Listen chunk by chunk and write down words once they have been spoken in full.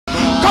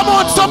Come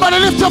on, somebody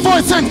lift your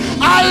voice and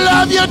I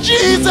love you,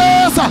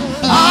 Jesus. I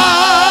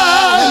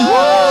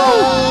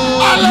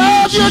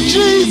love you,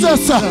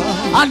 Jesus.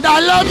 And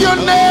I love your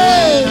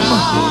name.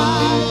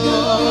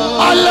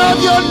 I love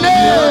your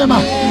name.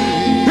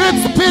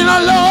 It's been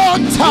a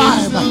long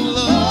time.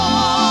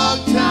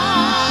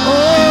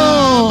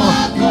 Oh,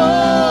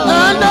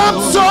 and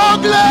I'm so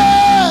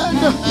glad.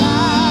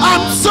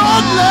 I'm so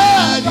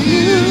glad.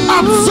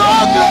 I'm so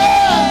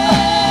glad.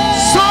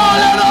 So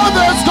let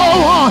others go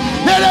on.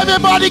 Let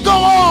everybody go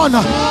on.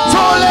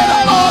 So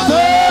let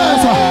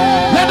others,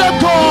 let them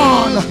go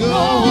on.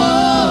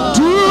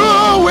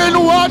 Doing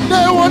what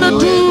they want to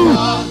do.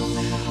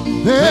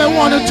 They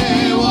want to do.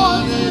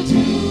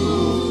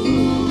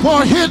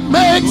 For it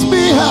makes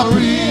me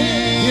happy.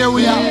 Here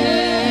we are.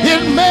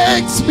 It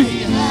makes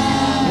me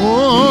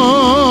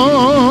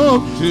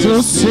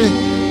to sing.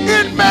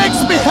 It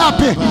makes me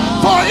happy.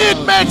 For it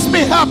makes me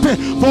happy.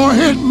 For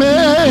it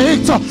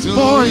makes me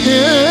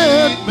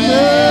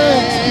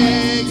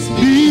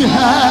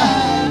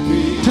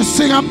happy to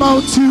sing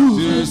about you.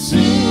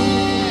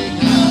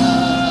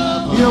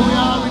 Here we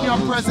are in your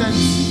presence.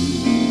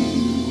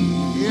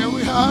 Here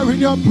we are in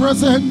your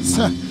presence.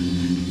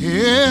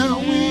 Here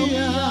we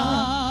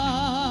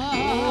are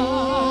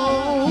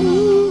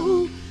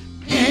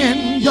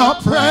in your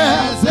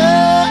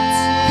presence.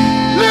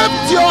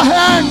 Lift your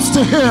hands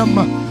to him.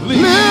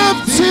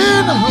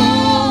 Lifting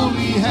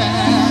holy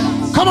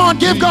hands. Come on,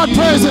 give God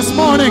praise this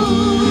morning.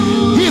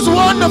 He's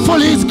wonderful,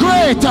 he's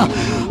great.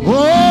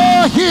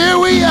 Oh, here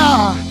we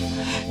are.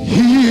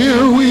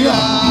 Here we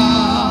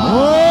are.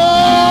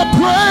 Oh,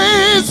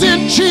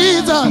 praising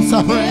Jesus.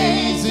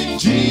 Praising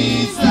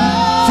Jesus.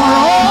 For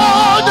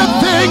all the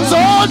things, for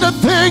all the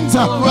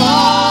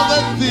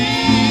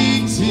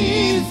things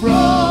he's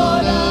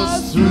brought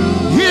us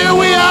through. Here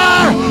we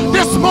are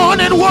this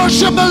morning.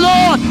 Worship the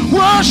Lord.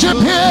 Worship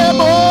him.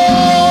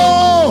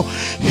 Oh,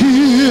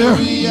 here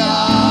we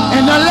are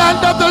in the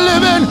land of the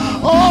living.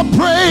 Oh,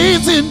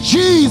 praising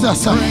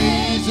Jesus.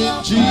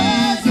 Praising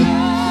Jesus.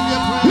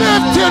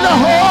 Lifting the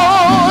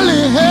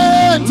holy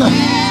hands.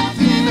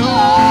 Lifting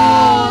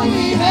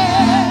holy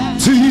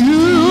hands to you.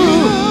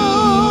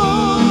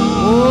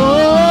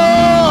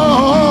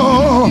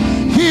 Oh,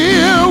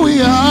 here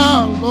we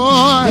are,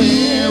 Lord.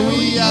 Here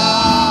we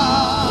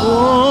are.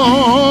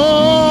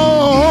 Oh,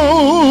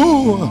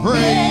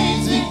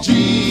 praising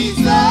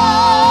Jesus.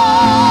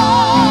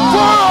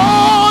 For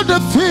all the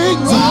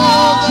things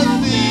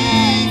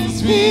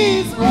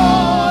he's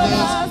brought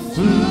us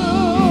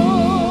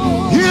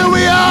through. Here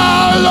we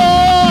are,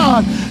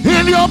 Lord,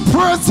 in your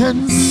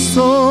presence.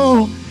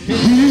 So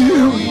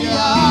here we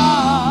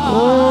are.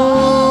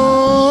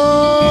 Oh,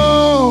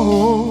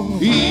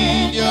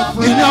 in your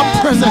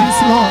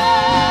presence, Lord.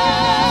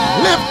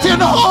 Lifting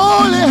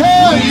holy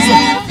hands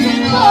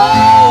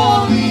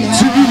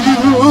to you.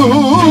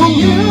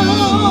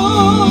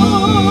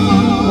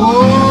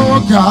 Oh,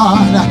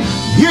 God,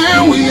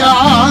 here we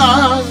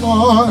are,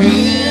 Lord.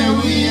 Here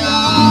we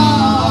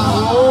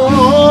are.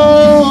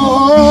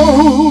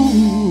 Oh,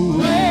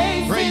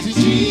 praise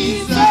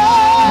Jesus. For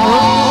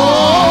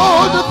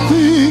all the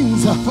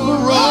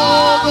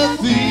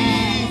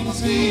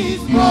things he's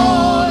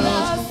brought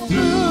us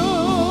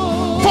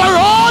through. For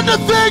all the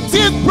things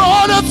he's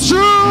brought us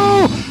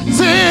through.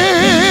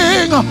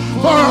 Sing.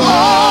 For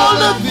all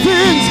the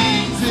things.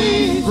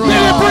 Did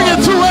he bring you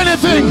through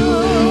anything?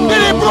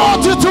 Did he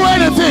brought you through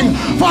anything?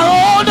 For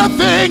all the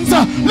things,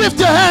 lift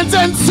your hands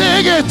and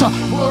sing it. For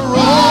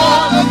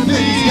all the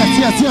things. Yes.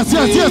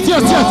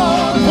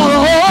 For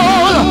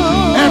all,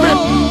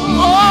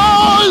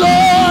 oh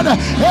Lord,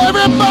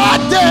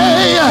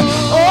 everybody,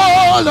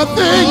 all the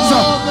things,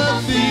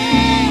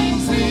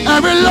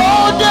 every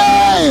long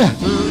day,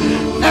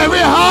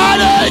 every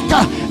heartache,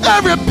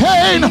 every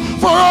pain,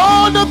 for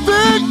all the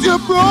things you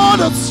brought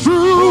us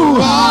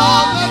through.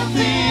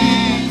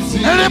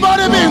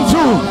 Anybody been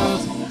through?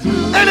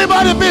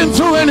 Anybody been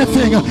through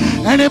anything?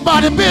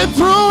 Anybody been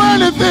through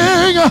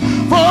anything?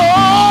 For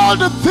all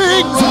the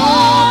things.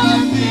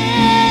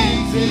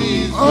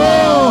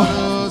 Oh,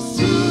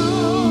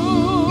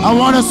 I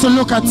want us to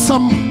look at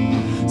some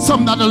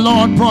that the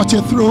Lord brought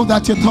you through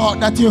that you thought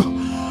that you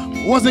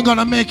wasn't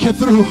gonna make it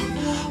through.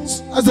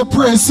 As the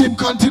praise team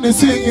continue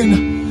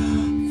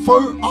singing,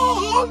 for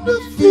all the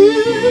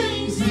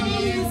things.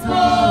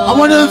 I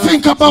want you to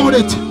think about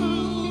it.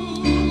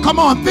 Come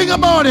on, think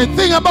about it.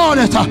 Think about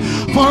it.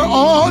 For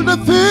all the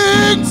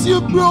things you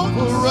brought.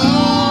 For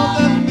all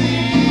the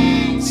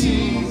things.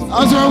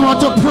 As I want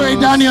to pray,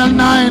 Daniel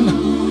 9,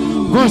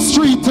 verse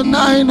 3 to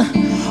 9.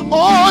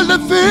 All the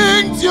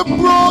things you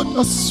brought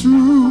us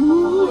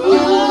through.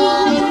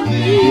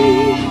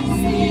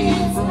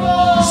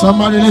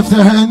 Somebody lift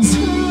their hands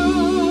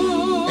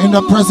in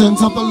the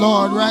presence of the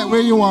Lord, right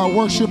where you are.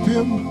 Worship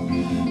him.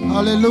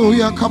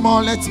 Hallelujah. Come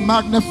on, let's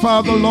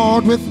magnify the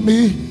Lord with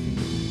me.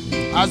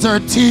 As our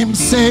team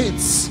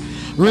says,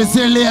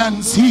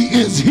 resilience, he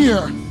is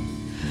here.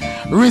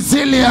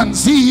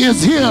 Resilience, he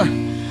is here.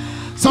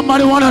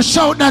 Somebody want to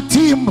shout that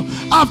team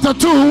after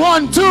 2,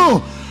 1,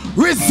 2.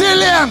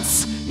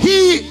 Resilience,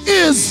 he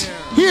is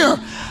here.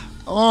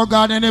 Oh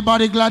God,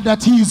 anybody glad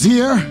that he's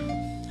here?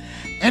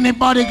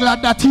 Anybody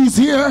glad that he's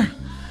here?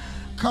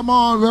 Come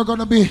on, we're going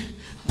to be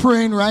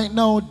praying right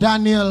now.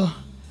 Daniel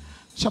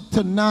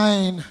chapter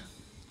 9.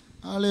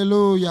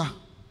 Hallelujah.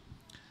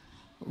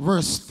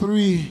 Verse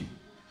 3.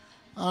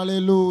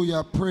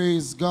 Hallelujah.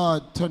 Praise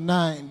God to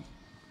 9.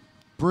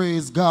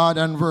 Praise God.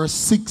 And verse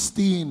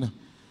 16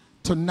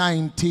 to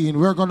 19.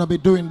 We're going to be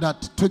doing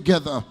that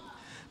together.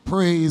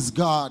 Praise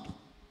God.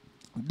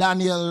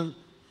 Daniel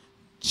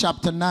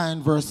chapter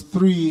 9 verse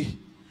 3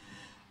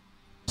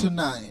 to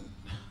 9.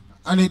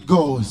 And it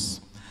goes,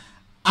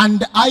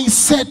 and I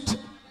set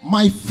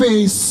my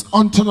face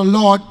unto the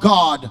Lord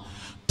God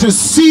to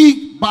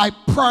seek by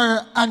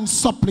prayer and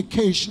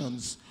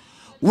supplications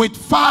with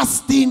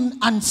fasting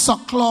and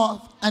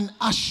sackcloth and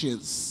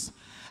ashes.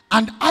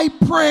 And I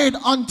prayed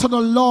unto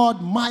the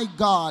Lord my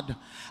God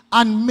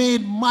and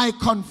made my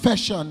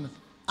confession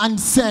and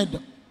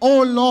said,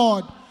 O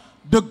Lord,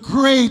 the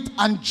great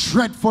and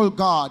dreadful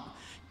God,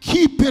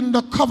 keeping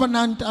the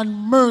covenant and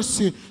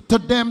mercy to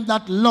them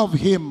that love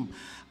him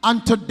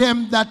and to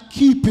them that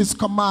keep his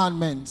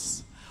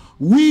commandments.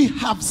 We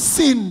have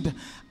sinned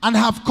and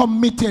have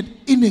committed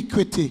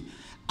iniquity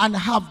and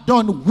have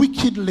done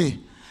wickedly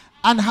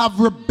and have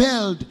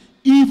rebelled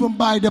even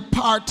by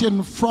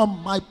departing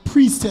from my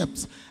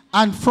precepts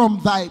and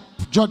from thy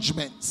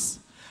judgments.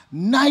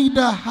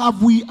 Neither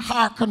have we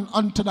hearkened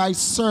unto thy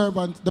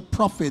servants the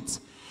prophets,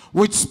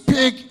 which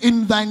spake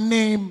in thy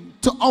name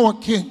to our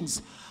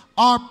kings,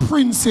 our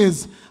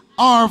princes,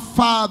 our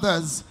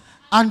fathers,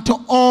 and to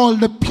all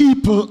the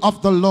people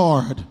of the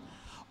Lord.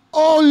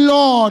 O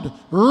Lord,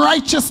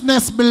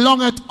 righteousness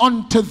belongeth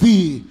unto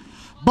thee,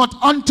 but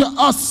unto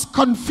us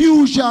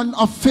confusion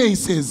of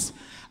faces,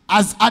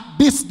 as at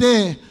this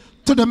day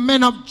to the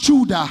men of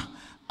Judah,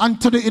 and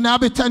to the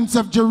inhabitants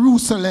of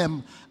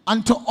Jerusalem,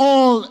 and to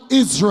all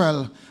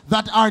Israel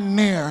that are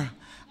near,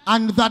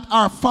 and that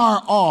are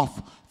far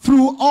off,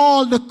 through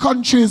all the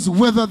countries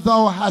whither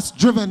thou hast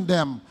driven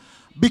them,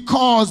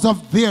 because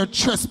of their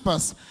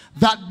trespass,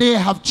 that they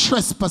have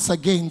trespassed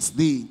against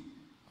thee.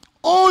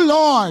 O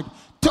Lord,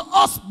 to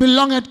us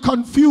belongeth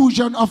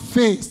confusion of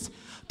face,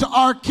 to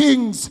our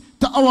kings,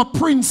 to our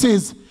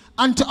princes,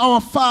 and to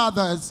our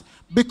fathers,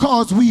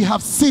 because we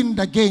have sinned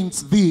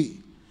against thee.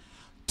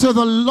 To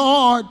the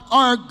Lord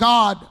our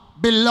God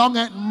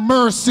belongeth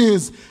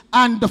mercies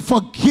and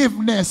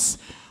forgiveness,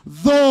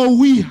 though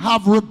we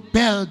have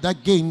rebelled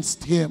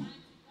against him.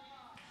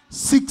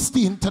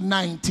 16 to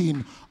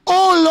 19.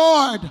 O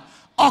Lord,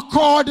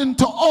 according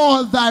to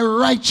all thy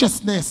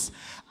righteousness,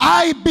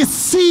 I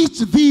beseech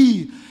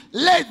thee,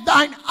 let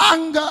thine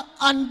anger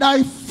and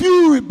thy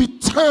fury be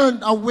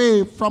turned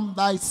away from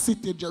thy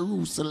city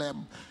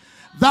Jerusalem,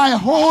 thy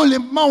holy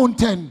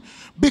mountain,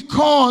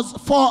 because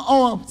for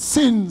our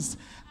sins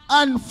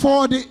and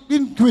for the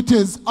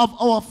iniquities of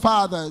our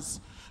fathers,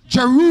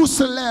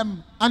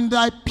 Jerusalem and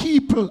thy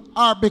people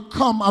are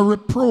become a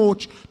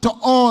reproach to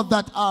all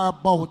that are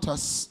about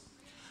us.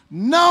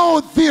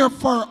 Now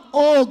therefore,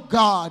 O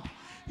God,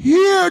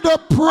 hear the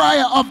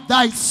prayer of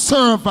thy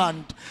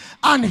servant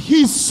and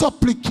his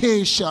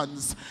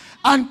supplications,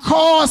 and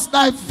cause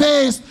thy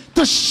face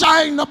to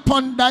shine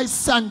upon thy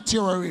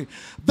sanctuary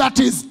that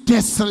is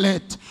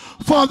desolate,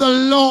 for the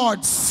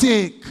Lord's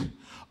sake.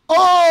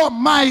 O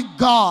my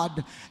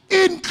God,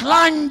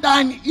 incline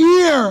thine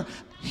ear,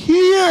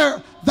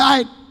 hear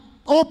thy,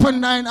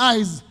 open thine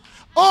eyes.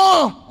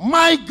 O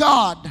my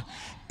God,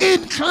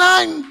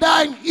 incline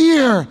thine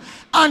ear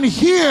and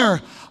hear,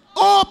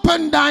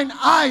 open thine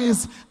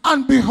eyes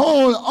and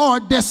behold our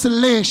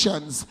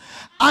desolations,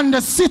 and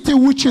the city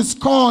which is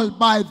called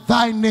by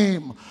thy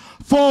name.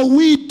 For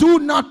we do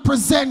not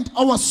present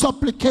our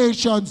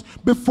supplications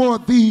before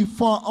thee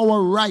for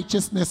our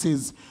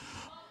righteousnesses,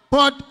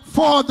 but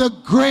for the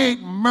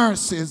great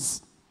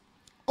mercies.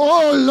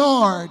 O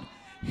Lord,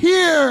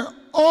 hear,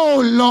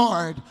 O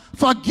Lord,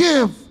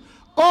 forgive,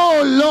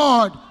 O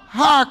Lord,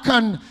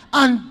 hearken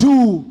and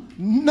do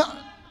not,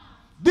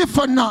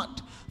 differ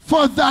not,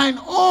 for thine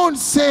own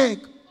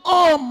sake,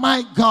 O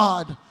my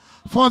God,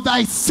 for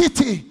thy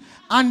city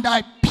and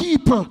thy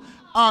people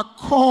are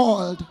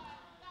called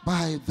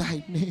by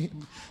thy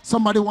name.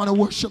 Somebody want to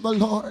worship the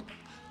Lord.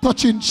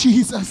 Touching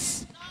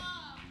Jesus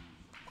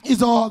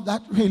is all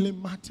that really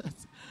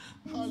matters.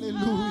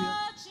 Hallelujah.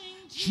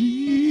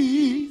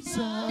 Jesus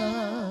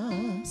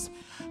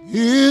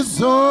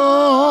is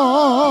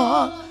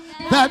all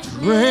that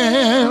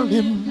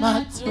really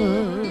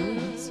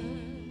matters.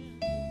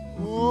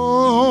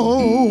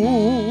 Oh,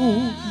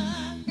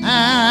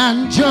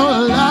 and your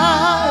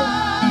life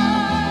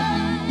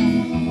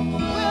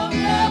will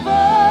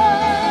never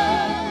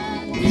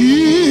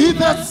be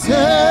the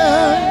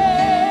same.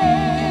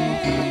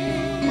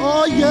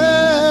 Oh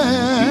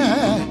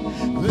yeah,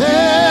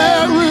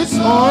 there is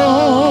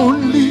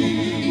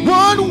only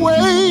one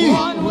way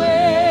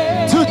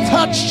to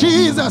touch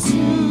Jesus.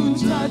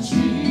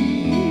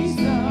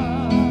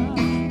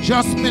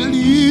 Just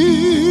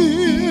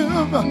believe,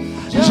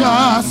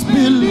 just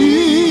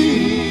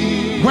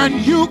believe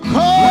when you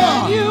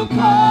call.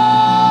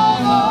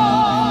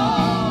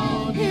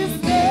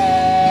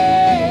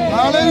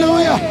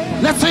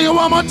 say it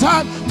one more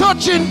time.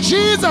 Touching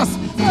Jesus.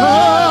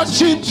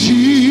 Touching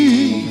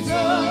Jesus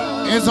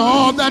is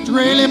all that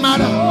really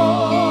matters.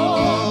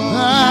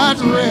 That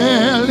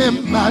really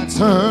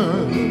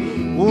matters.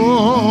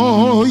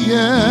 Oh,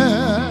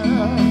 yes.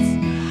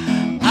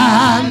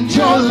 And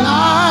your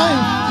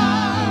life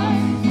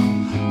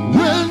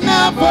will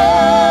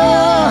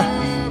never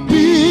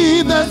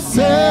be the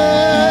same.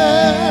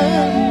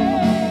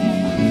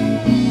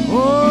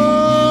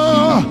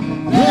 Oh,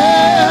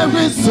 there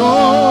is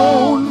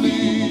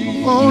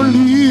only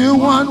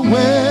one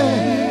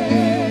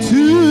way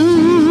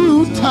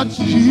to touch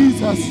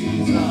Jesus.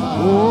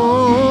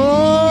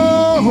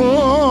 Oh,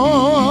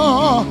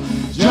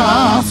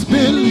 just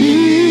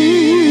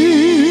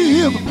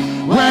believe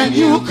when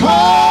you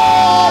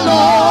call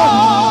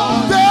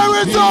on. There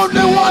is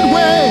only one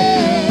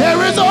way.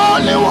 There is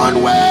only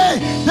one way.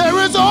 There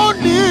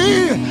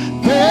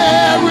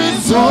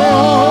is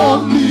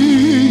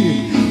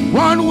only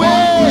one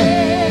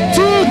way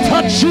to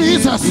touch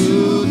Jesus.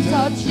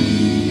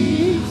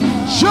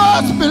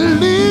 Just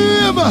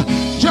believe,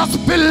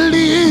 just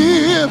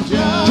believe,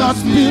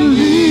 just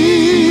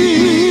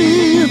believe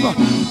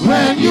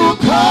when you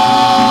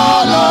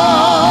call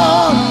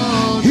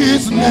on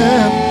his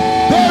name.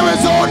 There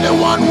is only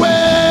one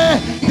way.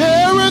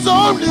 There is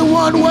only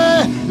one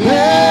way.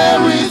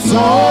 There is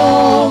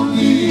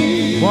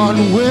only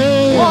one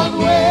way.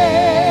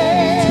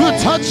 To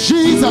touch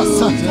Jesus.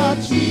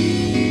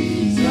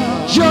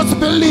 Just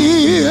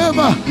believe.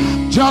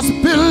 Just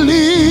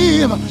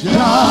believe.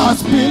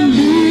 Just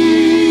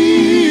believe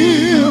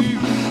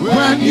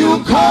when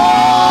you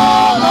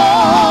call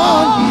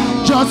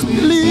on. Just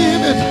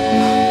believe it.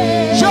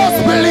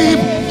 Just believe.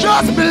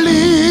 Just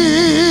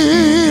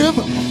believe.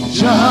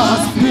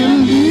 Just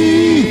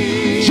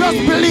believe. Just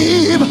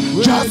believe.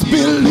 Just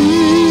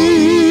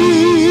believe.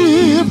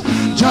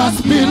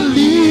 Just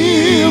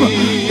believe.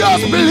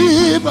 Just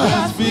believe.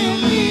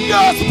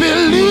 Just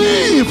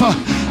believe.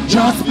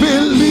 Just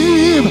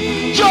believe.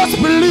 Just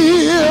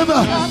believe.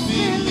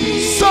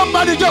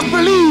 Somebody just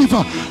believe.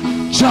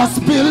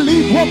 Just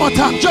believe. One more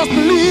time. Just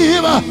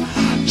believe.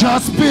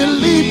 Just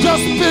believe.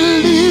 Just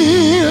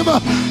believe.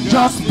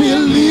 Just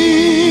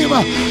believe.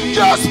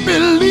 Just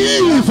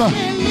believe.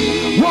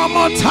 One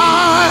more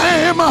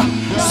time.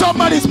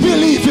 Somebody's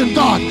believing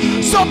God.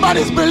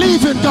 Somebody's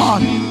believing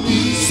God.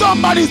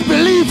 Somebody's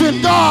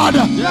believing God.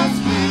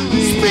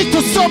 Speak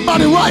to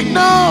somebody right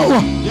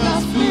now.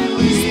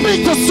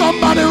 Speak to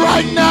somebody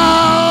right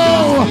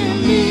now.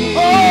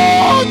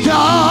 Oh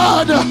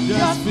God.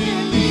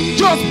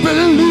 Just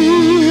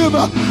believe.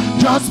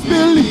 Just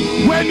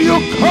believe when you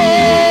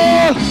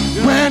call.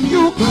 When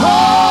you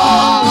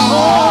call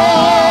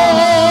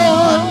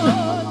on.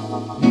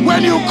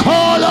 When you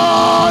call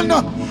on.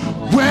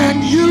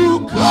 When you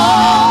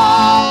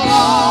call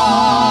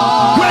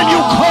on. When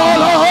you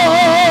call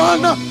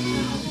on.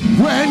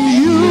 When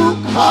you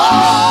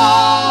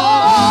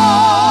call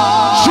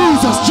on.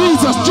 Jesus,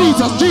 Jesus,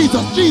 Jesus,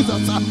 Jesus,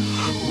 Jesus.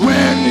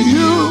 When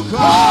you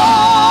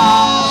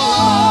call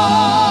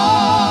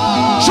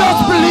on.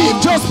 Just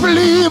believe, just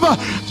believe,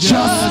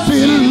 just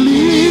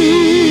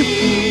believe,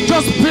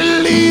 just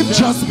believe,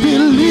 just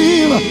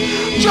believe,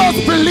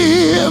 just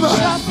believe,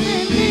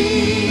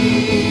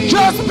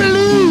 just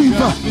believe.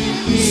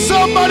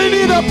 Somebody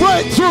need a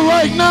breakthrough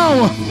right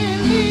now.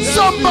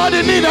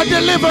 Somebody need a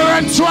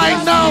deliverance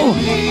right now.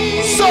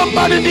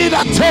 Somebody need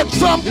a touch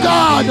from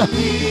God.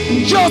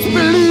 Just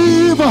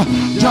believe.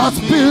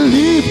 Just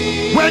believe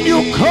when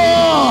you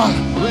call.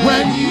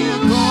 When you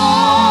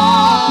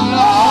call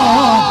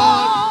on.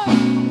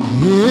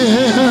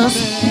 Yes,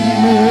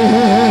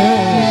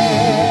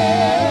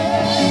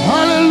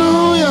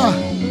 hallelujah.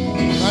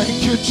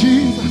 Thank you,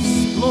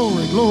 Jesus.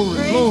 Glory, glory,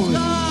 praise glory.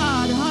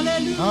 God.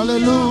 Hallelujah.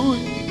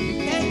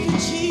 Hallelujah. Thank you,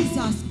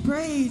 Jesus.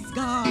 Praise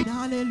God.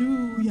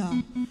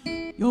 Hallelujah.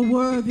 You're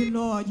worthy,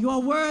 Lord. You are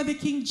worthy,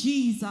 King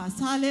Jesus.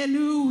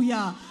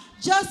 Hallelujah.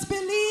 Just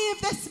believe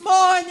this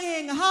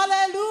morning.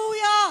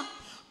 Hallelujah.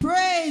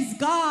 Praise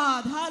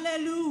God.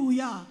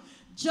 Hallelujah.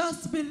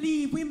 Just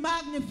believe. We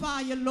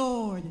magnify you,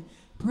 Lord.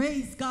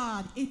 Praise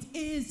God. It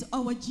is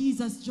our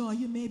Jesus joy.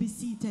 You may be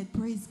seated.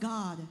 Praise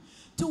God.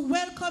 To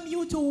welcome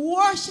you to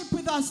worship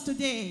with us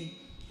today.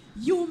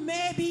 You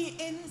may be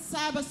in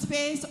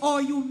cyberspace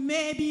or you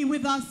may be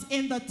with us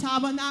in the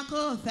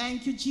tabernacle.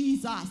 Thank you,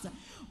 Jesus.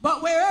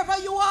 But wherever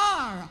you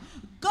are,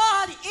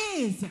 God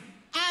is,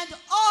 and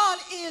all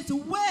is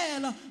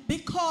well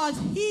because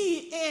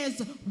he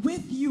is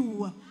with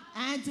you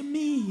and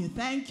me.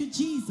 Thank you,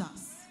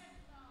 Jesus.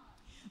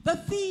 The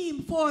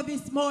theme for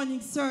this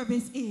morning's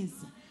service is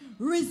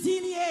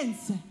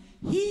resilience.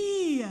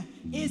 He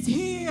is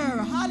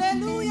here.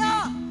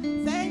 Hallelujah.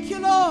 Thank you,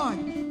 Lord.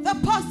 The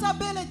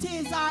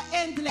possibilities are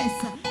endless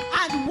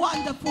and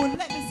wonderful.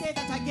 Let me say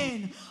that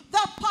again.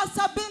 The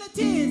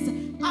possibilities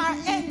are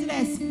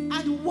endless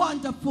and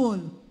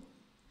wonderful.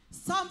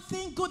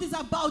 Something good is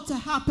about to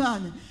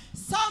happen.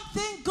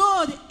 Something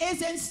good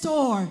is in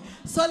store.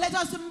 So let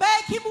us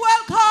make him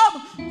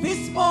welcome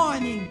this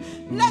morning.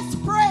 Let's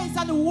praise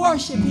and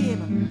worship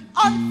him,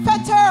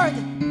 unfettered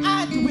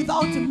and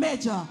without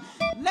measure.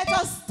 Let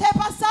us step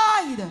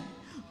aside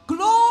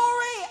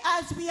glory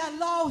as we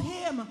allow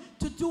him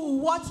to do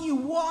what he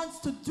wants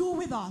to do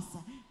with us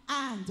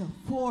and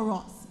for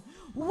us.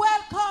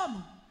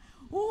 Welcome,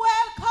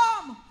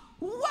 welcome,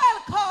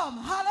 welcome.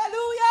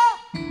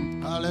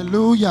 Hallelujah.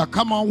 Hallelujah.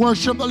 Come on,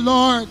 worship the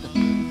Lord.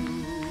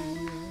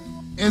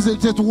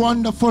 Isn't it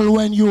wonderful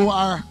when you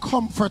are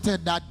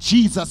comforted that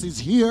Jesus is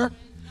here?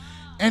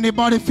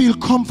 Anybody feel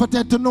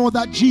comforted to know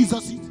that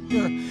Jesus is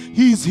here?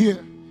 He's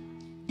here.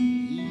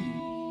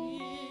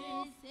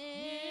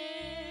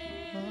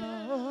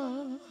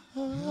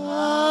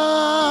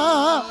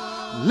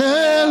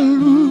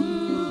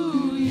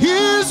 Hallelujah.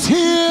 He's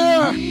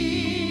here.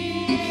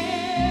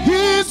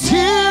 He's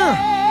here.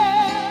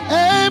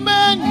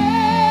 Amen.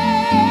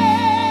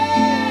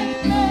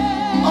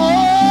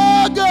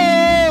 Oh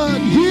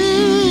God,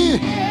 He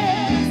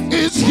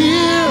is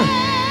here.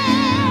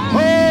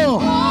 Oh,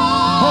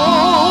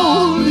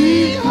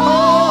 holy,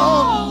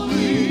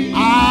 holy.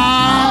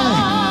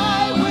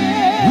 I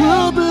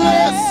will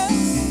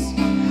bless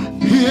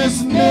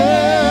His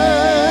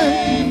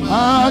name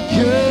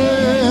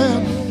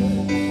again.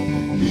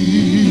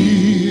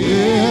 He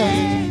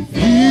is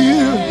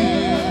here.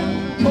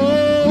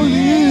 Oh,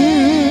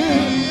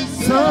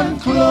 listen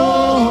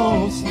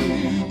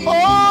closely.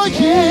 Oh,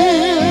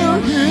 hear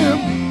Him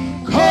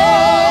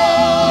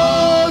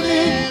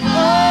calling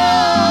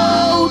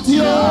out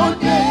your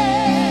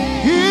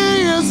name.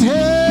 He is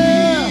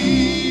here.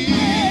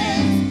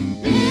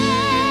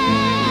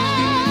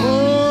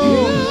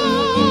 Oh,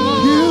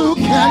 you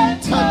can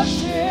touch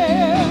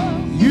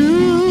Him. You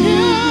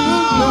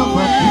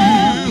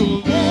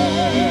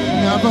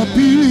never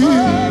be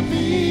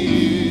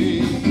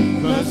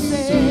the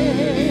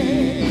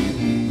same.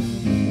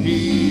 He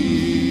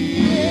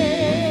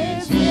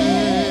is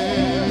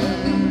here.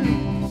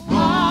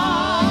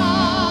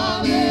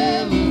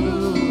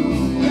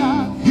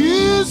 Hallelujah.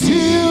 He's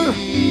here.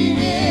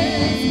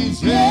 He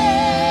is here.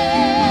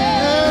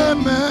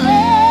 Amen.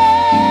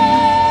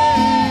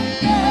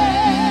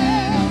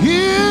 He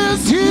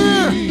is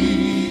here.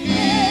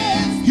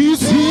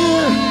 He's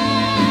here.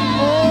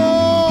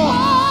 Oh,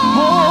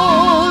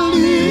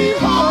 holy,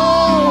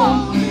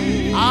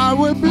 holy. I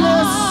will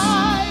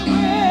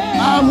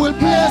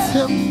bless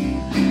Him.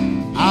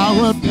 I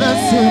will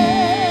bless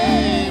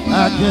Him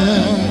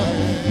again.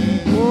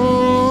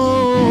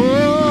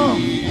 Oh,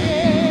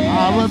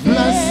 I will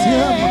bless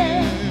Him.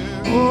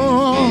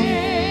 Oh,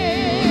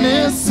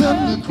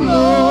 listen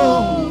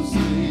close.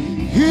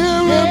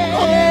 Hear Him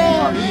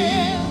calling.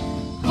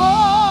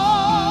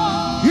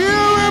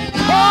 Hear Him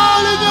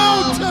calling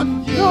out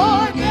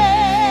your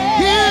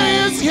name. He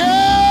is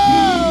here.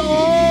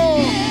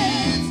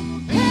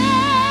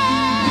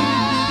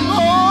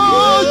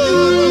 Oh,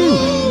 you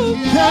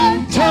can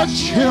touch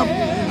Him.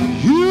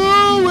 You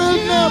will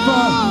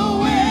never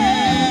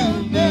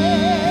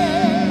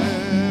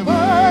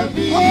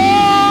be.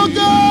 Oh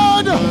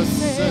God,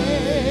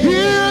 He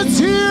is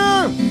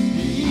here.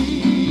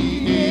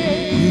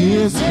 He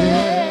is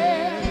here.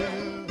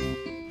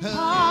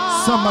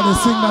 Somebody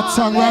sing that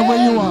song right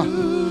where you are.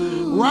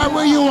 Right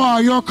where you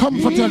are, you're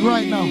comforted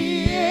right now.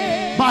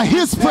 By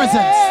His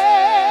presence.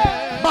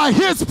 By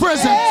His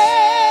presence.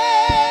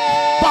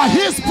 By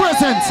His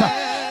presence.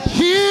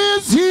 He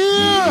is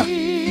here.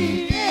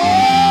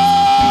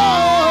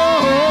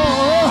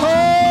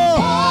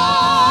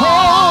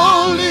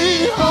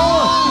 Holy, I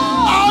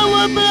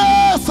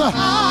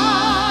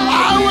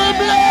will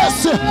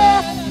bless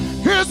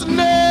His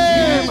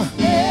name.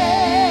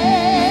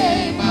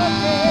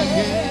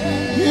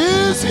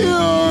 He's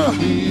here.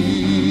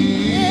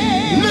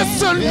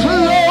 Listen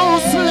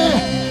closely.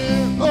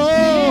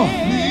 Oh,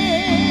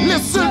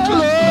 listen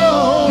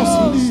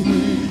closely.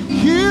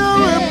 Hear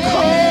Him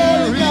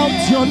calling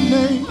out your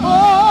name.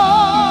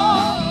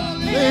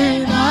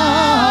 Lay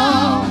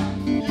down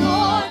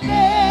your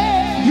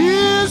name. He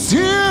is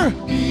here.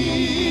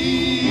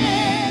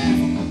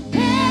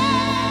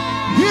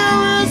 Here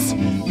is.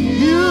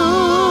 You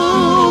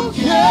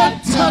can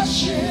touch.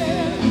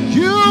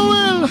 You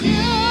will.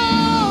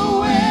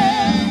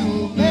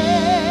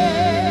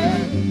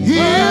 He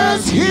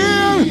is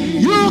here.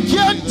 You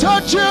can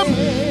touch Him.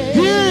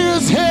 He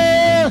is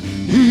here.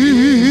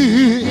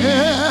 He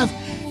is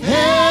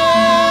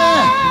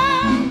here.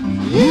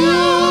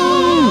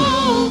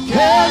 You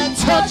can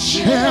touch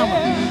Him.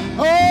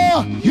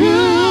 Oh,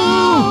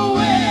 you.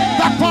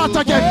 That part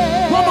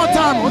again. One more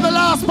time. On the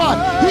last part.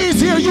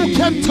 He's here. You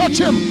can touch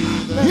Him.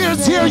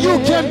 He's here. You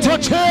can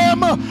touch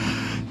Him.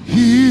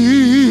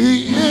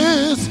 He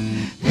is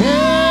here.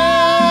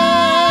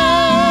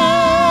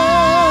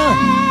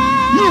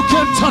 You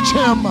can touch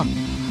Him.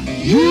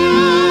 You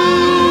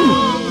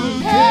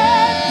can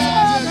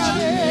touch Him.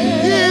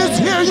 He is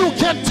here. You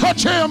can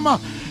touch Him.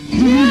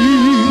 He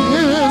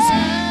is.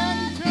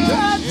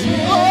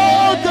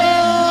 Oh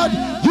God,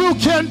 you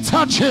can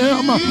touch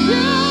Him. You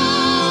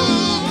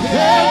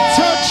can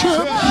touch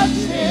Him.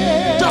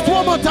 Just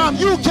one more time.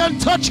 You can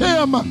touch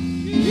Him.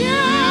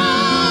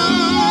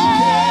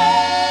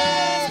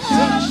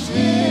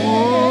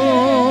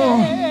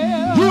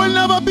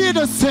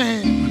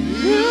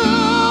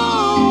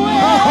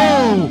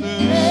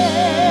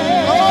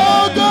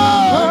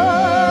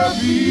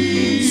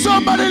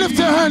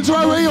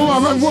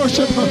 on,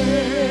 worship.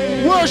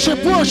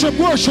 Worship, worship,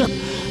 worship.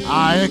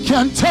 I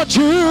can touch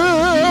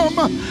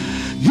him.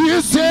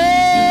 He's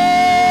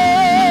there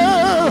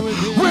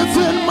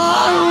within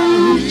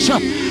my reach.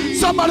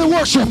 Somebody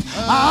worship.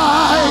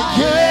 I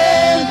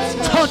can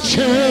touch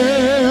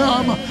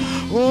him.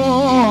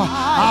 Oh,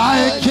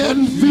 I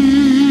can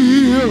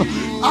feel.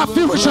 I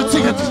feel we should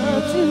sing it.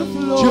 To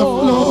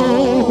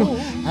flow,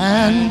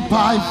 and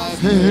by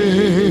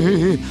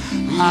faith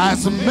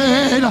has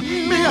made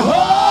me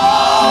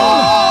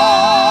whole.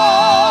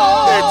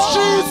 It's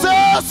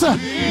Jesus.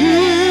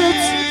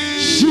 It's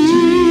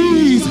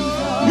Jesus.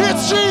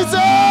 It's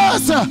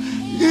Jesus.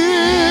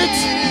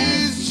 It's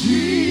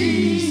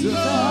Jesus.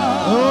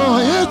 Oh,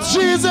 it's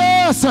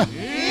Jesus.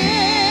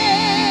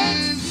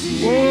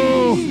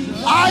 Oh,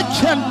 I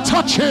can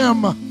touch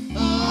him.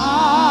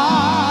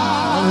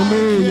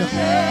 Hallelujah.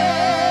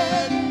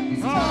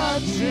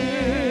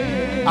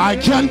 I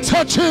can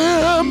touch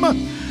him.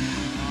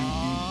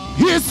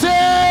 He's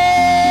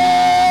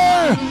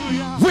there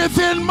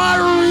within my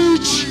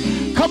reach.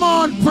 Come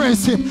on,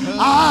 praise him.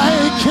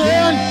 I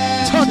can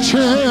touch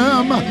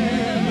him.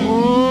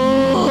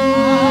 Oh,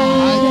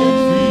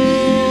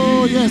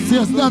 yes,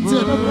 yes, that's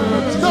it.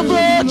 The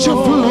virtue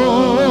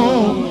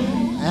flow,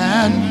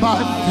 and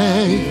by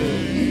faith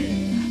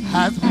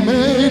has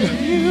made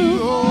you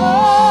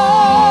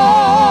whole.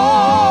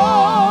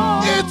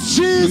 It's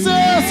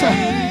Jesus.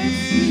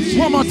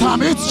 One more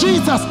time. It's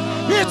Jesus.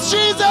 It's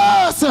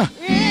Jesus.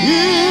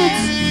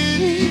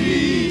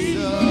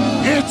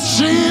 It's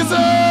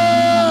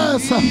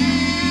Jesus.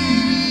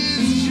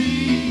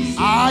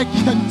 I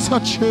can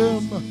touch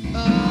him.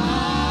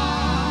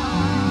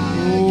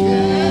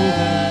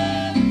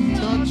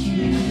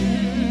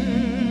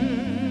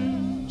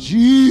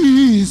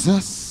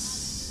 Jesus.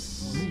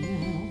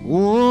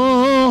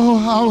 Oh,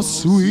 how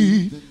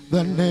sweet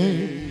the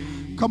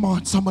name. Come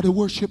on, somebody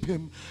worship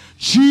him.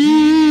 Jesus.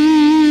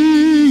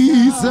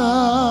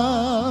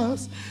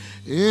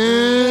 Every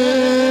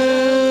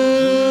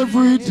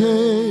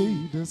day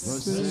the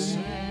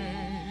same.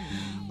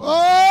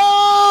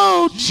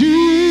 Oh,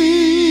 Jesus.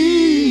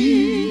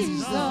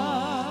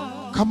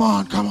 Come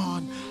on, come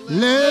on.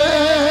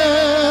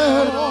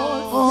 Let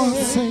all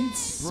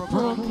saints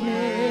proclaim.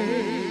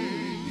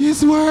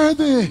 He's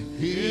worthy.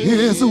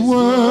 He's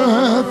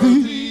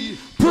worthy.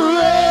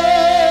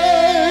 Praise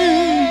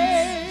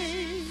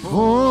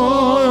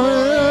forever.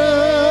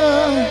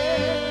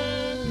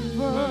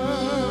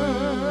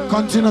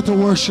 Continue to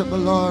worship the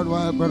Lord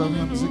while Brother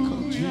Ramsey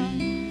comes.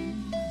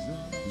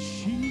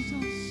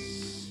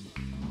 Jesus.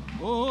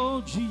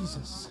 Oh,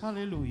 Jesus.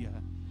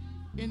 Hallelujah.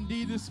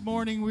 Indeed, this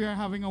morning we are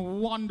having a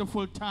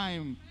wonderful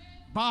time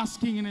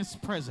basking in his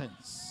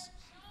presence.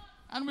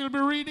 And we'll be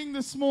reading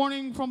this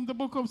morning from the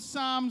book of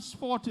Psalms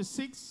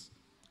 46.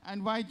 I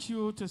invite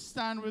you to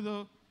stand with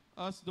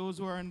us, those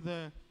who are in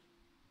the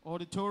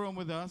auditorium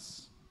with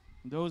us,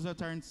 those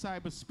that are in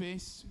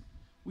cyberspace.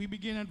 We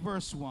begin at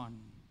verse 1.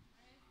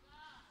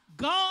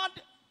 God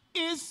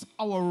is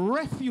our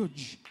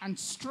refuge and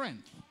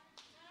strength,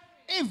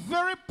 a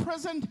very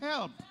present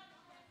help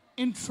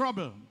in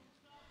trouble.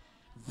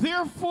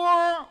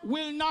 Therefore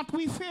will not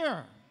we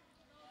fear,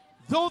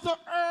 though the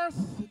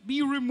earth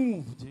be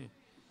removed,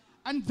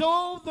 and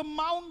though the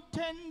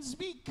mountains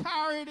be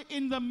carried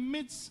in the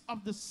midst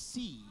of the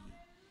sea,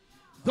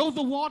 though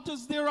the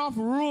waters thereof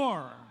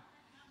roar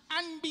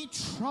and be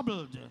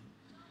troubled,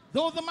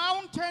 though the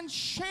mountains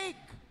shake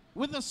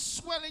with the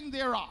swelling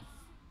thereof.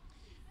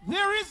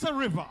 There is a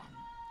river,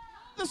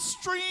 the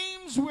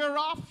streams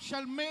whereof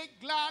shall make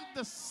glad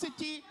the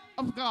city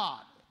of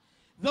God,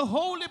 the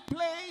holy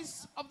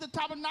place of the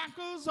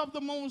tabernacles of the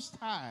Most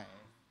High.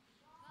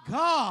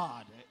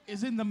 God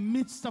is in the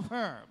midst of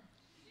her.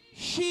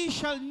 She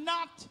shall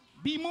not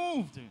be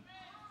moved.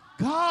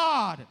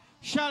 God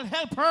shall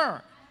help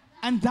her,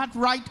 and that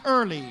right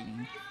early.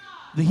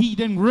 The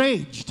heathen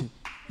raged.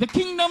 The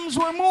kingdoms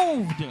were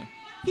moved.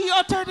 He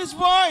uttered his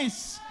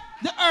voice.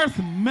 The earth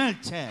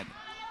melted.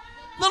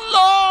 The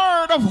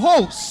Lord of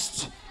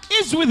hosts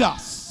is with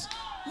us.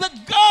 The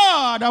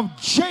God of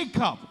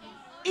Jacob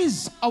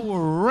is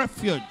our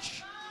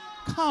refuge.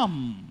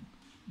 Come,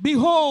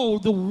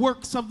 behold the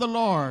works of the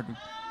Lord,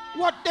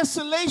 what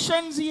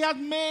desolations he hath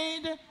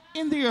made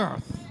in the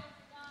earth.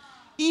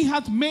 He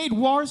hath made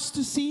wars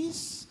to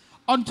cease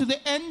unto the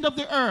end of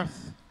the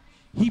earth.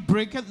 He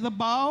breaketh the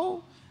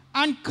bow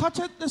and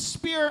cutteth the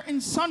spear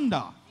in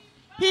sunder.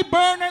 He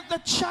burneth the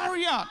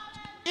chariot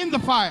in the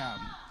fire.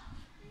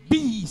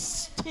 Be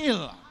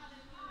still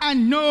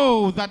and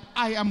know that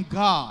I am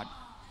God.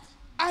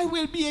 I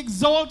will be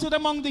exalted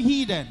among the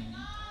heathen.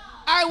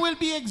 I will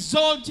be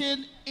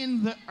exalted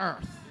in the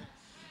earth.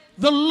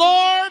 The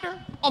Lord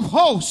of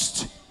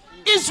hosts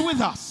is with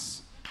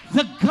us.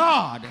 The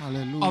God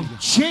of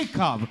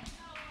Jacob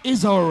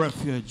is our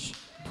refuge.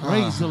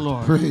 Praise the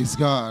Lord. Praise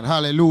God.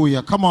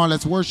 Hallelujah. Come on,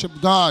 let's worship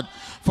God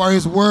for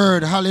his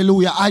word.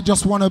 Hallelujah. I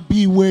just want to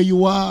be where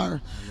you are.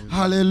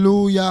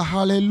 Hallelujah.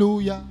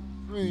 Hallelujah.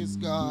 Praise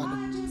God.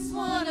 I just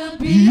want to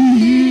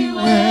be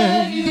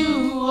where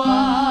you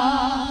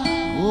are.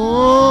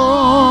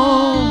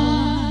 Oh.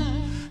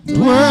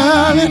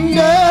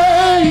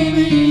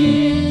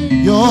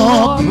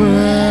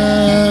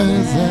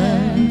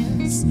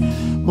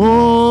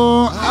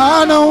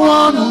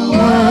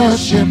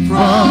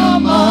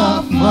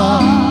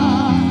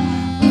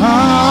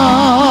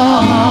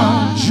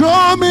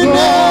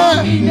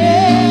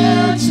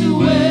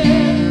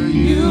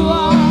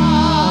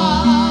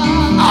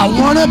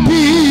 wanna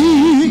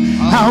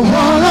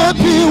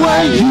be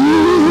where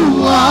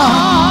you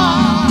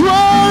are.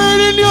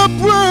 Dwelling in your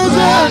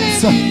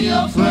presence.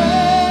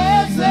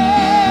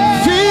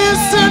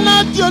 Feasting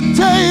at your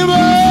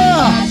table.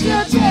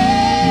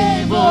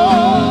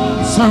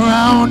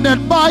 Surrounded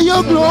by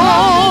your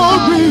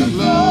glory.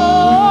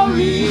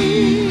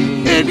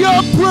 In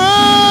your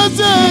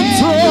presence.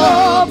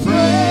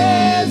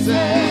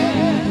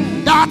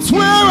 That's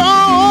where I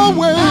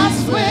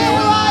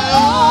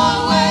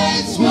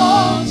always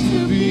want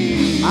to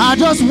be. I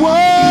just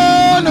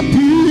wanna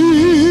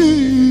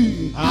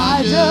be.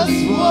 I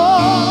just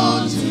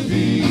want to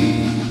be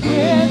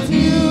with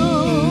you.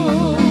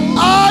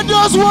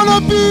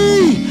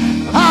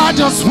 I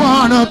just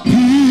wanna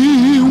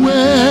be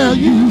where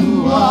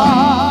you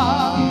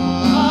are.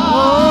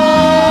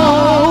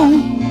 Oh,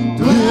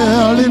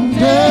 dwelling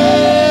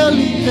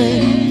daily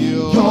in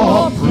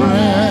your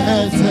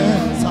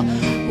presence.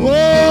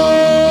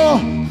 Oh,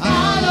 I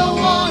don't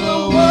want to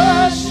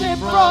worship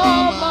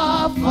from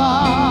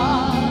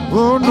afar.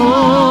 oh no.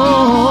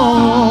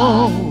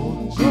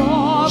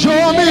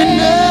 Draw me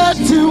near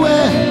to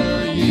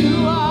where you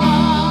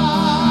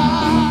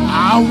are. I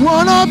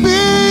wanna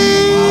be.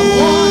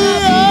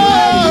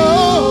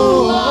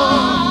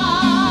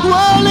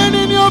 Dwelling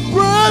in your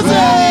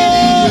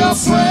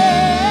presence.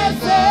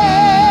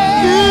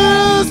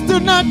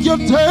 Feasting at your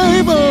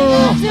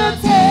table.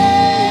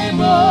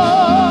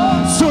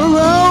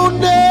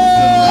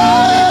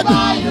 Surrounded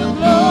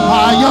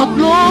by your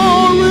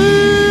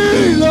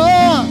glory,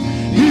 Lord,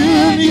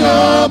 in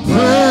your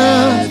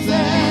presence.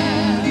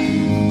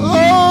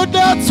 Oh,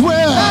 that's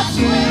where I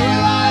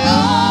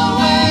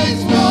always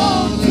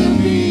want to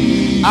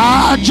be. I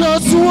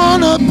just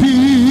wanna be.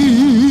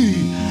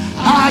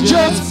 I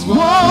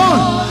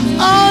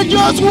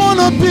just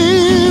wanna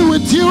be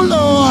with you,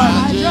 Lord. I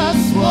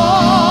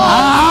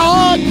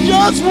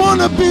just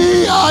wanna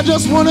be. I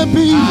just wanna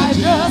be. I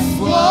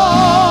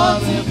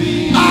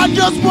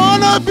just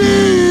wanna be.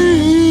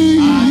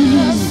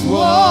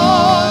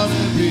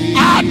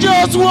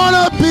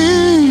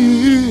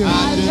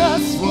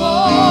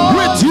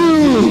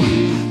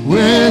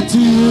 With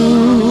you.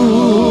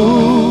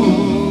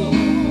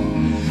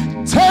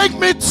 Take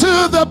me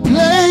to the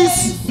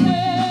place,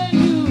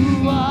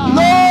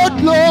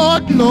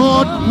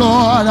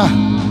 Lord,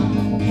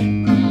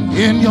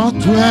 in your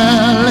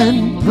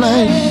dwelling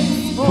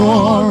place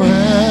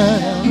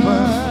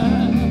forever.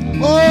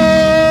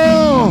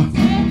 Oh,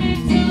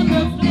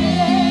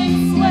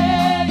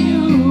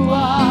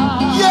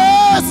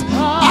 yes,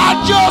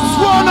 I just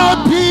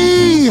wanna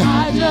be.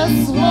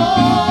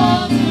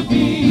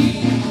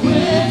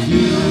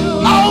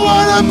 I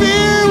wanna be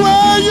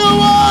where you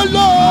are,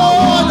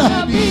 Lord.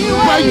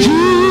 Where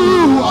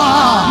you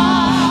are.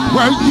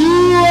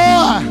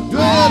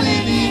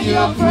 Dwelling in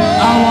your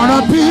presence. I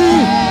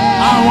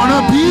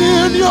wanna be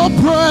in your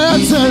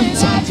presence.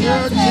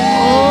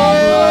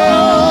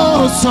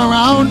 Oh,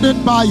 surrounded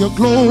by your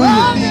glory.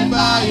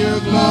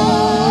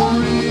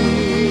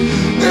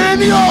 In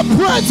your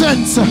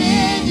presence.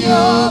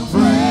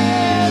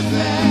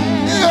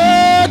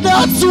 Yeah,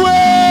 that's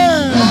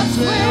where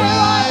I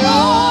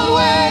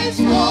always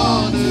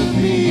want to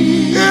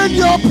be. In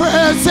your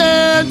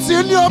presence.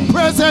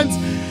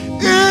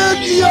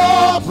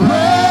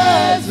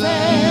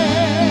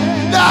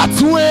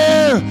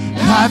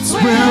 That's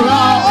where I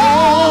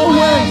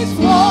always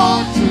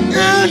want to be.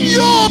 In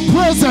your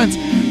presence.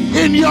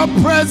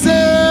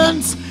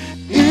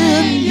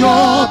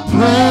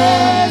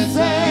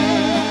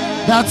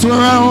 That's where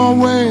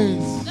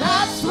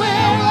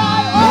I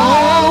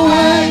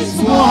always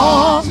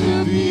want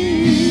to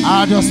be.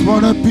 I just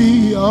wanna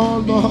be, oh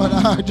Lord,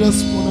 I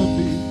just wanna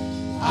be.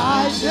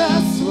 I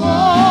just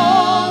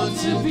want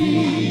to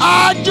be.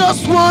 I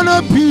just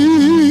wanna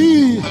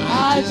be.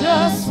 I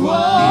just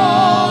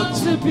want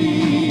to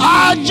be.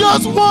 I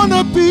just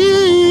wanna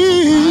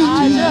be.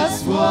 I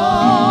just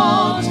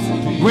want to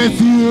be with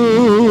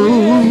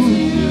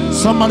you.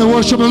 Somebody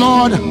worship the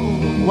Lord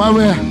while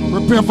we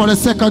prepare for the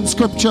second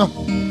scripture.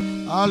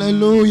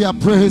 Hallelujah,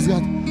 praise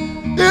God.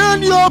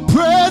 In your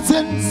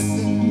presence.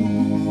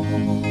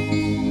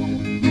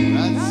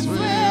 That's where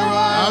I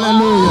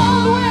hallelujah.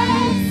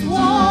 Always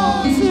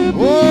want to be.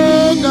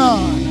 Oh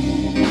God,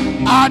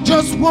 I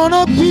just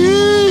wanna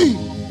be.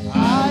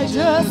 I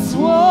just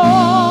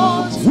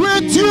want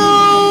with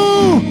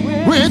you,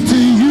 with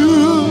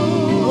you.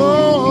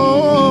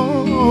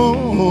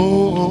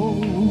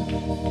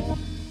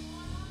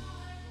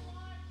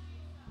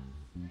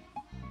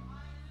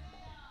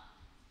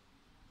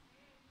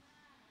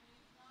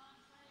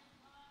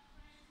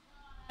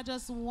 I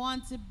just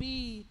want to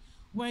be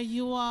where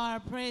you are.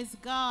 Praise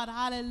God.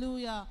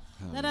 Hallelujah.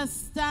 Let us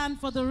stand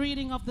for the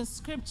reading of the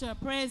scripture.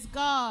 Praise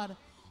God.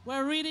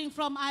 We're reading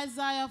from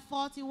Isaiah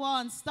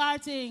 41,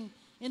 starting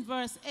in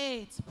verse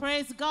 8.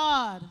 Praise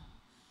God.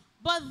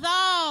 But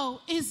thou,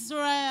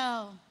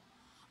 Israel,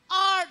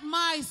 art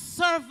my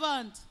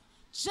servant,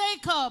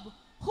 Jacob,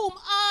 whom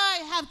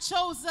I have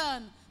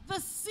chosen, the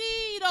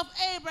seed of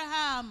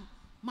Abraham,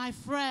 my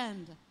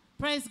friend.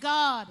 Praise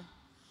God.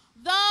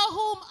 thou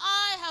whom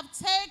I have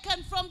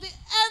taken from the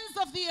ends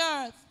of the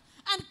earth,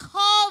 and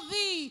called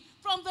thee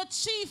from the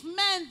chief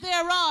men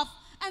thereof,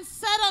 and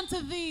said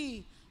unto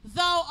thee,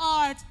 thou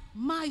art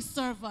my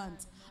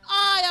servant.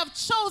 I have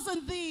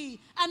chosen thee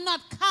and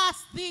not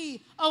cast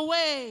thee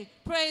away.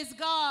 Praise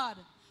God.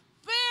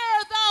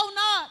 Fear thou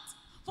not,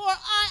 for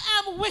I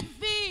am with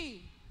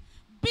thee.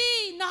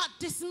 Be not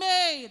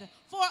dismayed,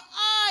 for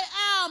I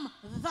am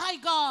thy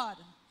God.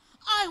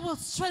 I will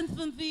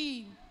strengthen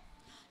thee.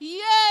 Yea,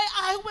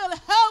 I will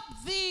help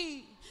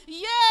thee.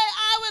 Yea,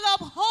 I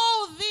will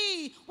uphold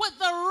thee with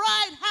the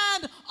right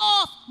hand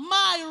of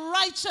my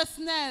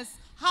righteousness.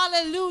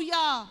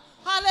 Hallelujah.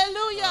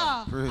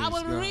 Hallelujah. I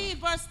will read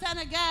verse 10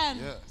 again.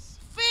 Yes.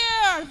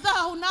 Fear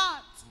thou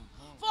not,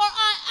 for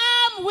I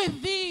am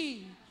with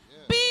thee.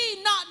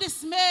 Be not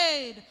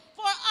dismayed,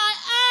 for I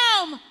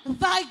am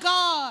thy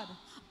God.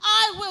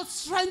 I will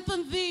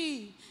strengthen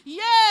thee.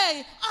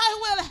 Yea, I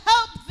will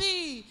help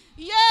thee.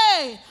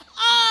 Yea,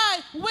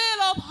 I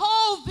will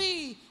uphold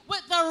thee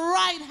with the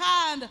right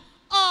hand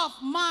of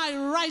my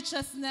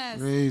righteousness.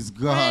 Praise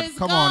God. Praise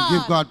Come God. on,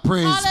 give God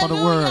praise for the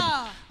word.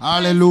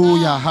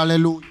 Hallelujah. Hallelujah.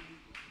 Hallelujah.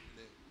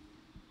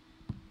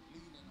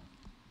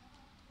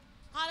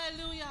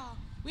 Hallelujah.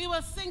 We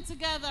will sing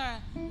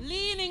together,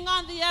 leaning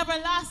on the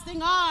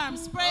everlasting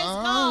arms. Praise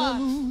God.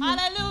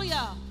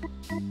 Hallelujah.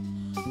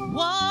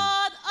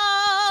 What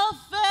a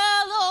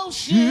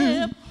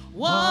fellowship.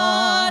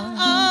 What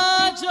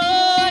a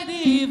joy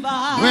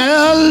divine.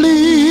 We're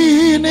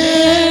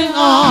leaning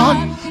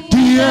on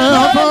the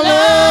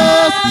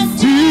everlasting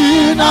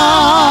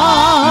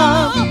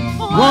arm.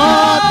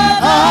 What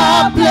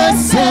a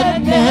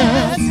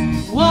blessedness.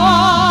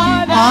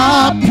 What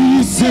a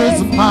peace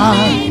is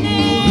mine.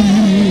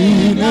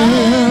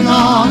 Leaning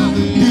on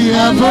the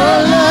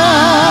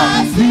everlasting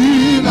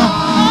arm.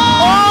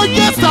 Oh,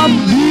 yes, I'm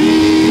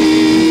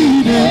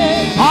leaning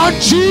on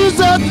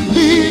Jesus,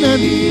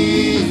 leaning.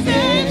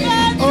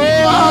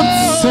 Oh, I'm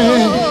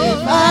safe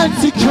and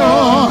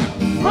secure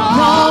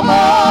from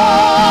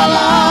all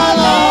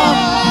alarm.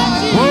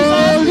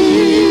 Oh,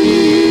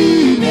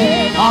 leaning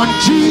on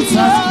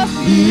Jesus,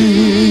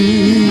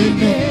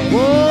 leaning. Oh,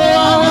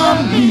 I'm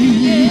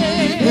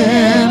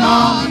leaning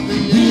on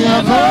the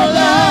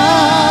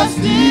everlasting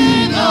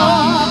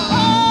arm.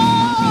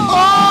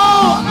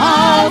 Oh,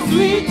 how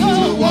sweet to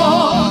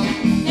walk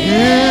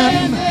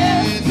in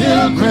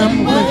pilgrim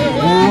way.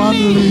 Oh, I'm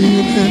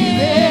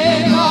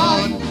leaning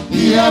on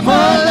the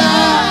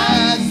everlasting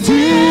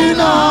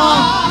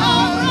arm.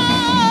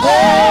 Oh,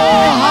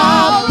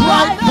 how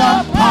bright the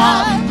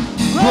path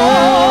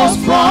grows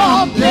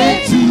from day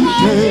to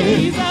day.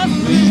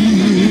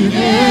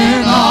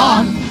 Leaning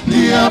on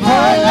the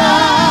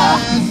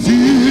everlasting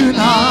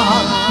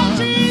arm.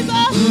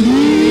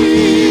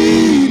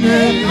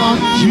 Leaning on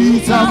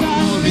Jesus,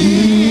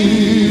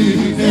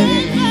 leaning.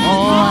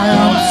 Oh, I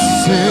am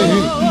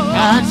safe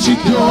and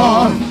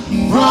secure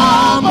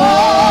from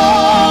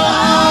all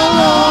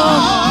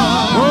alarm.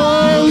 Oh,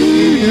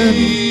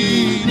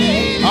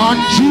 leaning on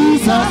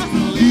Jesus,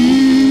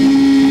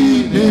 leaning.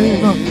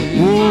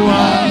 Oh,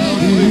 I'm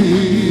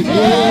leaning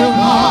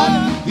on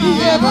the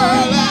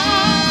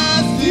everlasting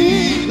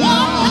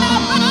arm.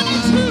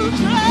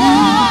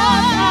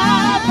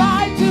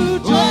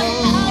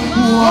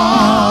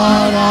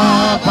 What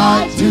have I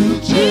to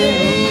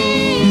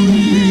dream?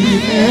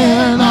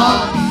 Leaning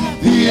on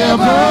the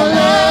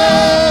everlasting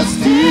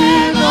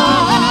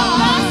arm.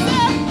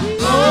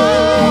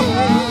 Oh,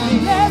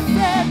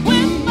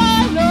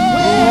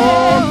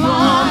 with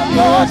my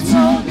Lord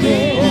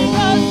today.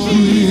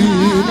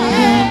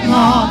 Leaning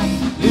on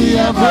the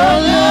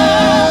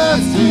everlasting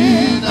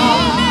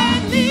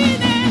arm.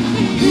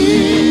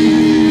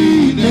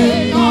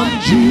 Leaning on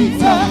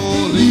Jesus.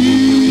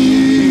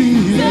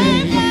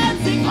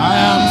 I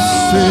am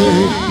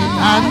safe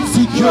and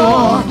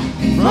secure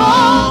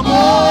from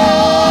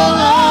all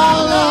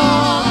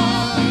alarm.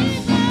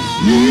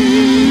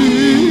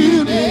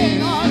 Leaning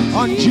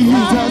on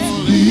Jesus,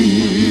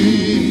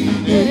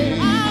 leaning.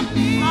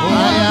 I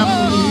am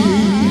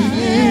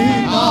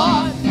leaning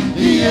on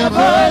the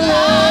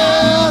everlasting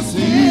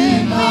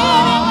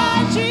arm.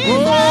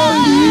 Oh,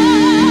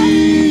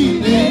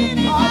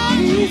 leaning on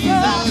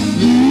Jesus,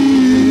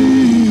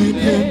 leaning.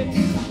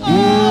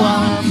 Oh,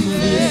 I'm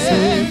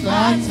safe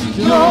and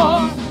secure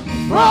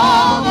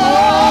from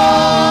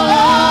all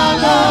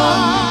alarm.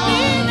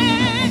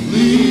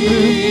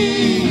 Leaning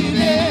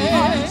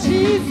on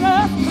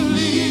Jesus,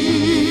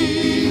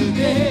 leaning.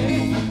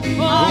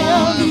 I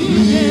am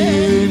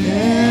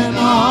leaning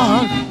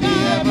on the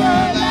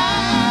everlasting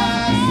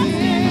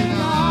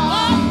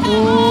arm.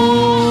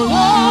 Oh,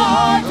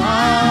 what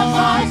have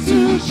I to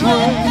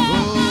dread?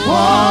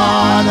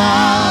 What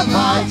have I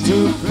to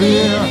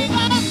fear?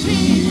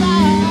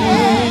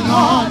 Leaning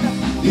on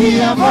the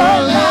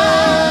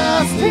everlasting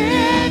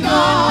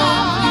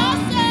arm.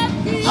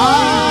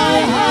 I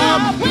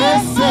have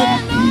blessed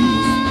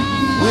peace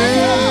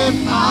with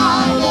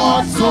my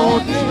Lord so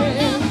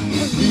near.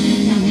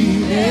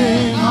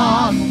 Leaning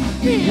on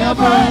the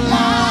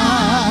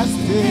everlasting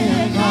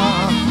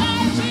arm.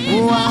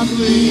 Oh, I'm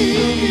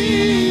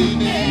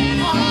leaning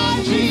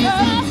on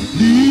Jesus.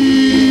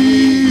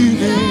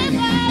 Leaning.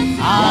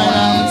 I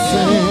am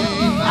safe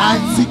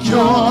and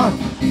secure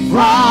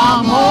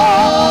from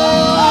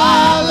all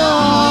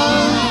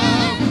alone.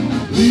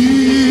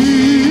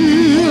 Leaning,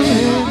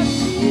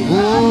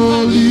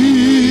 oh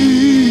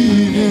leaning,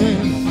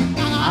 I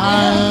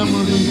am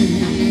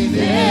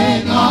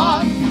leaning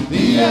on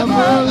the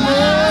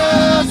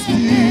everlasting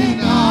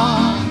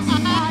arms.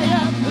 I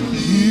am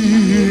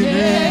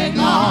leaning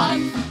on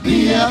the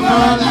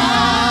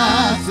everlasting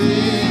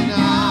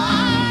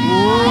arms.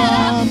 Oh,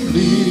 I'm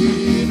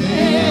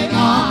leaning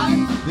on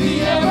the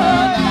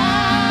everlasting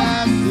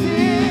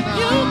arms.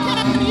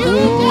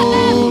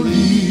 Oh,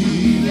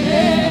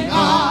 leaning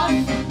on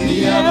the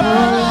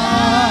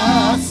everlasting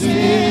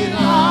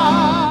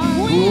arms.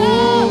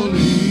 Oh,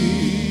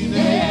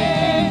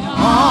 leaning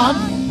on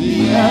the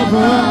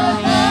everlasting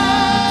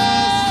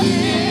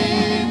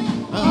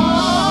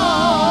arms.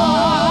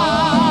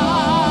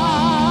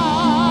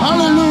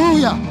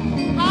 Hallelujah.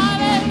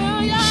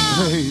 Hallelujah.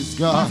 Praise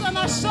God. There's an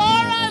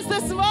assurance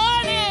this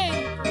morning.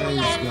 We Praise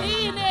are God.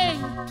 leaning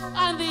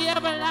on the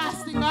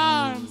everlasting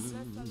arms.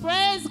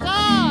 Praise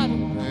God.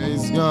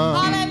 Praise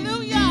God.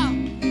 Hallelujah.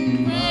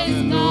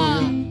 Praise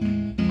God.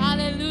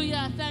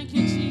 Hallelujah. Thank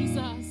you,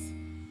 Jesus.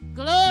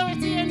 Glory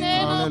to your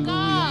name, oh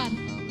God.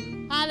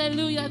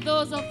 Hallelujah.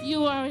 Those of you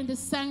who are in the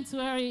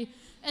sanctuary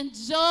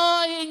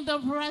enjoying the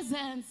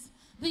presence,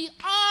 the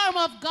arm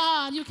of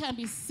God, you can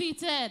be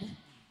seated.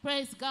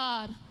 Praise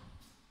God.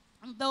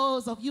 And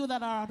those of you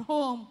that are at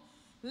home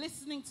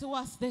listening to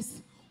us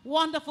this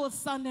wonderful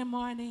Sunday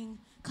morning,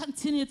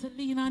 continue to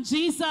lean on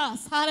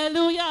Jesus.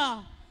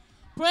 Hallelujah.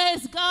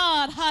 Praise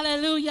God.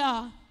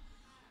 Hallelujah.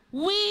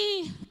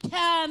 We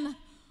can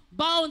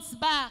bounce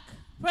back.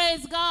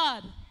 Praise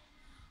God.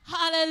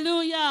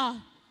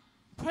 Hallelujah.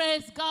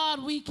 Praise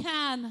God. We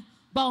can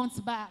bounce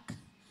back.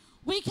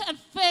 We can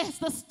face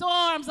the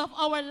storms of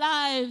our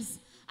lives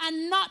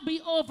and not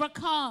be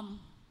overcome.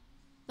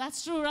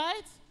 That's true,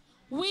 right?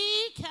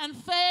 We can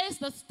face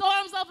the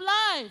storms of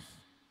life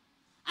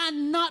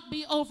and not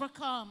be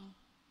overcome.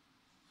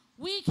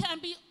 We can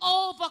be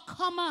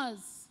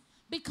overcomers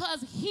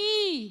because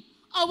He,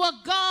 our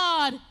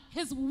God,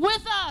 is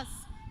with us.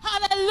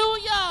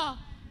 Hallelujah.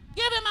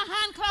 Give Him a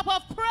hand clap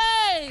of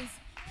praise.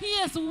 He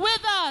is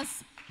with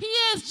us. He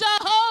is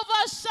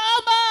Jehovah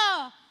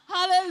Shammah.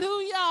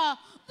 Hallelujah.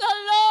 The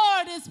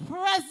Lord is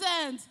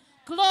present.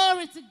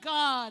 Glory to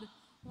God.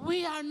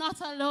 We are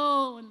not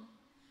alone.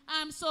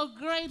 I'm so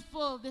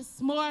grateful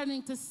this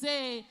morning to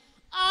say,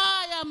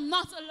 I am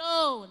not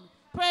alone.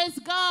 Praise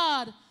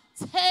God.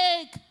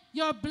 Take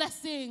your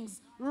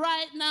blessings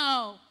right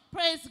now.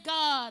 Praise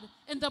God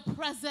in the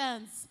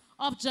presence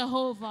of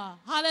Jehovah.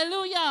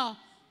 Hallelujah.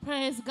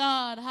 Praise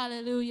God.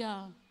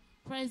 Hallelujah.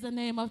 Praise the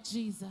name of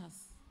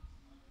Jesus.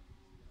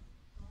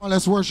 Come on,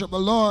 let's worship the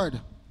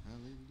Lord.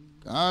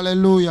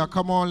 Hallelujah.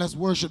 Come on, let's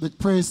worship. The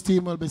praise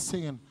team will be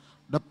singing.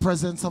 The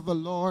presence of the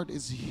Lord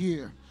is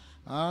here.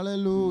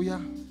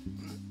 Hallelujah.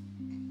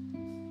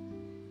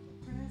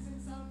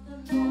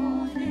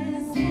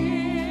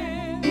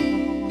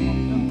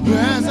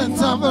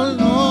 Presence of the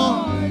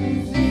Lord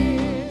is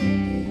here.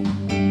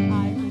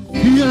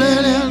 Feel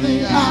it in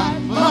the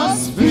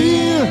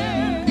atmosphere.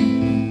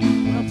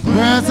 The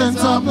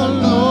presence of the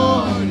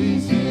Lord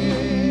is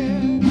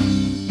here.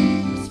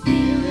 The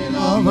Spirit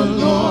of the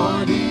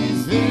Lord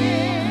is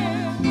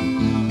here.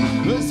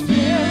 The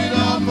Spirit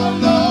of the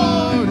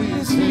Lord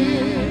is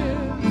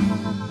here.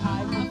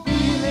 I can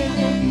feel it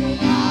in the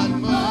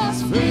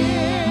atmosphere.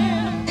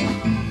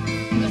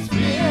 The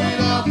Spirit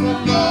of the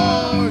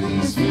Lord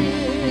is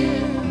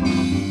here.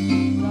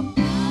 The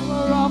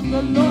power of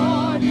the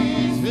Lord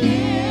is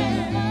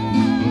here.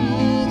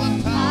 Oh,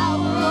 the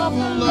power of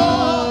the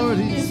Lord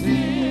is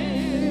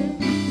here.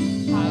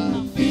 I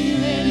can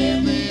feel it in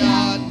the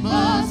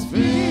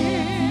atmosphere.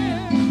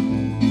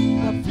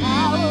 The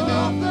power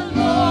of the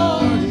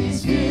Lord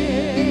is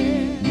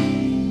here.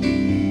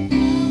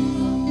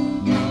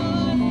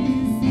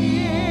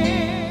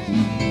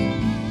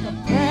 The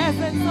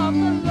presence of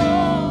the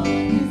Lord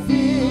is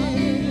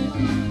here.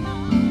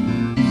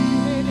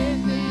 Feel it in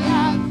the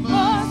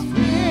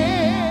atmosphere.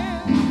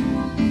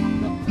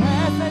 The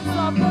presence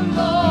of the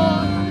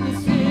Lord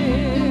is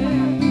here.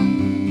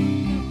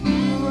 The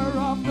power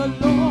of the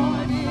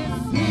Lord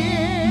is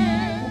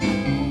here.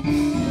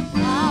 The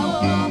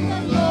power of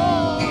the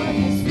Lord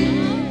is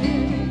here.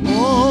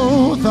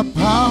 Oh, the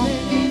power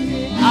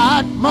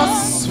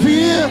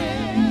atmosphere.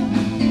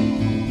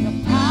 The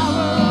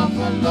power of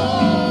the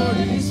Lord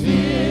is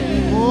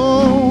here.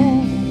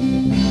 Oh,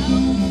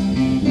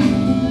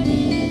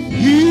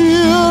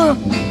 here.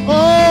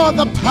 Oh,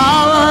 the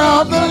power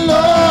of the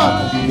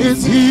Lord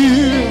is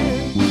here.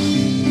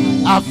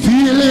 I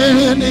feel it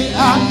in the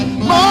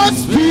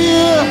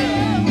atmosphere.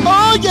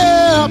 Oh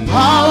yeah,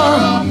 power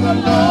of the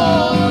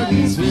Lord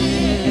is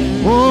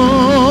here.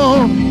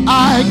 Oh,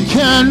 I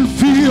can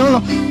feel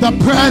the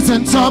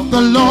presence of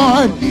the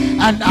Lord,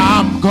 and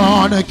I'm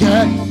gonna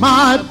get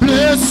my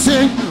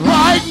blessing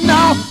right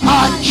now.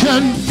 I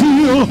can feel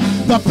feel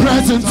the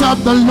presence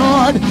of the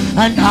Lord,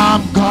 and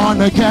I'm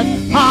gonna get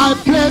my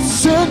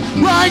blessing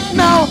right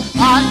now.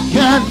 I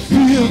can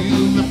feel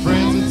the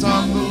presence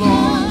of the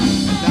Lord,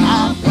 and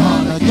I'm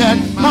gonna get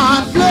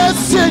my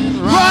blessing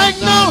right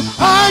now.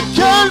 I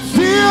can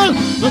feel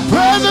the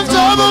presence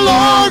of the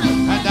Lord,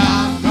 and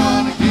I'm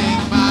gonna get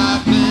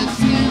my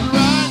blessing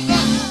right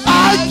now.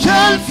 I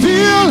can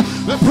feel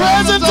the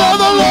presence of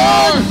the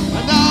Lord,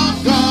 and I'm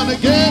gonna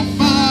get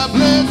my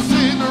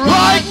blessing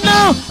right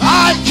now.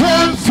 I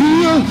can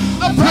feel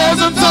the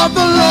presence of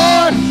the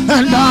Lord,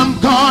 and I'm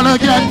gonna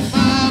get.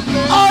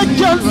 I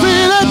can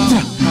feel it.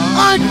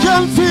 I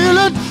can feel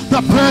it.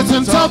 The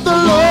presence of the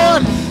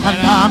Lord, and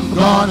I'm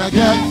gonna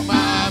get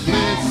my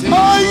blessing.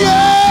 Oh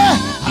yeah,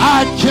 I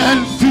can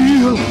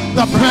feel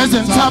the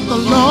presence of the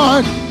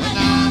Lord, and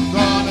I'm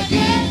gonna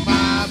get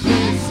my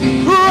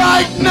blessing.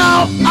 right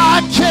now. I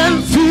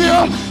can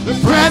feel the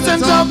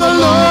presence of the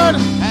Lord,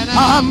 and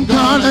I'm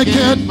gonna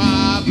get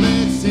my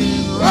blessing.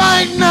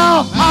 right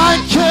now. I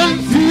can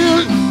feel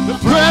the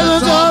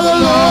presence of the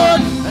Lord,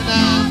 and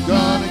I'm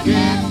gonna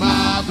get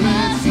my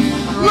blessing.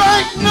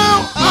 right now.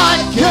 I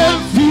can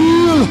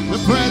feel the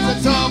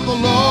presence of the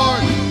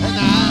Lord, and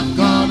I'm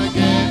gonna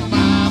get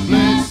my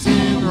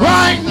blessing.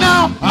 right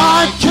now.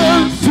 I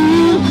can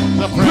feel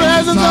the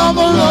presence of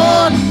the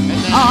Lord,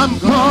 and I'm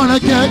gonna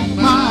get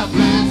my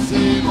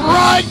blessing.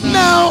 right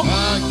now. I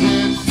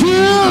can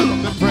Feel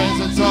the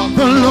presence of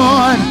the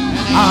Lord,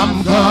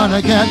 I'm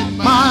gonna get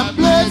my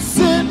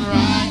blessing.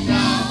 right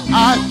now.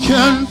 I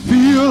can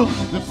feel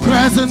the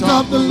presence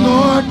of the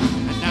Lord.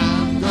 And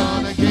I'm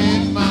gonna get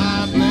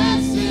my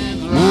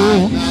blessing Oh,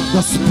 right now.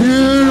 the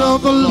Spirit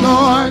of the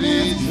Lord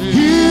is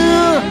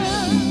here.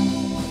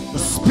 The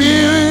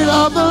Spirit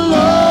of the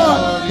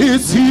Lord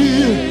is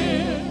here.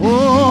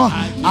 Oh,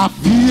 I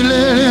feel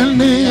it in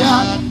the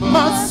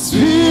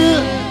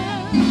atmosphere.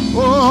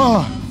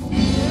 Oh,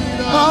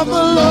 of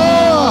the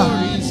Lord.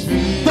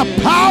 The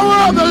power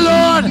of the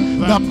Lord.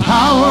 The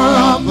power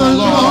of the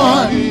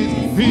Lord.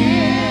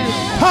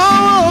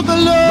 Power of the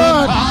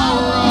Lord.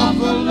 Power of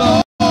the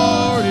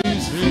Lord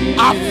is here.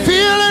 I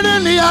feel it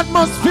in the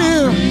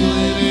atmosphere. Feel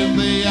it in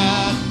the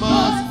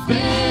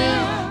atmosphere.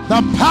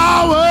 The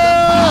power.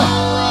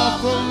 Power of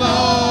the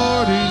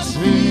Lord is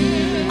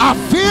here. I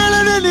feel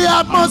it in the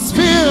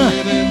atmosphere. Feel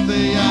it in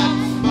the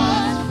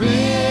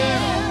atmosphere.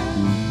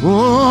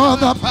 Oh,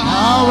 the Power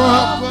power.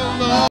 of the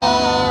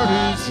Lord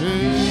is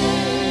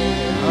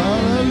here.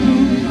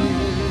 Hallelujah.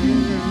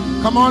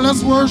 Come on,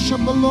 let's worship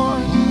the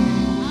Lord.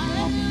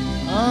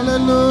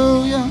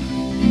 Hallelujah.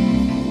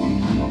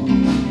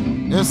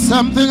 There's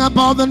something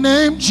about the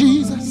name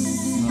Jesus.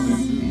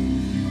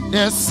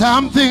 There's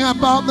something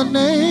about the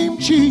name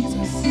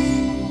Jesus.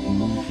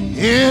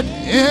 It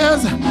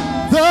is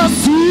the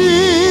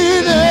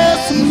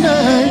sweetest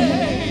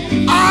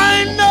name.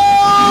 I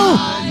know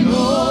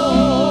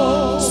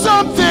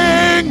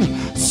something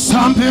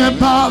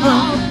about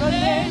the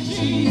name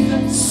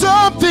Jesus.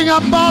 Something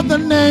about the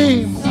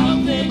name.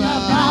 Something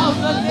about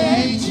the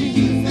name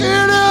Jesus.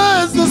 It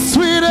is the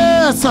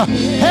sweetest.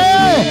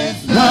 Hey,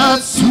 the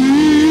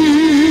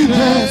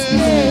sweetest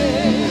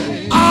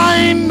name.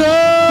 I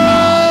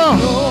know.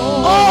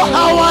 Oh,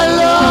 how I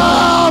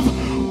love.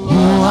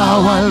 Oh,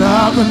 how I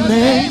love the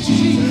name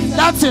Jesus.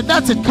 That's it.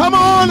 That's it. Come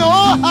on.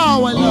 Oh,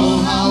 how I love.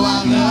 Oh, how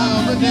I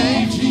love the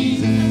name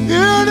Jesus.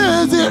 It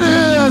is. It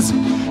is.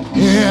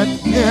 It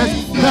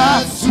is the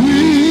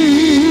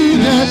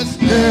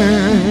sweetest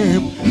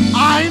name.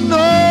 I know.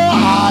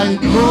 I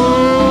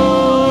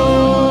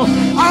know.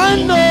 I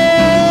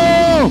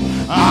know.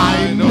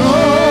 I know.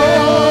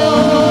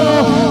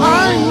 I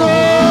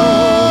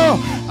know.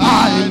 I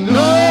know.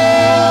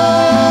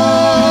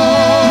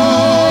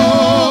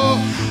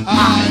 I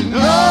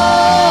know.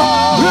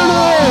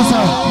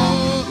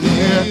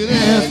 It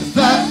is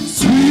the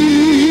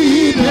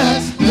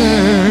sweetest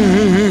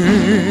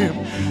name.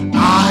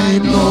 I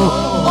know.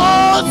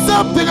 Oh,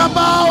 something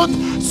about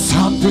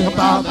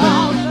the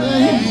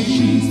name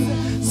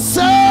Jesus.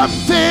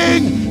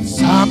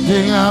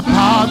 Something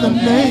about the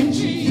name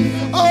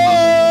Jesus.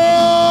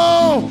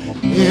 Oh,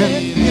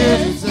 it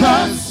is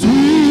the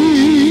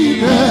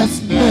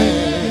sweetest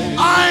name.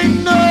 I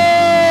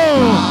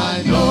know.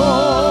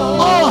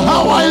 Oh,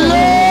 how I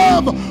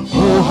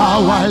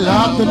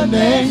love the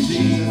name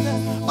Jesus.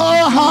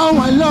 Oh, how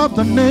I love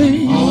the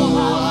name.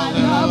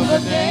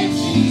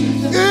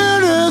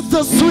 It is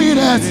the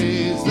sweetest.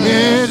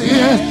 It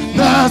is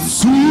the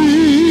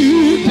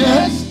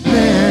sweetest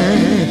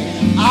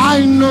name.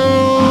 I know.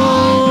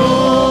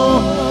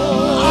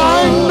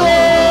 I know.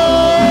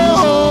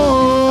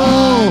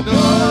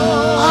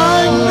 I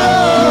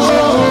know.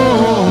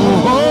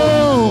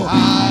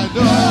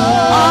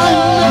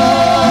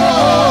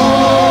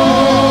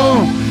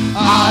 I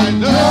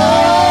know.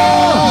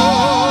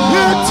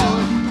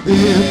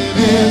 It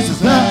is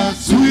the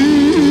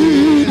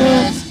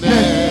sweetest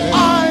name.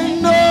 I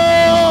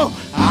know.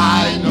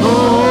 I know.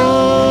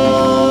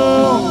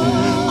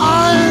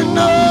 I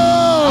know.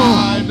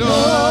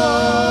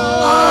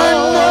 I know.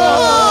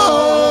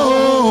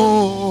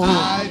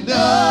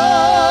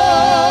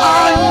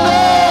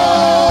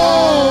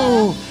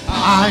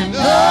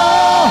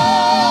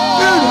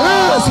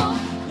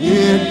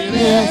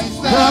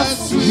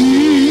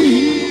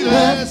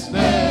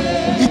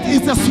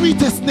 is the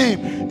sweetest name.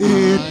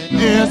 It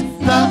is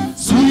the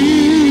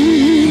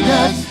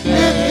sweetest.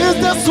 It is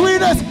the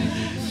sweetest.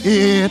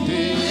 It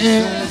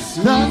is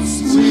the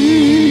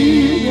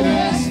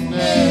sweetest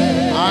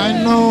name. I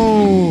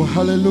know.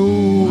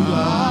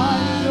 Hallelujah.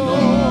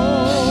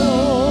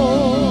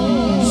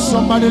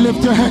 Somebody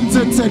lift your hands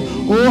and say,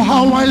 oh,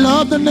 how I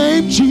love the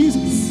name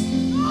Jesus.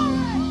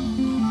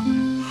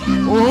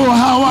 Oh,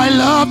 how I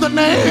love the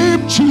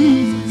name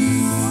Jesus.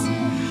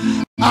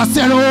 I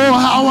said, oh,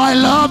 how I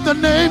love the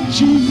name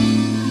Jesus.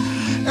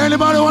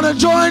 Anybody want to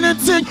join and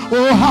sing?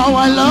 Oh, how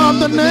I love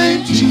the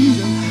name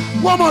Jesus.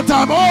 One more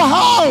time. Oh,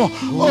 how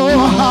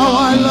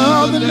I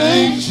love the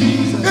name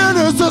Jesus. It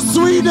is the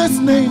sweetest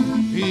name.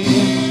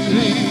 It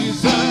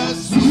is the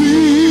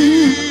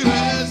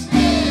sweetest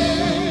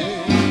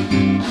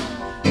name.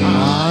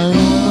 I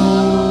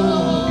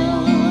know.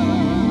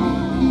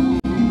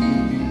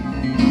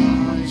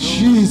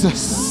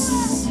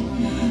 Jesus.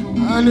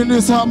 And in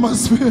this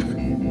atmosphere,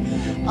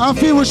 I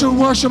feel we should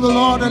worship the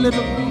Lord a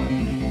little.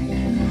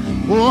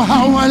 Oh,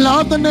 how I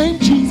love the name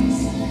Jesus.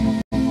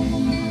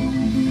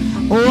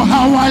 Oh,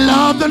 how I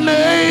love the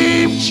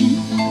name Jesus.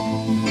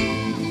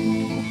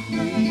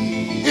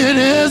 It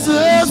is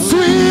the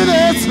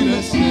sweetest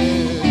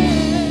name.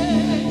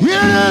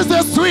 It is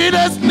the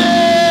sweetest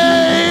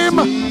name.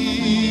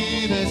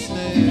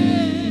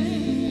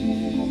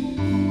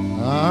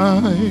 I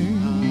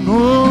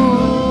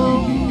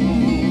know.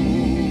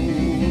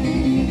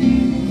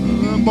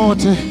 I'm about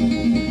to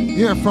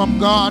hear from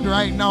God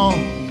right now.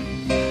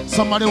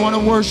 Somebody want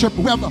to worship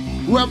whoever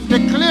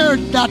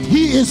declared that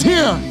He is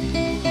here.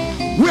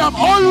 We have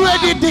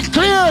already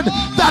declared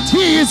that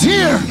He is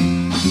here.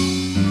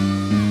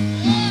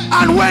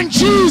 And when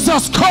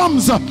Jesus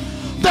comes,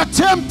 the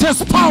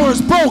tempest power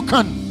is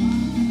broken.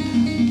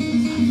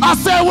 I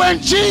say when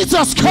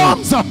Jesus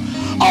comes,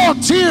 all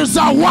tears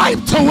are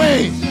wiped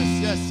away.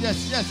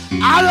 Yes.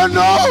 I don't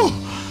know,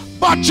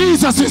 but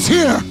Jesus is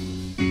here.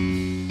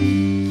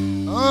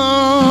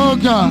 Oh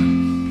God.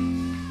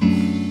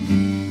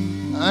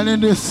 And in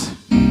this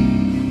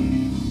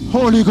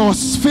Holy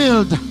Ghost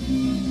filled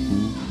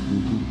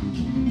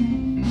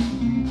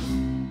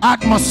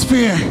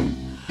atmosphere,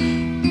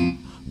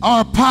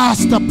 our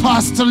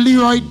Pastor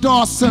Leroy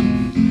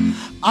Dawson,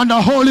 and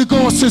the Holy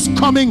Ghost is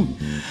coming.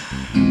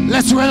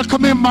 Let's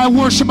welcome him by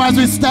worship as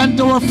we stand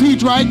to our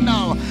feet right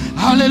now.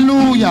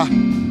 Hallelujah.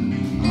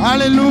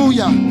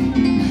 Hallelujah.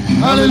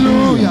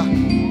 Hallelujah.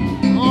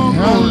 Oh,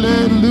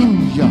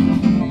 Hallelujah.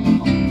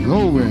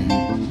 Glory.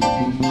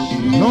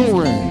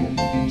 Glory.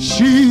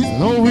 Jesus.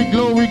 Glory,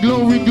 glory,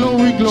 glory,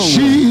 glory, glory.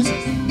 Jesus.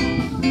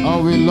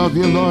 Oh, we love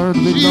you, Lord.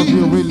 We love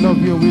you, we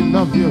love you, we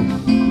love you.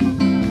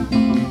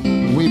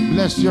 We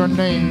bless your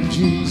name,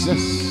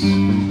 Jesus.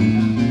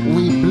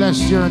 We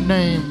bless your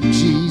name,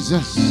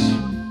 Jesus.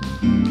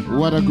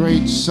 What a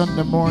great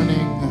Sunday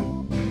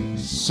morning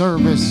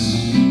service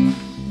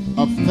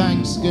of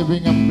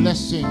thanksgiving and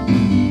blessing.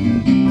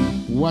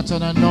 What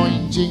an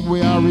anointing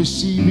we are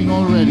receiving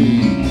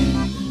already.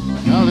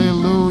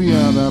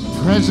 Hallelujah. The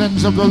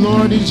presence of the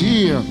Lord is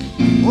here.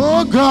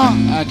 Oh God.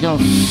 I can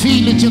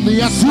feel it in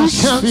the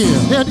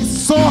atmosphere.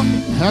 So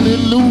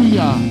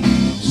hallelujah.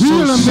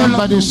 So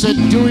somebody said,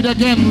 do it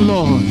again,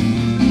 Lord.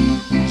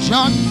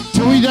 John,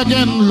 do it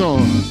again,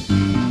 Lord.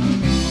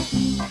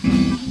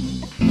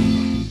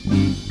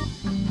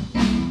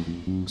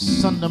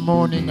 Sunday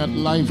morning at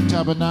Life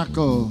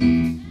Tabernacle,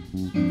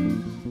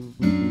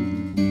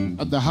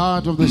 at the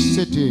heart of the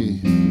city,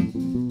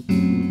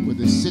 with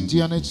the city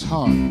on its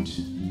heart,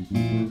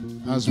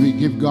 as we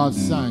give God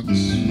thanks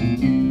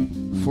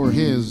for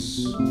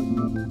His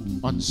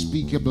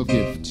unspeakable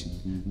gift.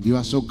 You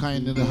are so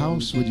kind in the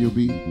house. Would you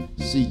be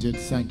seated?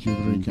 Thank you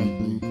very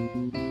kindly.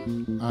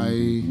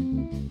 I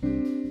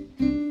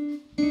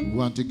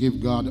want to give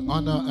God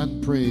honor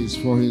and praise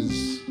for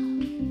His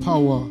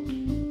power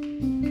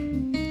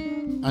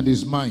and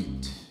His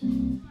might.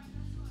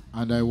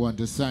 And I want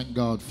to thank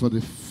God for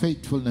the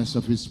faithfulness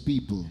of His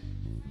people.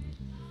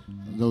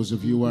 And those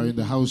of you who are in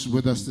the house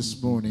with us this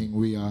morning,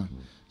 we are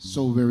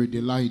so very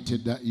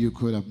delighted that you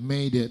could have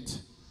made it,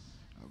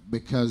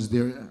 because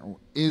there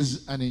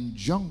is an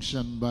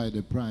injunction by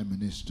the Prime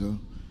Minister,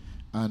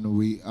 and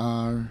we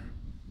are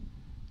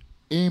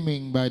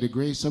aiming by the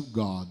grace of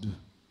God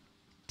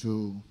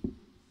to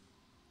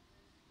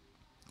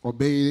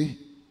obey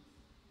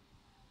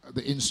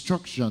the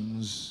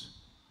instructions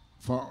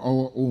for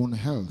our own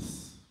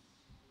health.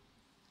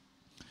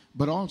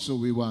 But also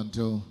we want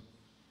to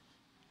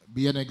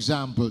be an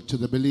example to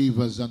the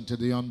believers and to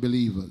the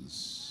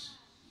unbelievers.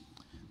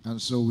 And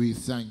so we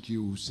thank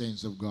you,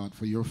 saints of God,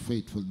 for your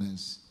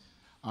faithfulness.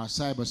 Our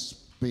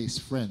cyberspace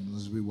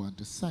friends, we want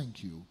to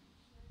thank you.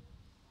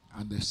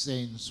 And the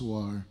saints who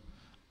are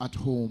at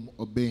home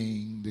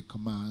obeying the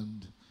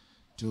command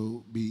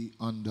to be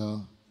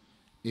under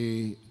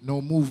a no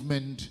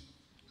movement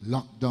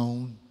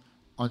lockdown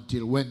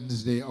until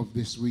Wednesday of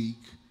this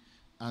week,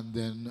 and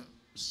then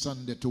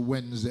Sunday to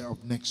Wednesday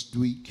of next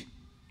week,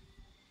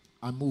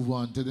 and move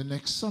on to the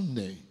next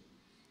Sunday,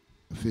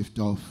 the 5th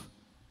of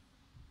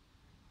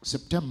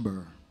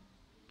September,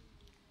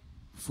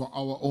 for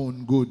our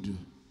own good,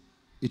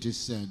 it is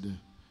said,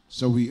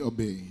 so we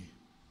obey.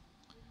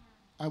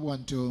 I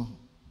want to,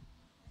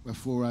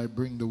 before I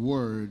bring the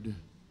word,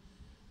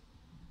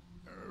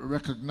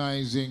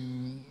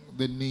 recognizing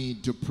the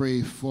need to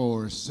pray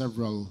for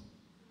several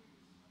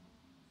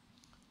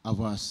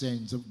of our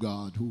saints of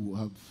God who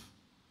have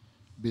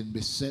been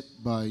beset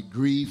by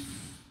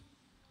grief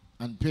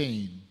and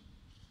pain.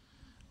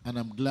 And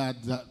I'm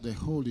glad that the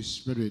Holy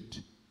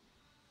Spirit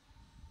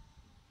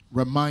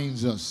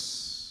reminds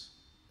us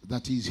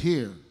that He's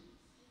here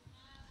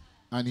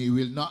and He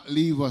will not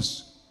leave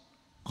us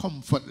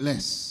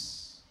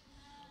comfortless,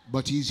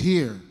 but He's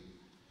here.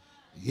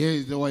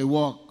 Yea, though I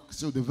walk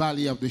through the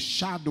valley of the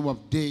shadow of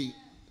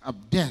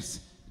death,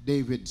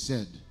 David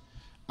said,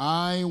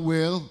 I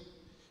will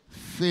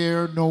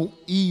fear no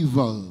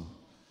evil,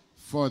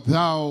 for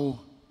thou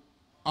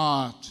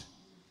art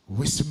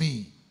with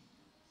me.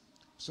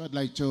 So I'd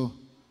like to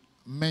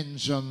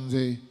mention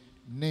the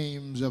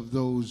names of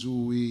those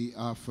who we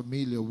are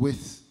familiar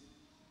with.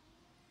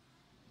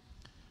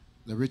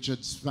 The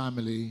Richards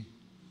family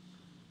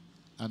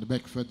and the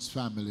Beckford's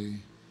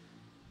family.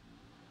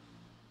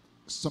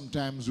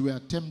 Sometimes we are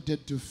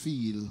tempted to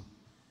feel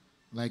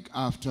like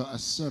after a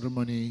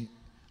ceremony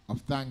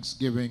of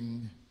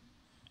thanksgiving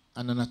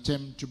and an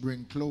attempt to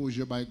bring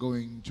closure by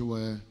going to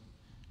a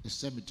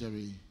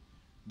cemetery,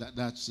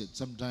 that's it.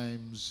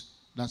 Sometimes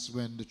that's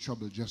when the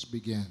trouble just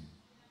began.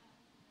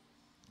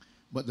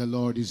 But the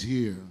Lord is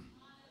here.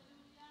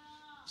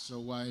 So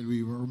while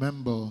we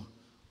remember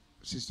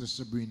Sister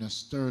Sabrina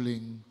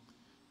Sterling,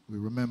 we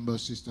remember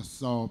Sister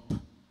Thorpe,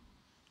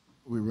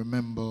 we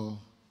remember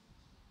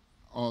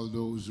all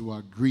those who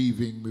are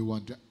grieving, we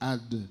want to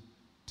add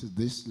to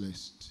this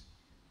list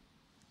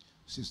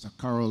Sister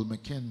Carol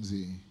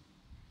Mackenzie,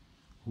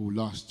 who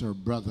lost her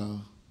brother,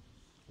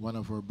 one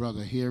of her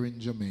brother here in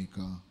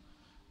Jamaica,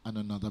 and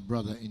another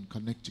brother in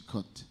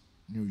Connecticut,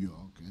 New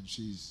York. And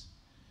she's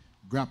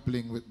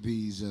grappling with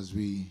these as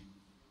we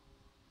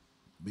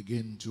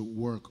begin to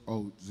work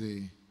out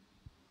the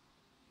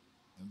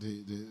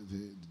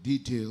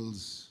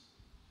details,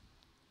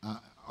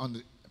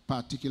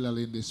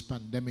 particularly in this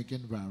pandemic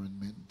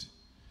environment.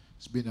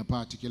 It's been a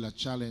particular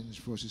challenge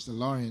for Sister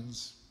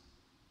Lawrence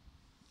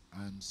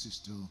and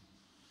Sister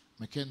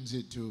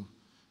Mackenzie to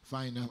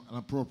find an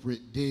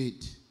appropriate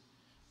date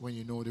when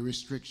you know the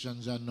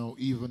restrictions are now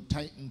even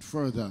tightened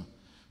further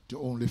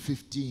to only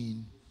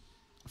 15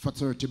 for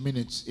 30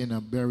 minutes in a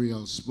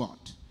burial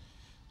spot.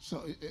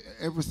 So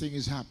everything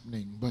is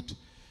happening, but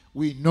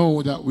we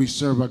know that we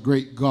serve a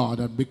great God,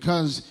 and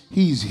because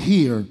He's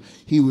here,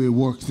 He will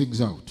work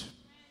things out.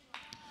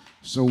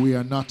 So we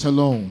are not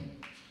alone.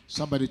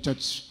 Somebody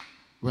touch,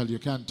 well, you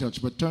can't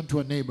touch, but turn to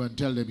a neighbor and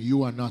tell them,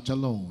 you are not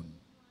alone.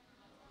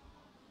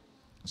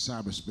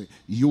 Cyberspace,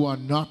 you are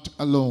not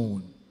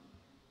alone.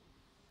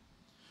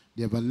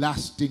 The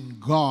everlasting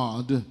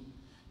God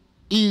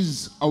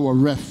is our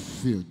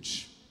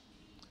refuge,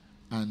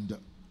 and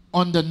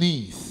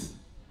underneath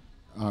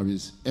are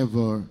His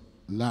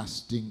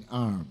everlasting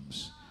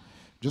arms.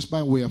 Just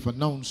by way of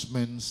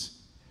announcements,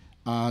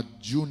 our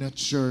junior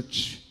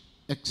church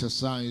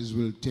exercise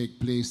will take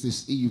place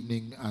this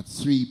evening at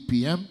 3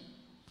 p.m.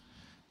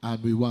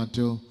 and we want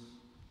to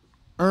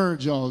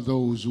urge all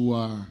those who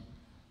are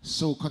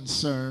so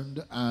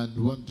concerned and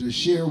want to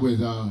share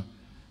with our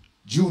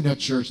junior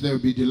church. They will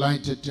be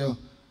delighted to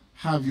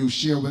have you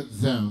share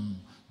with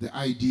them. The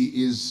ID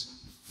is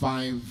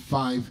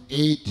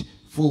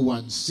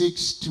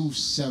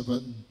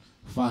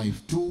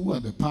 558-416-2752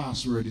 and the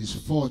password is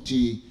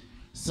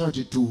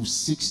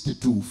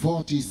 403262.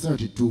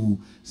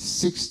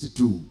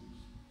 403262.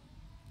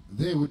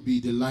 They would be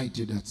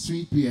delighted at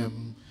 3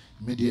 p.m.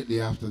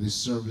 immediately after this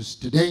service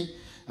today.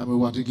 And we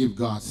want to give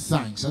God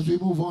thanks. As we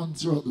move on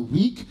throughout the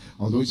week,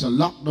 although it's a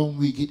lockdown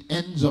week, it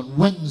ends on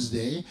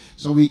Wednesday.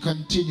 So we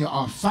continue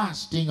our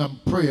fasting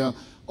and prayer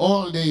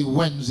all day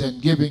Wednesday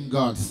and giving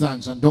God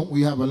thanks. And don't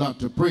we have a lot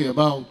to pray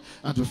about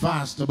and to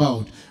fast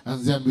about?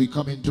 And then we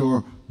come into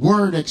our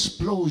Word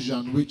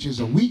Explosion, which is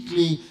a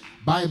weekly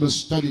Bible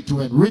study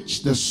to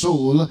enrich the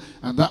soul.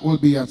 And that will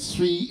be at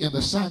 3 in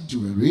the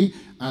sanctuary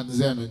and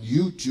then on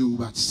YouTube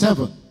at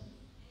 7.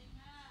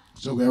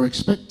 So we're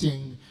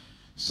expecting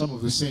some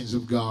of the saints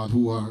of God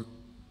who are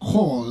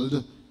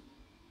called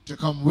to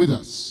come with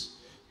us.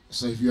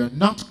 So if you're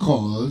not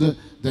called,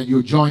 then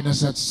you join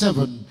us at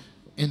 7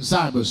 in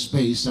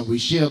cyberspace and we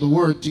share the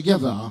word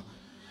together.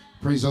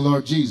 Praise the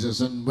Lord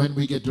Jesus. And when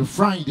we get to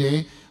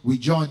Friday, we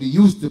join the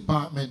youth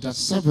department at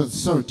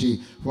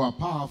 7:30 for a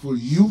powerful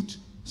youth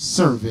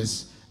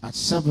service at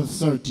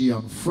 7:30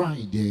 on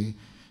Friday,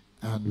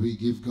 and we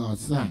give God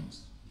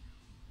thanks.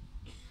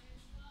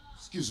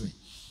 Excuse me.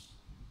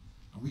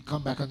 We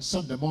come back on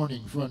Sunday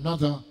morning for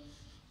another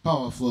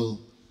powerful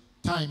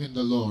time in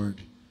the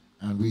Lord,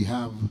 and we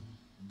have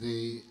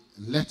the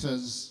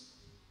letters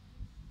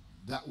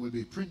that will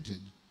be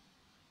printed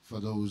for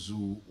those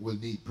who will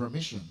need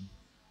permission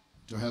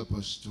to help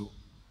us to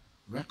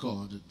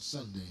record on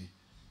Sunday.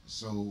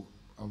 So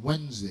on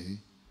Wednesday,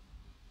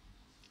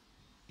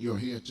 you're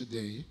here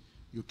today.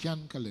 you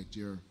can collect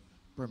your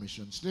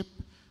permission slip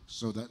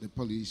so that the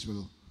police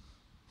will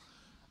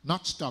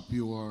not stop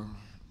you or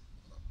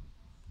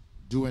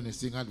do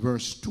anything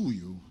adverse to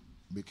you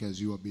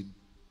because you have been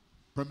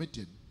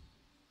permitted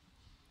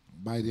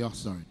by the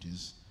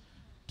authorities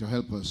to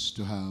help us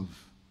to have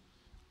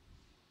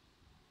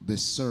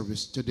this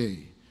service today.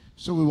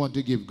 So we want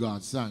to give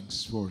God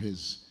thanks for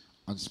his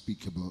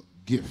unspeakable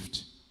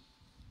gift.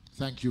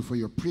 Thank you for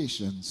your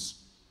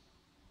patience.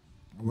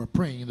 We're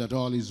praying that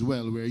all is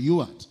well where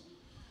you at.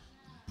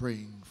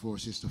 Praying for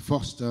Sister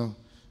Foster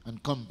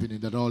and company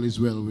that all is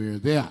well where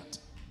they at.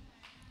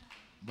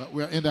 But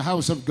we're in the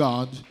house of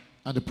God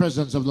and the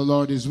presence of the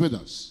Lord is with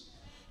us.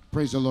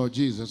 Praise the Lord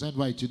Jesus. I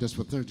invite you just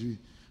for 30,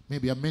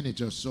 maybe a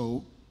minute or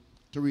so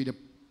to read a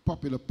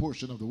popular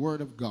portion of the Word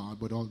of God.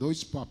 But although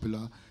it's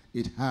popular,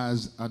 it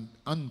has an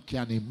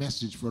uncanny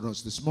message for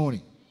us this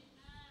morning.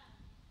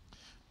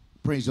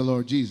 Praise the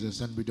Lord Jesus.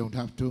 And we don't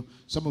have to,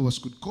 some of us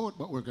could quote,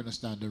 but we're going to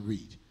stand and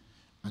read.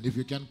 And if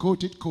you can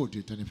quote it, quote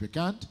it. And if you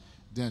can't,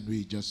 then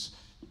we just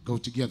go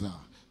together.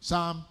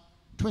 Psalm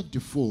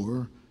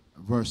 24,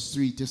 verse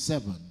 3 to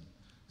 7.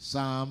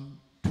 Psalm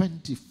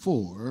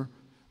 24,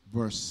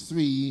 verse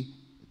 3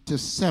 to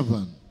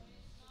 7.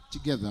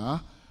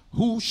 Together.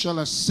 Who shall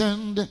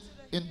ascend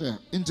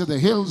into the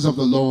hills of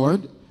the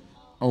Lord,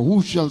 or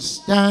who shall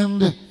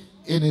stand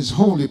in his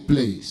holy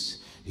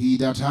place? He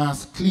that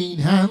hath clean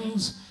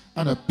hands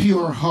and a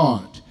pure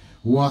heart,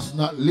 who hath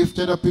not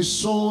lifted up his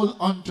soul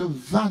unto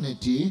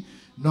vanity,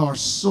 nor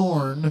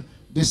sworn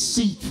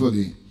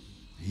deceitfully.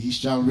 He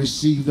shall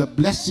receive the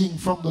blessing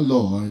from the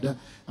Lord,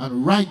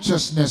 and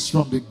righteousness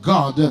from the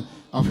God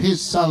of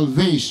his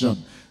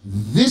salvation.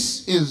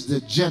 This is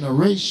the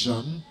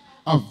generation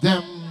of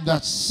them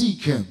that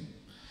seek him,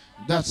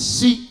 that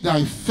seek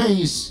thy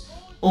face,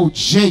 O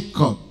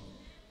Jacob.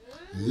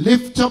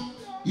 Lift up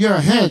your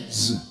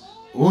heads,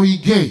 O ye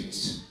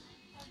gates,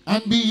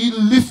 and be ye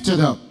lifted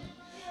up,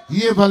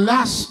 ye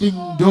everlasting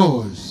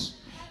doors,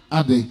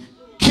 and the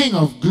King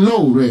of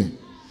glory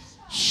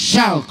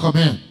shall come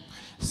in.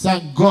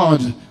 Thank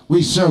God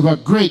we serve a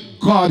great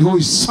God who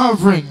is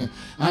sovereign,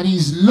 and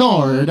he's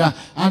Lord,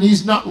 and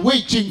he's not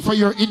waiting for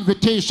your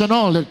invitation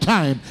all the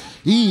time.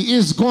 He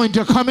is going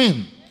to come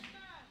in.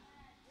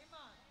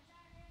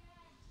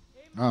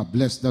 Ah,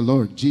 bless the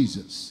Lord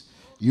Jesus.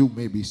 You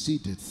may be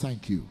seated.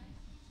 Thank you.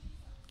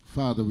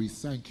 Father, we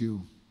thank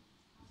you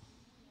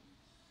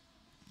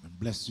and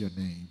bless your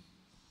name.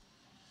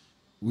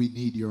 We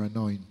need your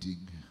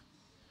anointing.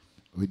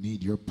 We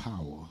need your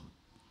power.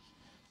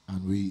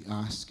 And we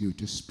ask you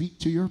to speak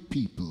to your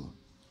people,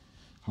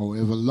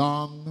 however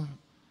long,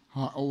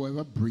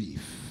 however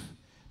brief.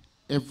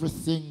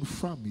 Everything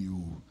from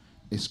you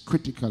is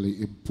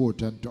critically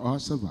important to our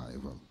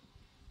survival.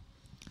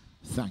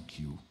 Thank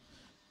you.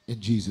 In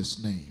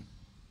Jesus' name.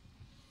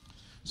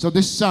 So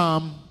this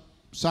Psalm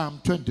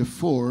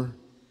 24,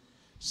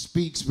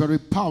 speaks very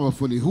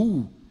powerfully.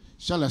 Who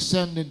shall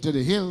ascend into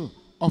the hill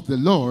of the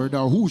Lord,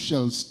 or who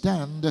shall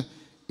stand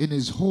in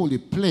his holy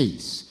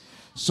place?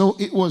 So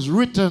it was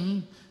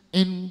written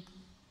in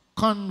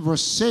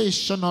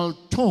conversational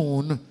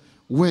tone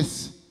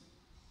with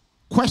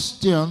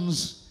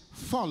questions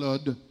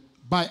followed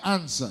by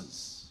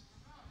answers.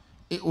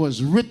 It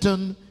was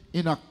written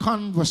in a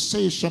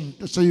conversation,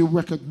 so you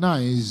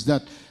recognize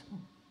that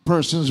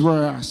persons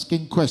were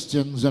asking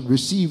questions and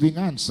receiving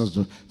answers.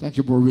 Thank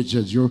you, Brother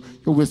Richards. You're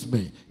with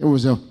me. It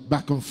was a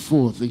back and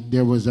forth.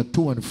 There was a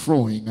to and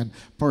froing, and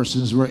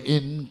persons were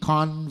in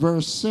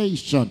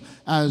conversation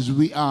as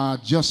we are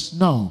just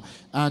now.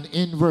 And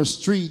in verse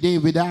 3,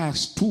 David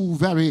asked two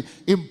very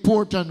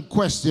important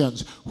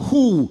questions.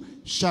 Who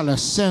shall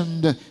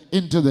ascend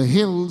into the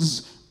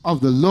hills of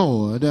the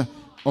Lord,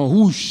 or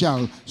who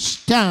shall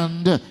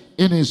stand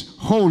in his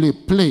holy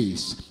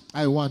place?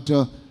 I want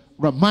to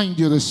remind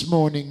you this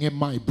morning in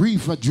my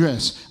brief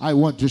address, I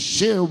want to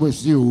share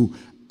with you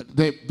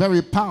the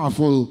very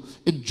powerful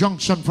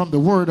injunction from the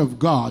Word of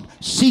God.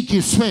 Seek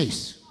his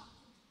face.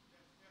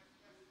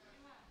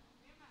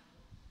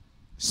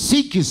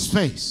 Seek his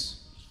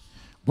face.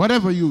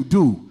 Whatever you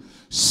do,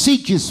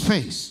 seek his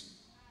face.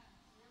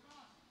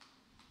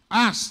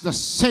 Ask the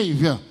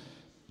Savior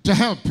to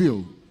help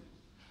you,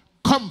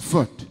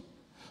 comfort,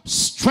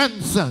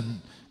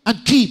 strengthen,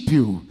 and keep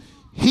you.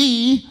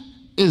 He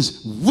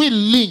is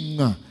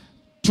willing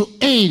to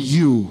aid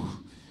you.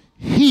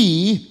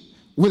 He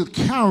will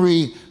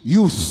carry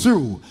you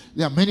through.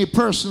 There are many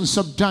persons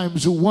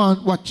sometimes who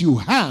want what you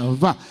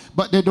have,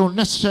 but they don't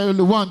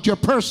necessarily want your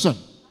person.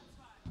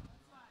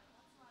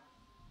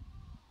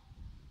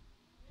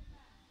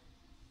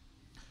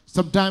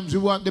 Sometimes we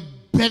want the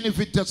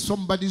benefit of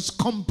somebody's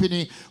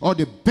company, or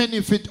the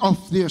benefit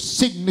of their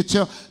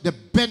signature, the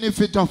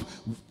benefit of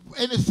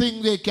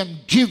anything they can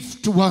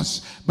give to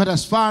us. But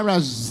as far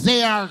as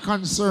they are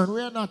concerned,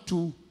 we are not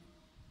too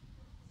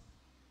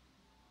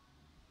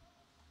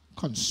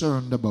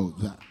concerned about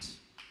that.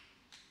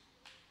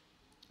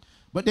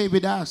 But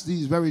David asked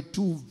these very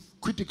two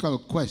critical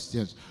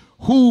questions.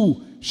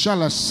 Who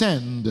shall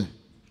ascend?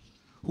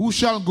 Who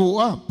shall go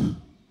up?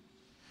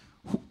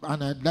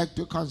 And I'd like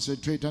to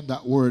concentrate on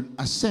that word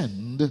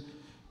ascend,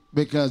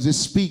 because it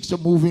speaks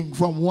of moving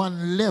from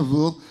one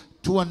level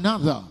to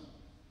another.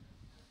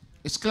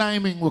 It's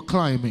climbing, we're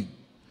climbing.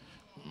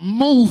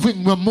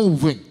 Moving, we're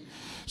moving.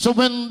 So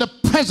when the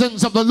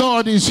presence of the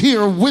Lord is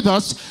here with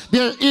us,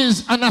 there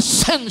is an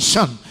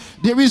ascension.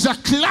 There is a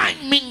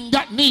climbing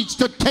that needs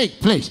to take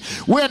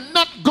place. We're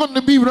not going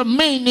to be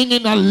remaining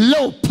in a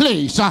low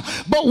place.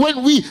 But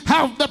when we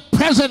have the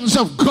presence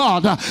of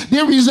God,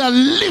 there is a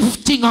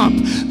lifting up.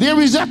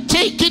 There is a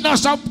taking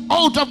us up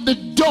out of the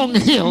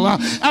dunghill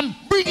and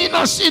bringing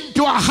us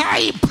into a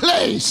high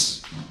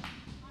place.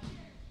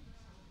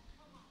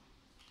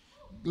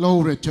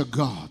 Glory to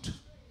God.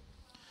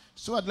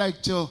 So I'd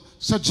like to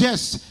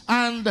suggest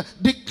and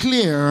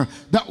declare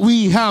that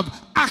we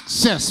have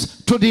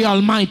access to the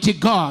Almighty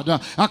God.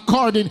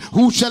 According,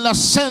 who shall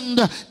ascend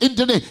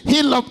into the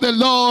hill of the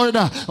Lord,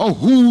 or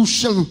who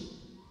shall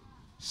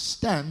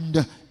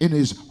stand in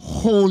his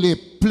holy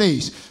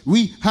place?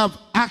 We have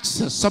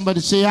access. Somebody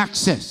say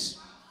access.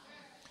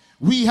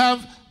 We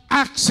have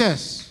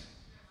access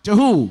to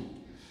who?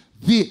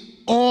 The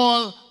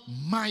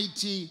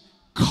Almighty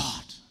God.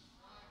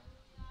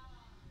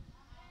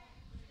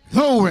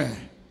 Nowhere.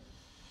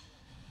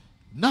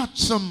 Not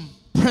some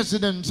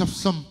presidents of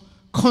some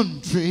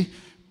country,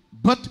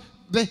 but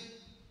the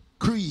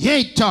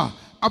creator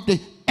of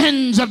the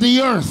ends of the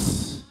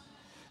earth.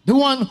 The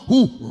one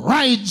who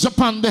rides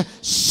upon the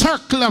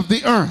circle of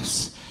the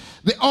earth.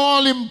 The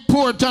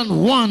all-important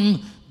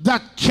one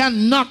that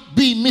cannot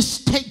be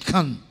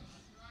mistaken.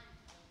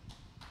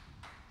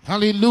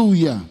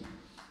 Hallelujah.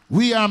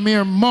 We are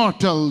mere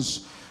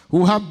mortals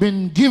who have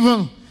been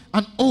given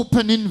an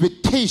open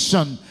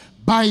invitation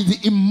by the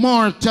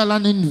immortal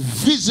and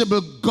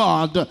invisible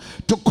God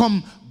to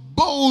come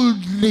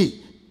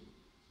boldly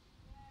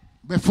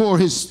before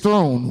his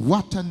throne.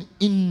 What an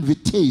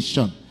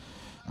invitation.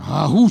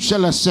 Who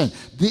shall ascend?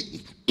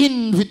 The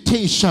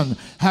invitation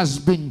has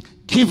been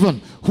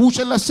given. Who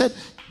shall ascend?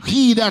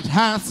 He that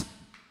hath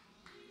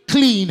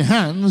clean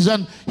hands,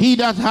 and he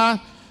that hath,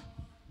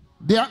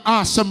 there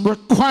are some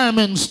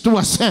requirements to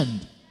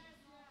ascend.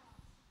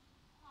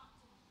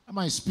 Am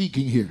I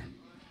speaking here?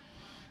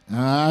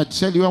 I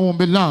tell you, I won't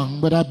be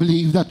long, but I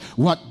believe that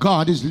what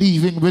God is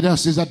leaving with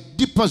us is a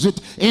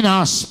deposit in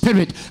our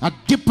spirit, a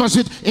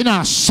deposit in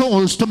our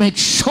souls, to make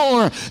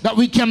sure that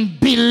we can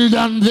build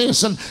on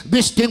this, and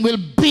this thing will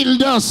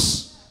build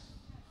us.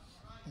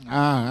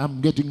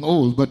 I'm getting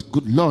old, but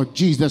good Lord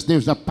Jesus,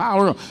 there's the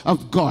power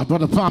of God.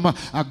 Brother Palmer,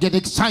 I get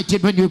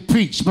excited when you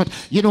preach, but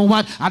you know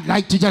what? I'd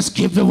like to just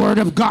give the word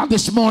of God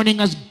this morning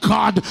as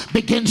God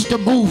begins to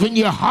move in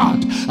your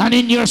heart and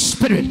in your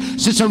spirit.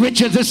 Sister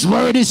Richard, this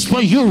word is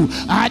for you.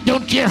 I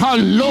don't care how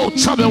low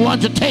trouble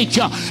wants to take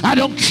you. I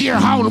don't care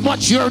how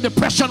much your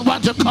depression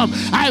wants to come.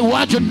 I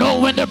want to know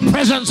when the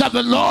presence of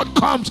the Lord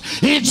comes,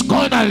 it's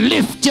going to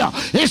lift you.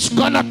 It's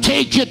going to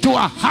take you to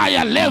a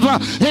higher level.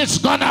 It's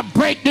going to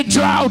break the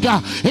drought.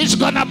 It's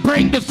going to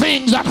break the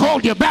things that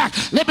hold you back.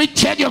 Let me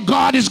tell you,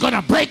 God is going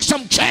to break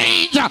some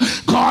chains.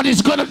 God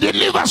is going to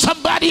deliver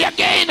somebody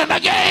again and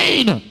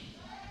again.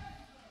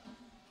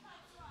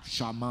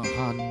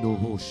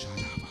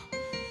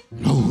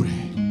 Glory.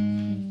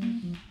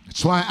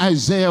 That's why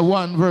Isaiah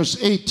 1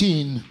 verse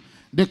 18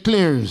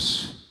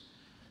 declares,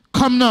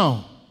 come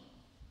now,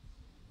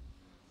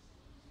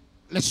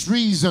 let's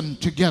reason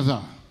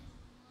together,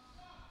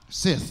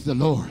 saith the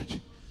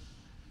Lord.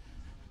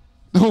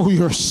 Though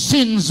your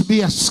sins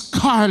be as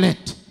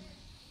scarlet,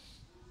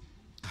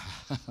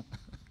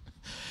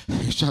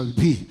 they shall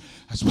be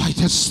as white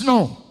as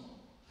snow.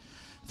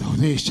 Though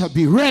they shall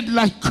be red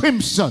like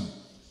crimson,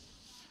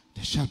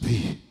 they shall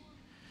be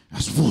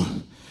as wool.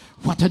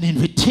 What an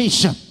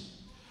invitation.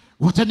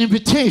 What an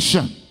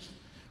invitation.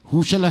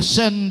 Who shall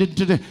ascend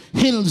into the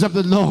hills of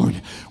the Lord?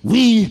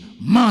 We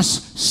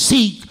must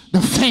seek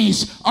the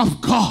face of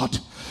God.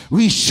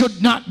 We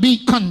should not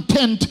be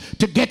content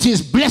to get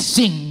his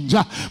blessings,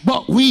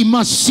 but we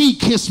must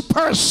seek his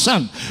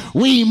person.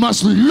 We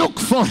must look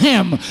for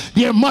him.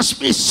 There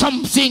must be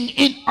something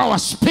in our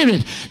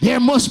spirit. There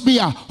must be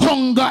a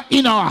hunger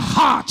in our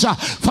hearts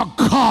for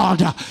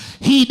God.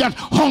 He that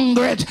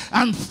hungereth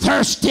and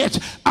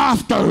thirsteth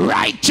after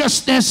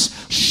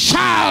righteousness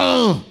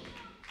shall.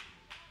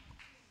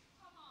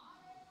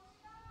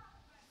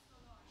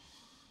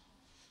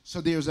 So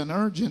there's an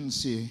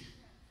urgency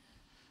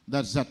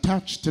that's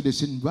attached to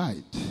this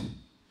invite.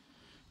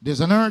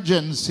 There's an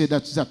urgency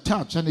that's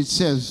attached, and it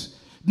says,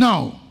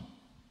 now.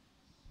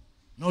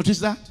 Notice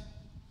that?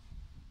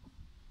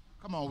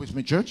 Come on with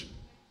me, church.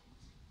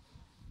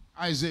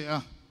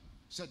 Isaiah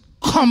said,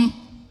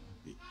 come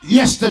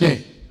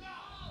yesterday.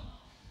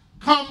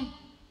 Come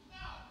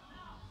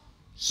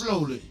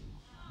slowly.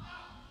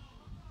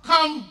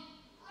 Come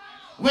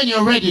when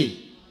you're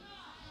ready.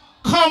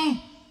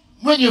 Come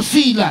when you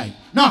feel like.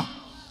 No.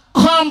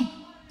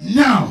 Come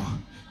now.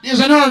 There's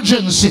an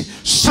urgency.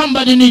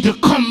 Somebody need to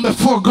come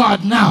before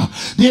God now.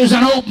 There's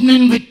an open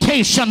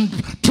invitation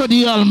to to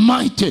the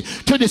Almighty,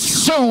 to the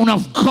throne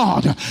of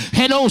God.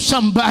 Hello,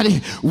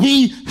 somebody.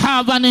 We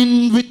have an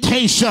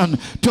invitation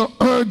to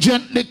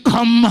urgently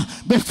come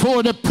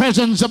before the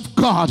presence of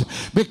God,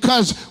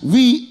 because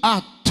we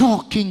are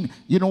talking.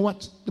 You know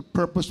what the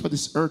purpose for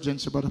this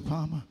urgency, Brother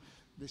Palmer?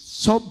 The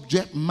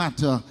subject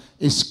matter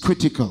is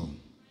critical.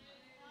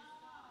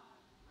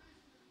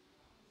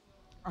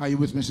 Are you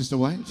with me, Sister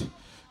White?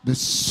 The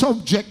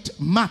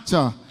subject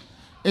matter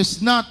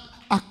is not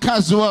a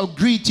casual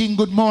greeting,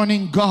 good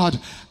morning, God.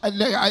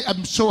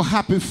 I'm so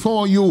happy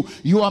for you.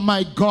 You are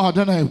my God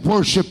and I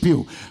worship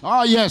you.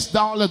 Oh yes,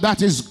 all of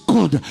that is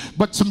good.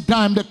 But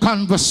sometimes the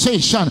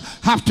conversation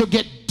have to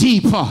get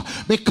deeper,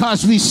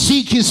 because we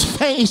seek his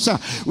face.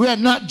 We are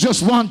not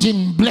just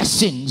wanting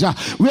blessings.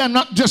 We are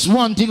not just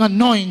wanting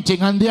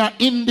anointing, and they are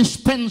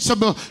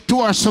indispensable to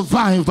our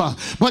survival.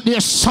 But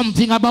there's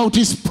something about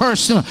his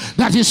person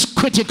that is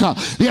critical.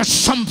 There's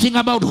something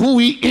about who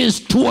he is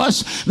to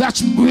us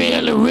that's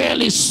really,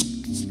 really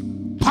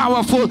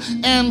powerful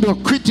and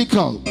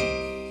critical.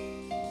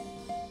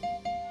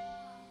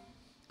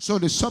 So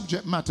the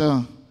subject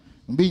matter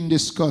being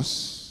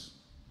discussed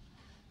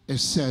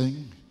is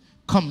saying,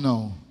 come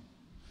now,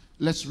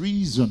 let's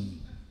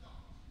reason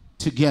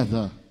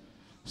together,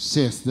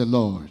 saith the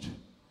Lord.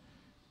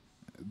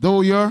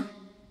 Though you're...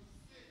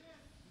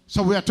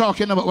 So we are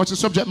talking about, what's the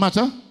subject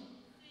matter?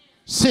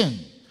 Sin.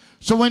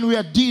 So when we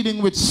are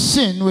dealing with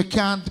sin, we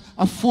can't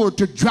afford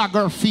to drag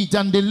our feet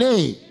and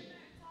delay.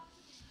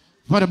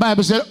 For the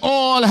Bible said,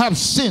 all have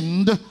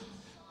sinned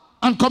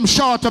and come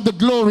short of the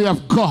glory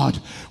of God.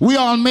 We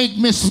all make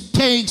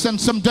mistakes, and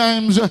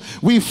sometimes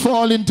we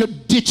fall into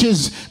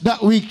ditches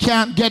that we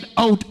can't get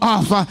out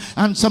of.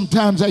 And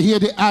sometimes I hear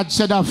the ad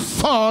said, I've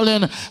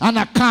fallen and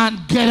I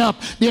can't get up.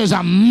 There's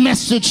a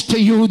message to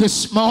you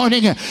this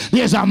morning.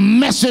 There's a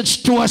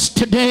message to us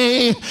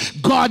today.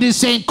 God is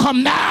saying,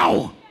 come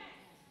now.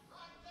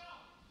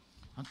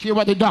 I don't care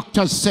what the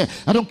doctors say.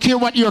 I don't care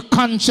what your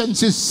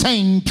conscience is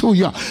saying to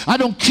you. I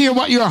don't care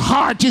what your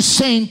heart is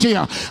saying to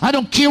you. I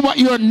don't care what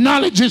your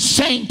knowledge is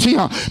saying to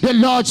you. The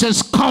Lord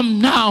says, come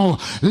now.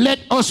 Let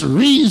us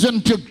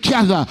reason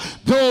together.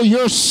 Though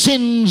your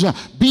sins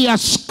be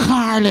as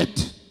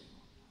scarlet,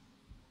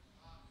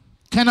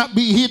 cannot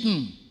be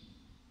hidden.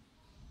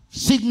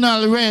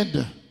 Signal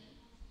red.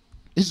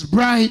 It's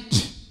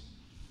bright.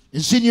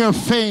 It's in your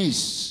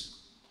face.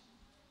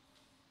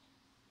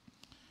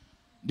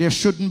 There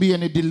shouldn't be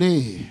any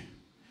delay.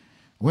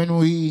 When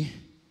we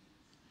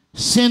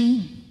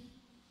sin,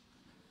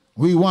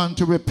 we want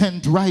to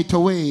repent right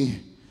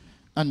away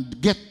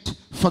and get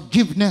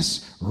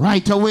forgiveness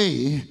right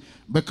away,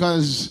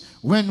 because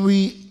when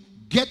we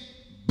get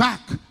back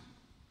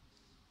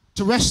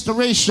to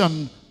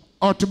restoration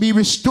or to be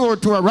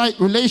restored to a right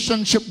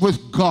relationship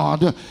with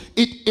God,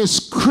 it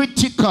is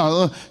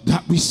critical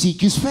that we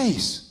seek his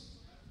face.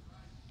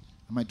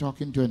 Am I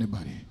talking to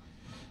anybody?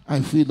 I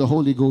feel the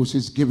Holy Ghost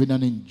is giving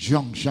an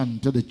injunction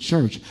to the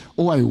church.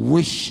 Oh, I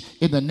wish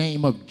in the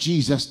name of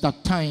Jesus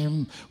that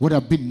time would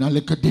have been a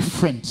little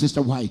different,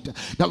 Sister White,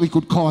 that we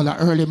could call an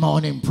early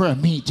morning prayer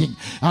meeting,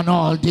 an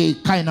all day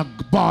kind of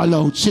ball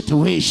out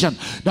situation,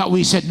 that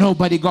we said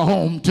nobody go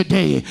home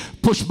today,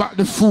 push back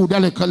the food a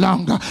little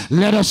longer,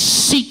 let us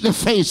seek the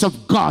face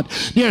of God.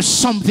 There's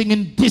something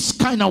in this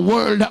kind of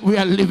world that we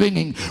are living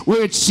in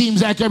where it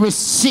seems like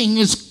everything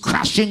is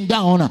crashing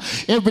down.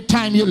 Every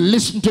time you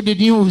listen to the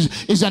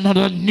news is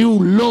another new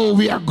low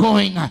we are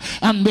going,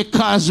 and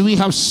because we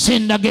have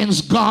sinned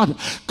against God,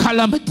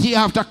 calamity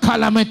after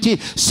calamity,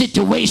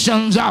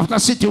 situations after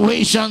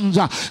situations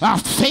are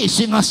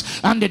facing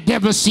us, and the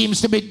devil seems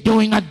to be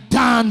doing a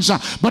dance.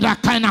 But I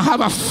kind of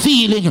have a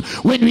feeling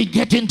when we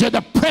get into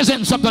the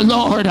presence of the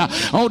Lord,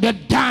 oh, the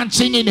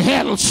dancing in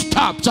hell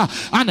stops,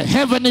 and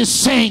heaven is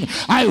saying,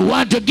 I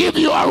want to give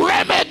you a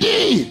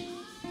remedy.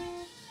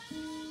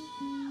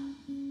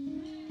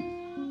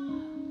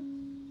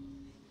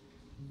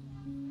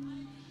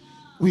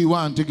 We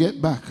want to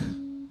get back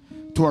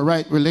to a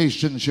right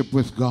relationship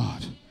with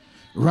God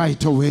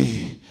right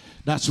away.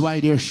 That's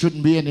why there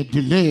shouldn't be any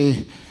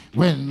delay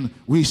when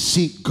we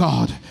seek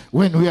God.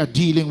 When we are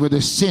dealing with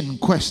a sin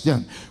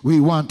question, we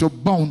want to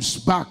bounce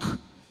back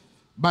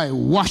by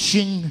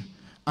washing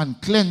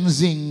and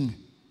cleansing.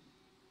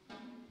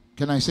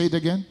 Can I say it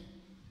again?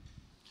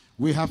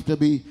 We have to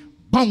be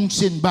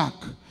bouncing back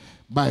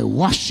by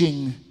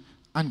washing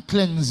and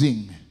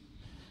cleansing,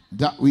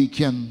 that we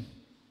can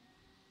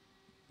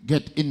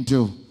get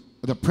into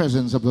the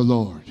presence of the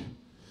Lord.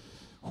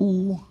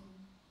 Who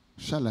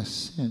shall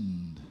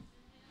ascend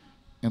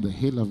in the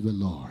hill of the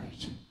Lord?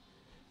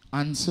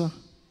 Answer,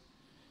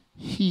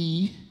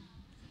 he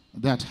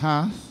that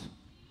hath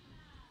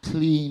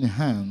clean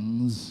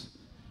hands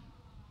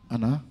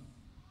and a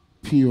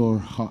pure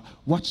heart.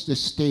 What's the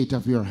state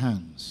of your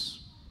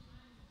hands?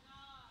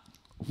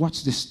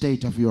 What's the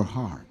state of your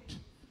heart?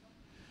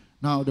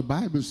 Now the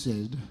Bible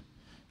said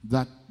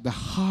that the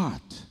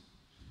heart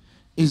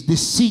is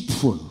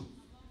deceitful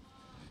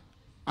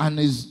and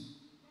is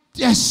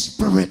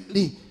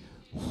desperately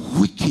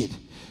wicked.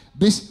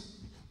 This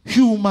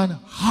human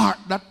heart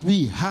that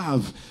we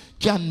have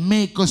can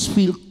make us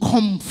feel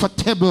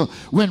comfortable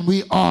when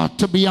we ought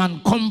to be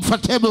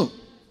uncomfortable.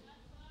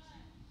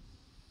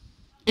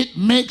 It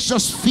makes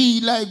us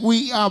feel like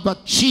we have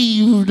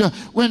achieved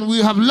when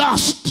we have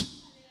lost.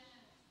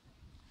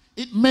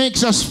 It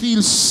makes us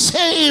feel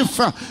safe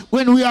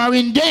when we are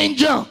in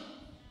danger.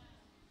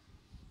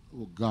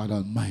 Oh God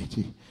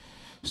Almighty.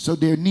 So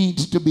there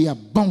needs to be a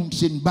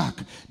bouncing back.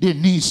 There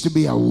needs to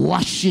be a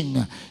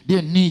washing.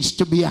 There needs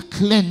to be a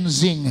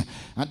cleansing.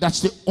 And that's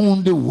the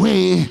only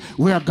way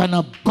we're going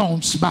to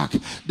bounce back.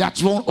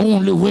 That's the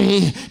only way.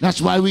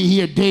 That's why we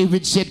hear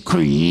David said,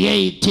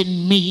 create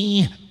in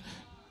me.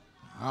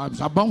 I'm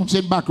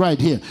bouncing back right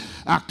here.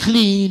 A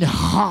clean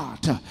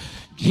heart.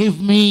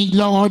 Give me,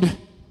 Lord,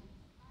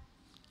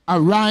 a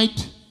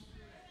right.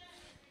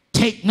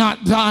 Take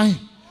not thy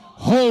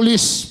Holy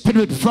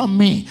Spirit from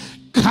me.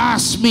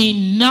 Cast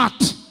me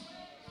not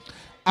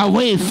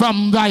away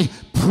from thy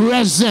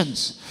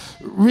presence.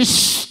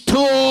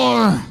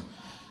 Restore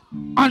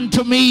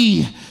unto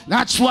me.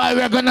 That's why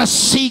we're going to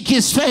seek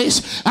his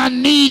face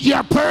and need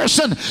your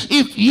person.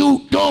 If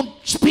you don't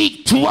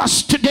speak to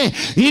us today,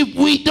 if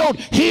we don't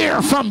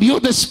hear from you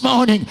this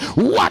morning,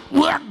 what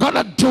we're going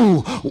to do,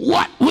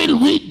 what will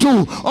we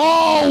do?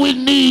 Oh, we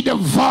need the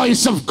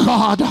voice of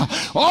God.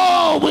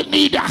 Oh, we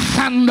need the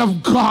hand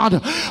of God.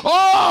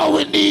 Oh,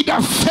 we need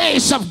the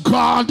face of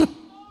God.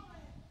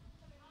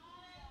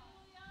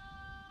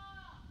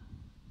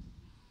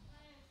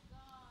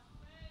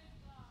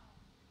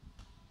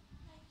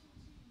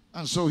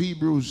 And so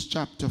Hebrews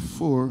chapter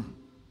 4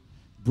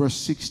 verse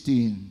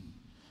 16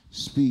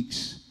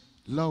 speaks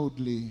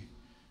loudly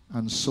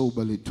and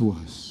soberly to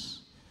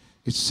us.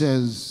 It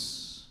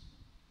says,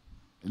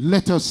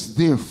 let us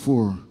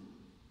therefore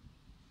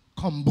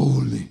come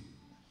boldly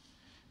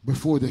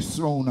before the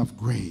throne of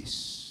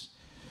grace,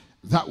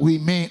 that we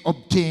may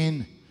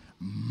obtain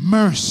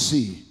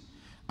mercy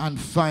and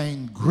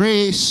find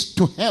grace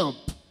to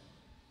help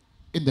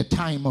in the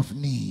time of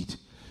need.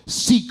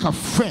 Seek a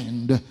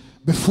friend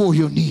before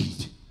you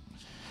need.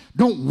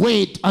 Don't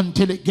wait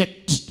until it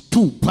gets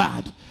too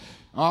bad.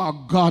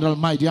 Oh God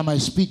Almighty, am I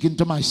speaking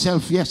to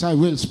myself? Yes, I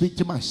will speak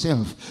to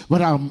myself.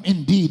 But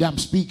I'm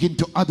speaking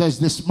to others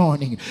this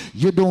morning.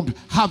 You don't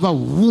have a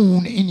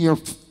wound in your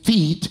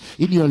feet,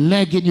 in your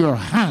leg, in your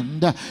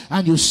hand,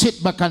 and you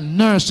sit back and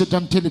nurse it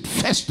until it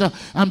festers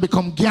and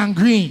become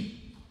gangrene.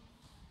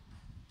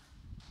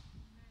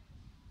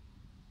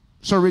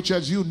 So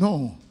Richards, you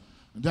know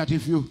that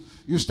if you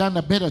stand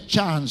a better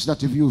chance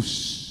that if you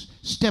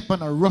step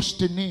on a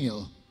rusty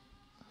nail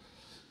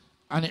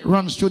and it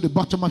runs through the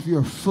bottom of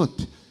your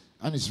foot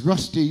and it's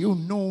rusty, you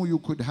know you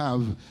could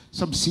have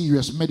some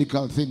serious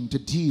medical thing to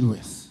deal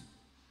with.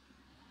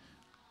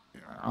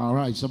 All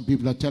right, some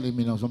people are telling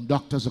me now, some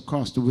doctors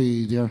across the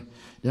way,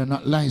 they're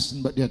not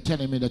licensed, but they're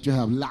telling me that you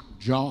have locked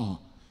jaw.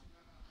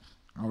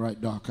 All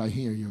right, doc, I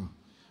hear you.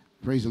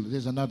 Praise the Lord.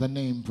 There's another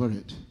name for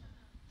it.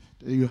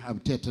 You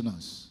have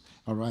tetanus.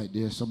 All right,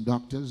 there's some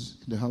doctors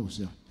in the house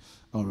here.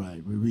 All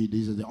right, we read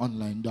these are the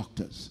online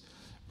doctors.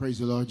 Praise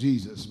the Lord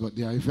Jesus, but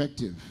they are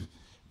effective.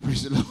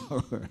 Praise the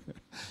Lord.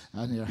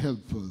 And they are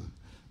helpful.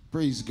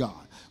 Praise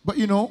God. But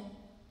you know,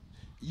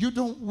 you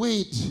don't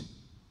wait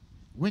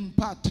when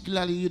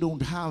particularly you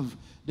don't have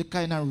the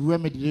kind of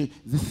remedy,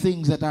 the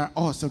things that are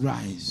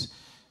authorized.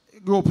 You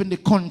grow up in the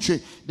country,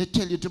 they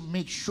tell you to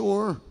make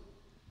sure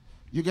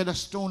you get a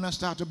stone and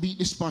start to beat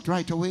the spot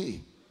right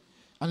away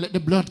and let the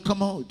blood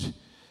come out.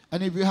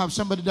 And if you have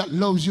somebody that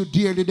loves you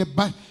dearly,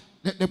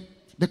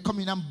 they come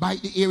in and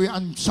bite the area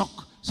and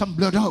suck some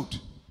blood out.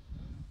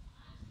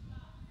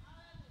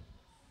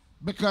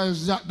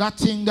 Because that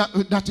thing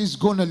that is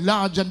going to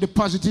lodge and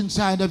deposit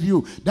inside of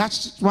you,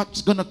 that's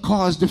what's going to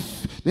cause the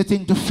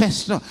thing to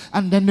fester.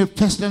 And then the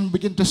fester and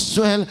begin to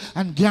swell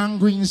and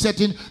gangrene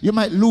set in. You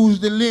might lose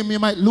the limb, you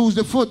might lose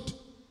the foot.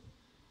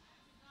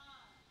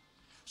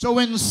 So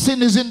when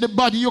sin is in the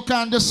body, you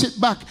can't just sit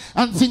back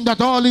and think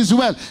that all is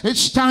well.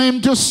 It's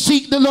time to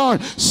seek the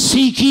Lord.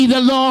 Seek ye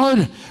the Lord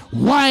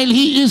while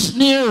he is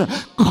near.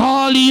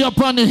 Call ye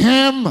upon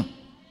him.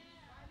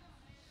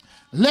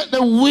 Let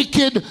the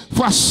wicked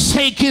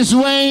forsake his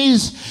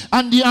ways,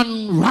 and the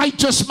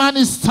unrighteous man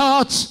his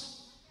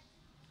thoughts.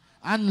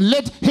 And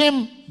let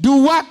him do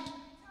what?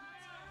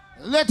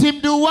 Let him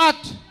do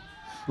what?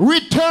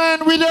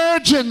 Return with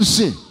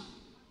urgency.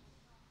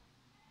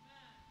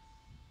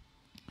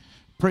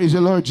 Praise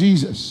the Lord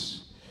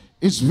Jesus.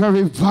 It's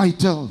very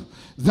vital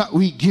that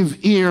we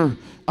give ear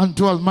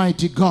unto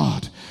Almighty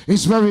God.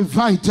 It's very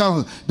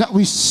vital that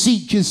we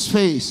seek his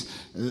face.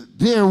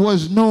 There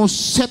was no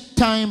set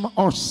time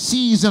or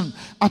season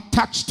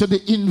attached to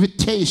the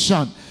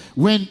invitation.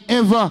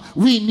 Whenever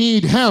we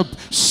need help,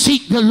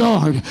 seek the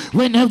Lord.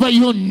 Whenever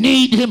you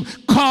need him,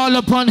 call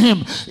upon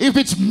him. If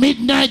it's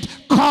midnight,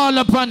 call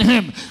upon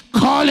him.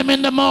 Call him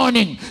in the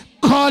morning.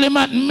 Call him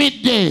at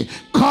midday.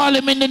 Call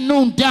him in the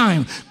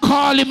noontime.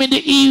 Call him in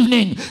the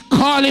evening.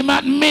 Call him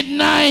at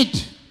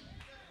midnight.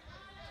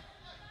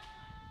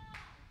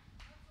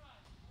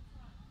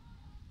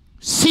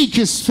 Seek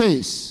his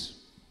face.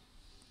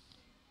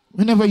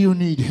 whenever you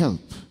need help,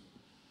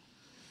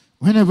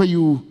 whenever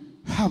you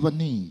have a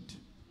need,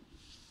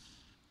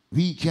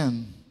 we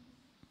can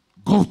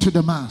go to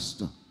the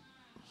Master.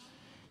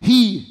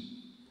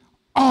 He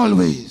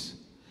always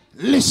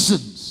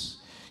listens.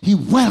 He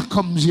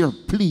welcomes your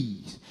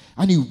pleas,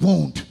 and he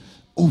won't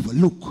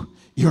overlook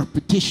your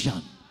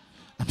petition.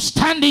 I'm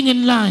standing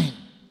in line,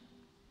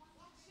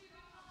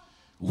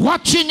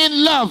 watching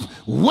in love,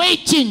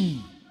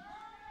 waiting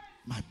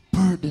my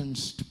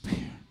burdens to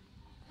bear.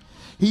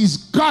 He's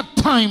got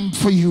time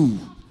for you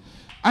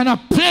and a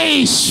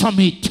place for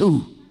me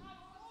too.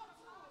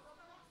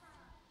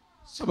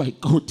 Somebody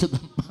go to the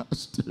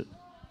Master.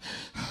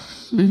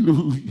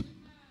 Hallelujah.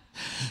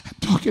 I'm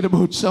talking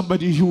about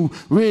somebody who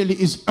really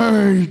is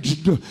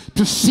urged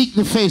to seek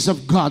the face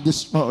of God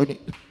this morning.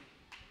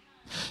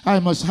 I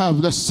must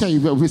have the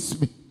Savior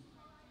with me,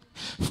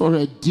 for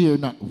I dare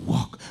not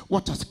walk.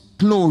 What a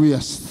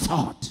glorious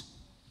thought.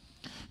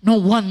 No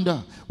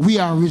wonder we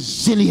are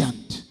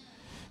resilient.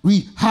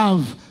 We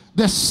have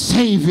the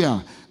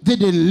Savior, the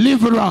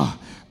deliverer,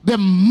 the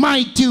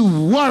mighty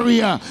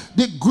warrior,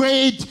 the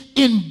great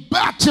in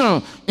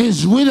battle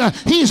is with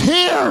us. He's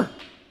here.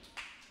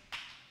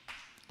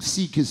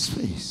 Seek his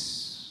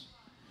face.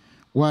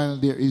 While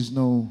there is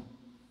no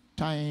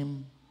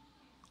time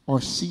or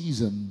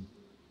season,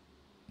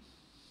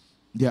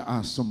 there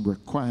are some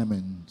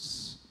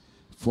requirements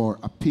for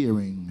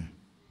appearing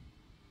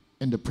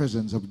in the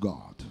presence of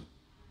God.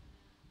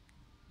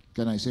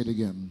 Can I say it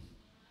again?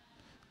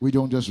 We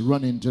don't just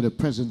run into the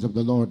presence of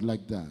the Lord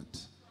like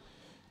that.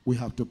 We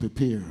have to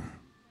prepare.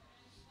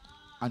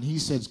 And he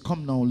says,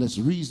 come now, let's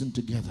reason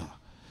together.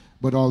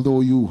 But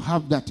although you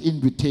have that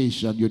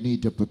invitation, you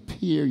need to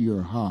prepare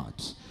your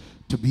hearts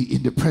to be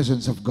in the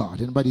presence of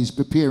God. Anybody's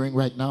preparing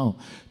right now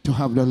to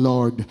have the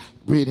Lord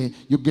really.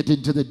 You get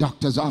into the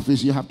doctor's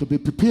office, you have to be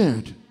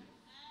prepared.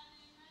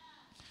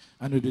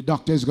 And if the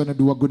doctor is going to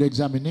do a good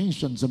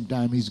examination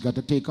sometime, he's got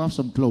to take off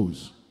some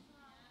clothes.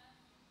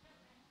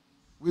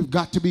 We've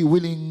got to be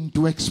willing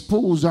to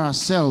expose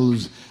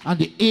ourselves and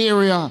the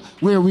area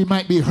where we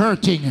might be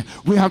hurting.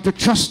 We have to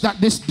trust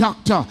that this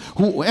doctor,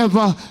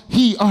 whoever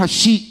he or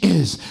she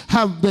is,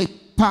 have the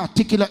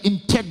particular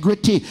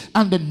integrity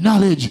and the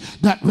knowledge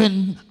that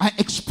when I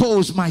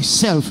expose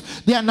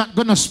myself, they are not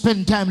going to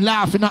spend time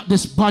laughing at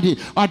this body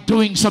or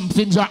doing some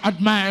things or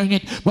admiring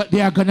it, but they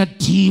are going to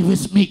deal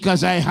with me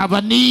because I have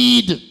a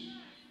need.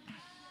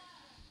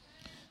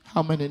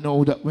 How many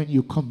know that when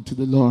you come to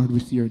the Lord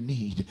with your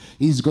need,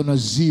 he's going to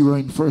zero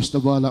in first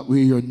of all at where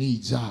your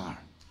needs are.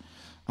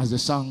 As the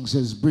song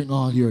says, bring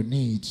all your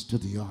needs to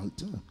the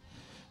altar.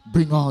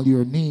 Bring all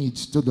your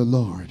needs to the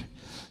Lord.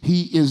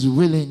 He is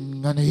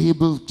willing and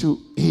able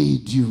to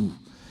aid you.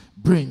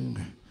 Bring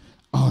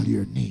all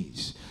your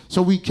needs.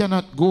 So we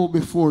cannot go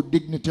before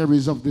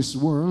dignitaries of this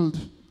world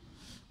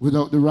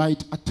without the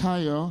right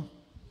attire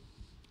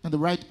and the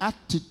right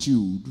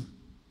attitude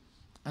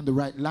and the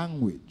right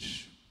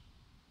language.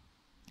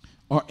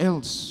 Or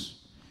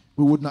else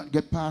we would not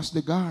get past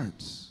the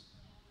guards.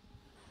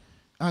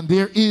 And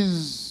there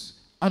is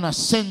an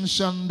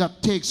ascension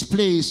that takes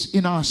place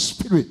in our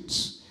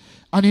spirits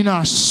and in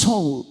our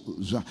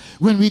souls.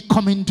 When we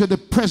come into the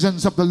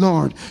presence of the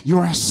Lord,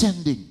 you're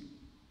ascending.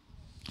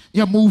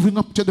 You're moving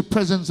up to the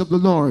presence of the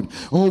Lord.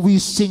 Oh, we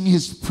sing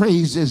his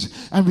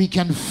praises and we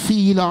can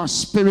feel our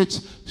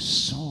spirits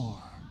soar.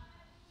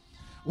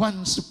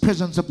 Once the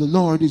presence of the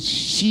Lord is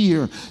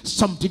sheer,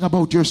 something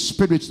about your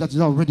spirits that is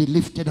already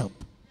lifted up.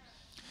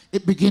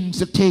 It begins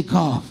to take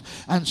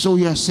off. And so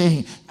you're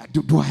saying,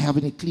 do I have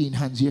any clean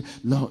hands here?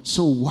 Lord,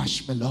 so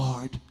wash me,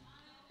 Lord,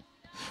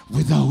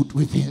 without,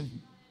 within,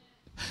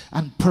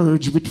 and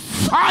purge with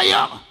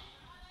fire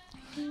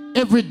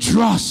every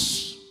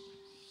dross.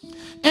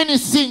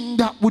 Anything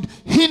that would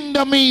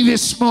hinder me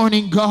this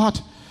morning, God.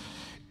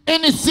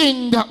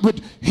 Anything that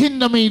would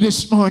hinder me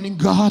this morning,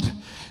 God.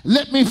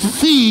 Let me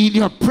feel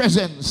your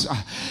presence.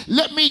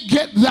 Let me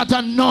get that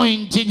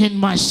anointing in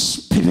my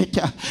spirit.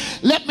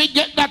 Let me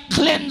get that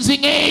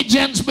cleansing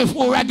agents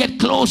before I get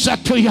closer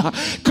to you,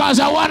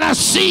 because I want to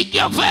seek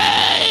your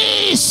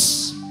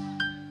face.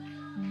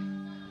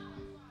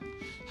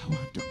 I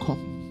want to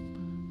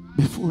come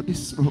before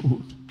this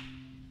road,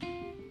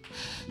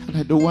 and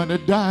I don't want to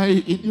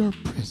die in your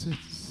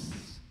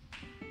presence.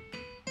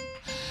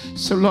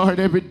 So Lord,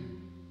 every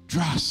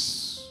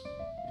dross,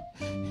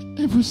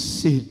 every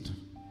sin,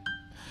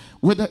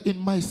 whether in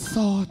my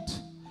thought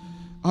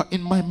or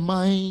in my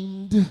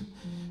mind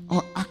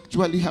or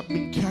actually have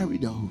been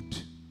carried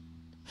out,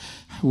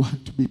 I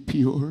want to be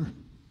pure.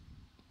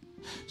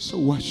 So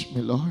wash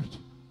me, Lord.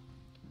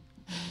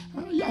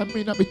 I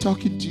may not be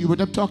talking to you, but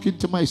I'm talking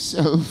to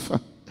myself.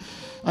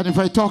 And if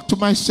I talk to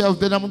myself,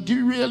 then I'm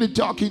really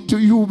talking to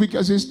you,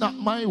 because it's not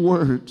my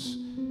words.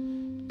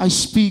 I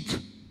speak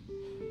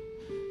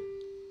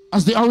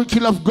as the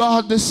oracle of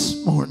God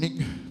this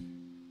morning.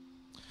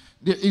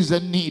 There is a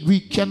need. We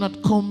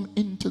cannot come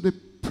into the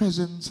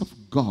presence of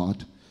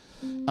God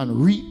and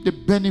reap the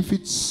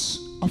benefits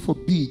of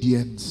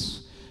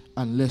obedience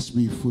unless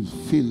we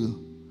fulfill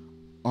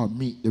or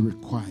meet the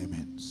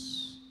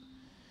requirements.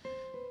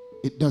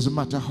 It doesn't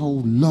matter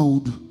how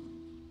loud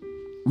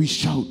we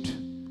shout,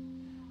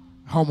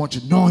 how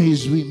much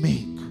noise we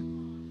make,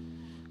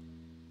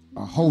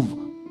 or how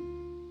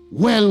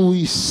well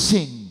we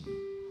sing,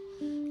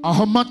 or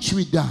how much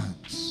we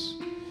dance.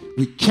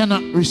 We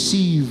cannot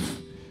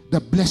receive the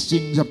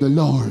blessings of the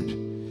Lord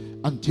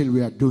until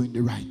we are doing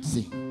the right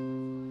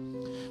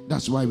thing.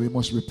 That's why we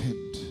must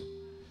repent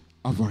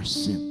of our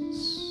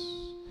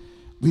sins.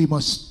 We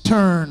must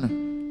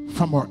turn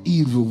from our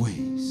evil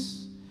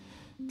ways.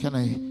 Can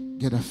I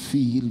get a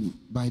feel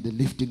by the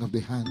lifting of the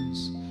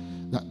hands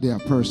that there are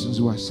persons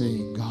who are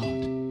saying,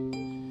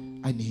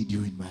 God, I need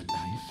you in my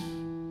life.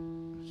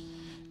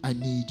 I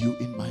need you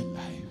in my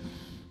life.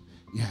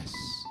 Yes,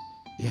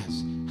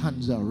 yes.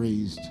 Hands are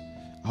raised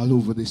all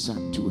over the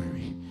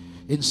sanctuary.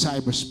 In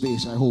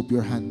cyberspace, I hope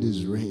your hand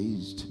is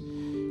raised.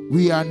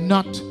 We are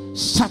not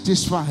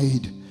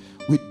satisfied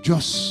with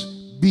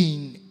just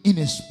being in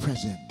his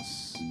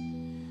presence.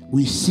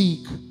 We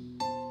seek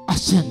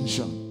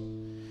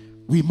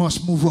ascension. We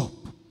must move up.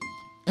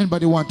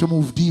 Anybody want to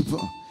move deeper?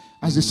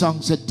 As the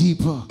song said,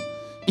 deeper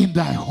in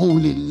thy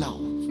holy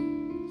love,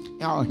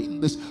 or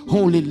in this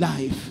holy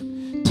life,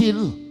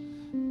 till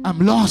I'm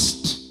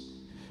lost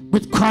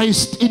with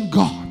Christ in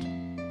God,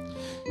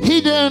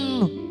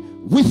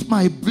 hidden with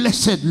my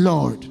blessed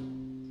Lord.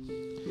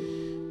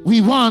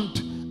 We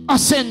want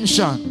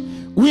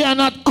ascension. We are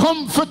not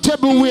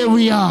comfortable where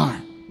we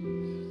are.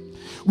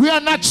 We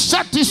are not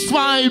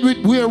satisfied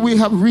with where we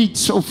have reached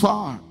so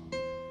far.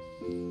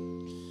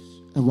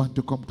 I want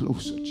to come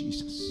closer,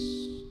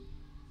 Jesus.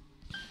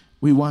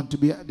 We want to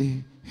be at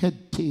the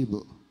head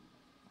table.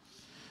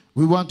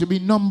 We want to be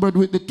numbered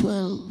with the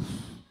 12.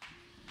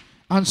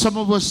 And some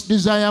of us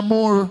desire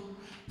more,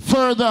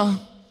 further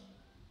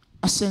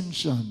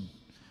ascension.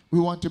 We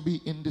want to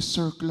be in the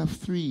circle of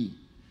 3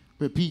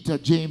 where Peter,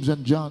 James,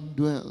 and John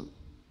dwell.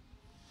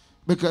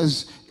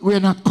 Because we're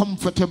not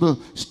comfortable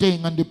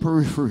staying on the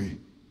periphery.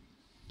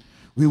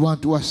 We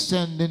want to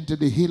ascend into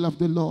the hill of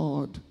the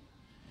Lord.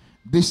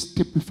 This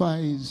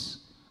typifies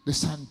the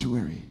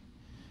sanctuary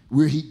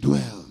where he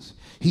dwells.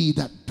 He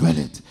that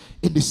dwelleth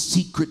in the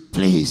secret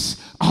place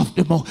of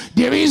the Most.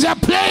 There is a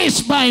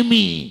place by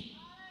me.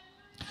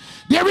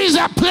 There is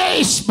a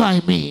place by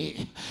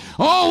me.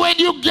 Oh, when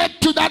you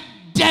get to that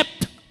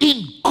depth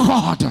in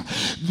God,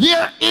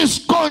 there is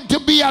going to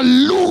be a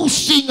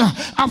loosing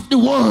of the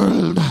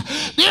world.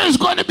 There's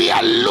going to be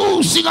a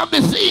loosing of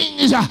the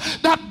things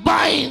that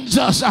binds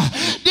us.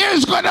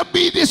 There's going to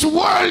be this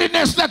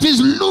worldliness that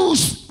is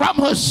loose from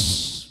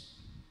us.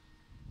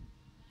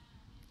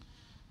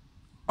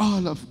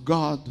 All of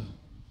God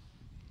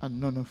and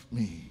none of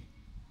me.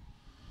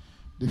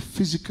 The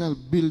physical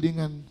building,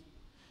 and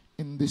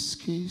in this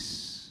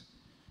case,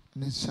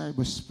 and in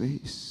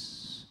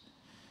cyberspace,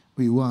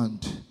 we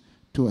want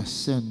to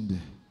ascend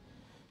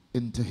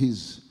into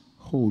his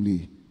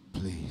holy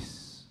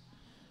place.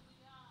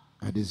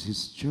 That is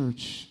his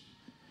church.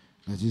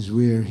 That is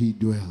where he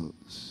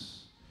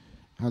dwells.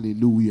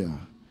 Hallelujah.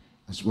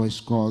 That's why it's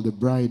called the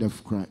bride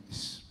of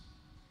Christ.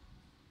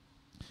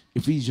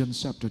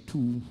 Ephesians chapter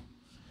 2,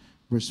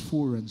 verse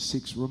 4 and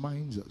 6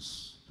 reminds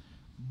us.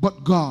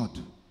 But God,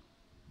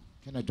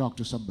 can I talk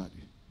to somebody?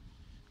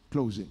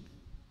 Closing.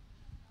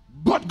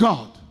 But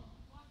God,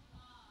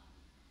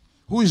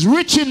 who is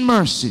rich in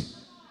mercy.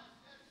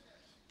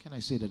 Can I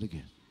say that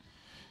again?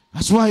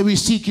 That's why we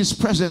seek his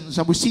presence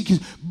and we seek his.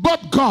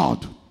 But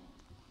God,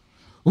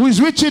 who is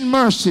rich in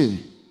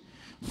mercy,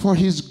 for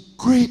his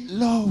great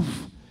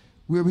love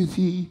wherewith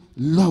he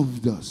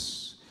loved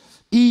us,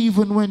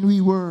 even when we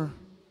were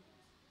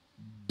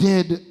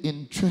dead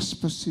in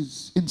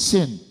trespasses, in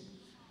sin,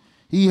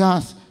 he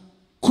hath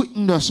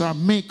quickened us, or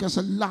make us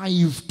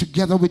alive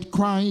together with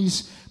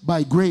Christ.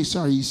 By grace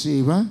are ye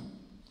saved, huh?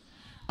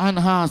 And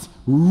hath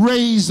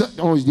raised,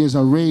 oh, there's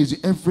a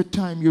raise. Every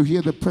time you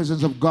hear the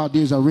presence of God,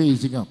 there's a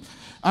raising up.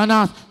 And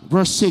hath,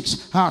 verse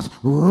 6, hath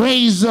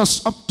raised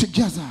us up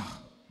together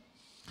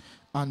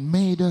and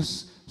made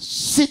us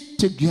sit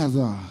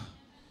together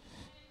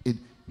in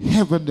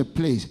heavenly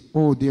place.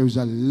 Oh, there's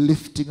a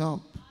lifting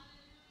up.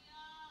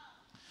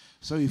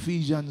 So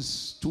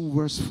Ephesians 2,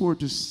 verse 4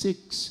 to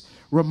 6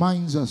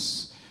 reminds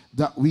us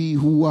that we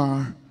who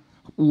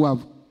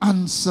have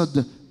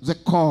answered the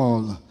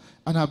call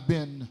and have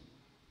been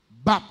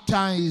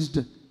baptized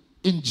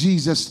in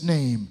Jesus'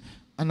 name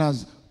and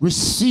has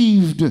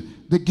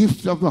received the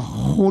gift of the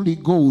Holy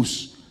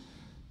Ghost,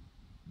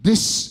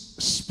 this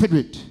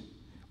spirit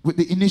with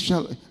the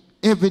initial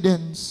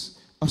evidence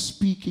of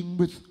speaking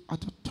with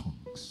other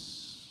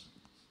tongues.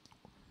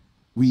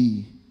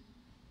 We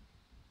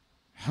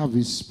have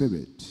his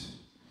spirit,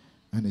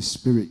 and his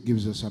spirit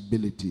gives us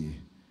ability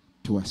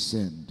to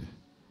ascend,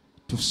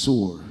 to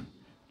soar,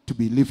 to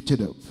be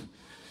lifted up.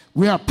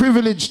 We are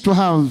privileged to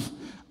have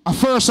a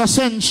first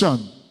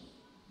ascension.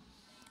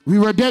 We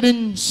were dead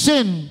in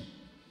sin,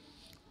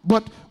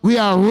 but we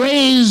are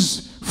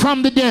raised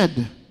from the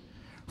dead,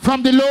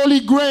 from the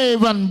lowly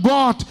grave, and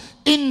brought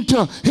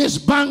into his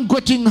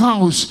banqueting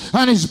house,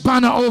 and his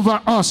banner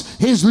over us,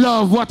 his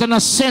love. What an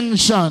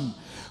ascension.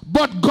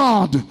 But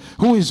God,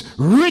 who is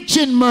rich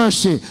in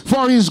mercy,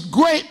 for his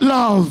great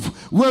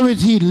love,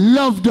 wherewith he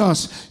loved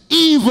us,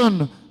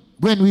 even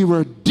when we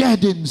were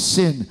dead in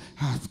sin,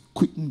 hath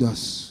quickened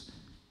us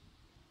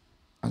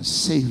and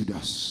saved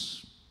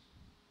us.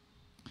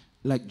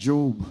 Like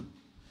Job,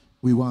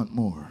 we want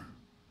more.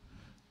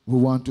 We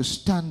want to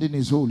stand in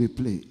his holy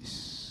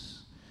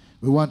place.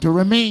 We want to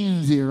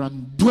remain there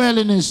and dwell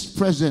in his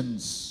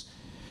presence.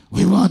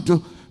 We want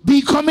to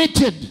be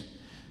committed,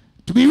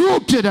 to be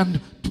rooted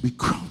and to be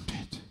grounded.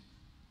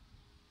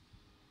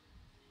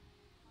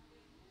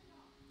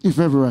 If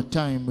ever a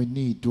time we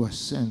need to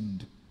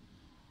ascend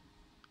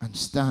and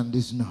stand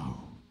is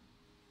now.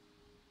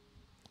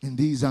 In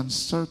these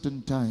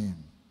uncertain times,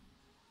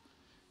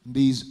 in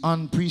these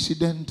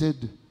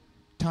unprecedented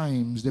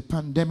times, the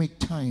pandemic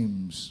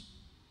times.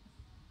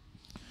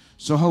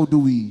 So how do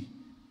we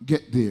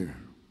get there?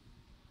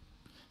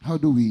 How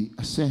do we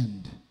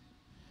ascend?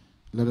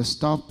 Let us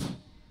stop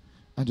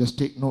and just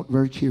take note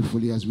very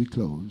carefully as we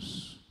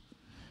close.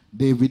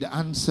 David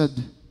answered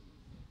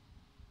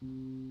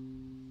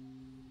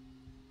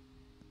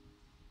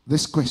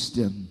this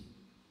question.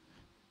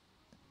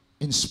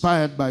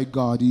 Inspired by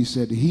God, he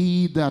said,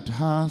 he that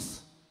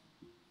hath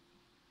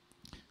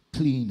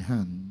clean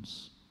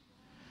hands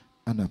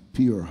and a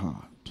pure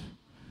heart,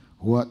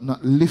 who hath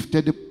not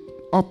lifted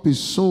up his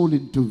soul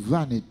into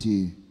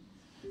vanity,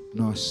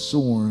 nor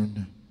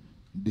sworn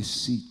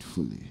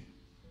deceitfully.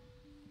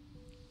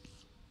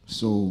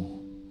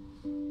 So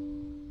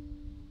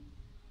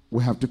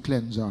we have to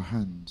cleanse our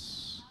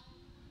hands.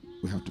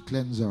 We have to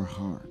cleanse our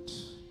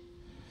hearts.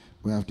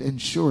 We have to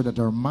ensure that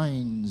our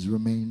minds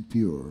remain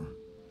pure.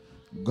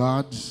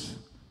 God's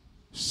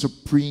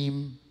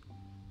supreme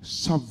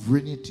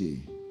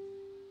sovereignty,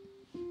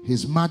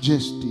 his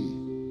majesty,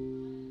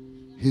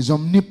 his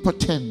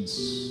omnipotence,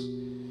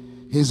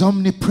 his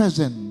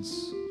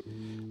omnipresence,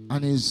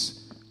 and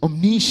his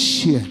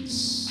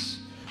omniscience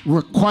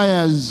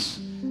requires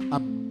a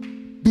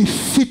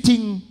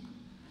befitting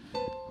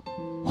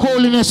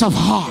holiness of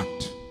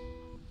heart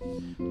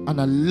and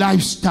a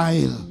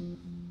lifestyle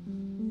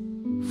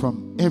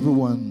from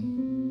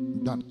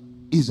everyone that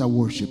is a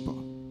worshiper.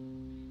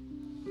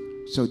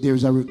 So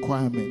there's a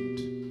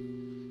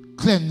requirement.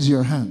 Cleanse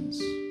your hands.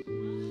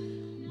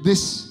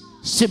 This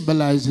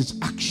symbolizes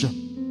action.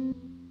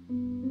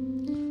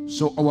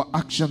 So our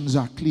actions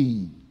are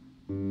clean,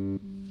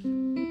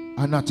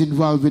 are not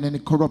involved in any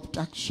corrupt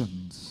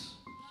actions,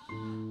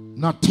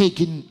 not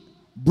taking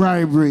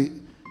bribery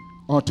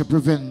or to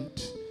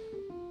prevent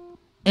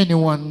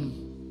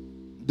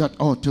anyone that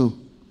ought to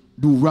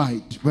do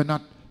right. We're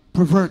not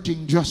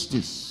perverting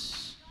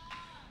justice.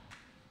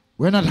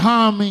 We're not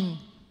harming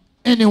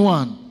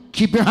anyone.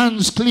 Keep your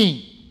hands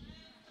clean.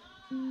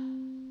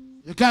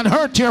 You can't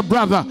hurt your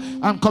brother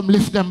and come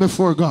lift them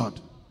before God.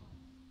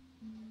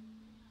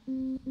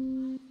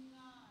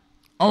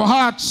 Our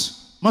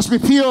hearts must be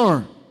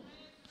pure.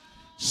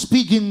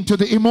 Speaking to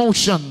the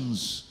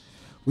emotions,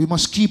 we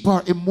must keep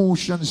our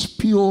emotions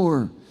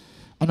pure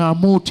and our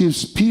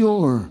motives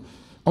pure.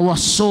 Our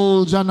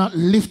souls are not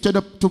lifted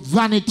up to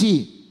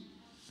vanity.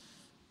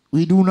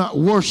 We do not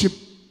worship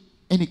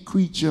any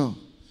creature,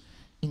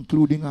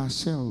 including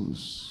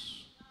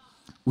ourselves.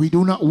 We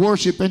do not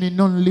worship any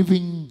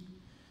non-living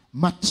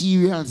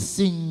material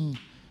thing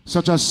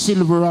such as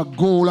silver or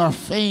gold or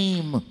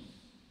fame.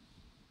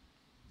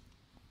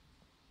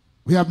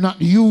 We have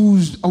not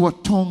used our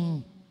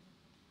tongue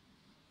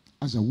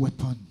as a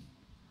weapon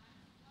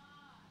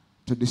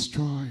to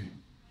destroy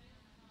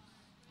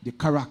the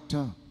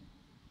character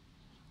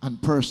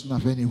and person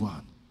of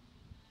anyone.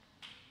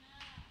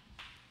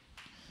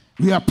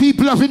 We are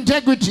people of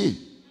integrity.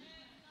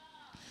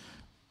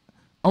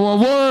 Our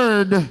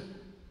word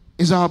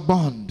is our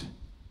bond.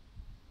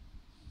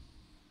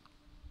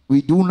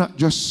 We do not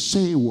just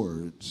say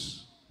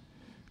words.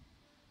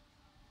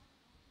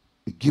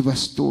 We give a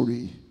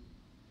story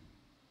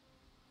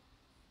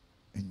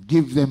and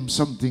give them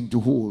something to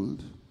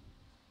hold.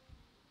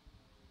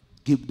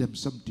 Give them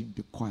something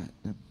to quiet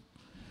them.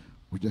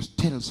 We just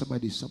tell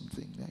somebody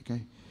something. Like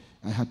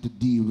I had to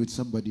deal with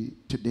somebody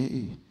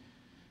today.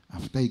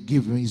 After I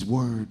gave him his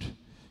word,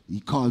 he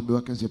called me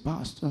back and said,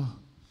 Pastor,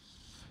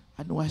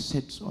 I know I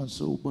said so and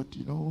so, but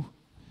you know,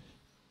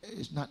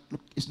 it's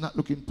not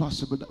looking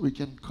possible that we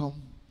can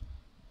come.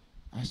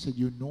 I said,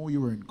 you know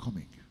you weren't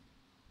coming.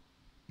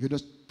 You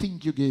just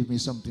think you gave me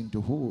something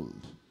to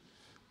hold,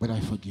 but I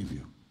forgive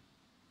you.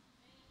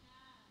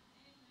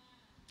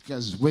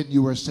 Because when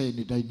you were saying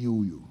it, I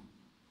knew you.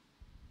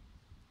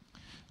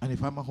 And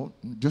if I'm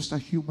just a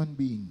human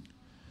being,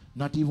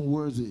 not even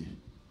worthy,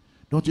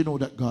 don't you know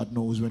that God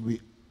knows when we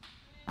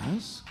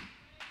ask?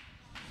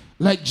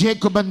 Like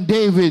Jacob and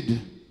David,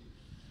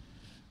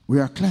 we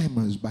are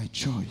climbers by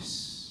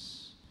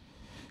choice.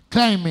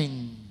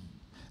 Climbing,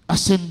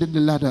 ascending the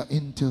ladder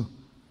into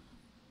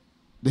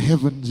the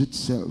heavens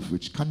itself,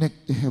 which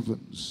connect the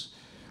heavens.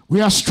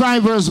 We are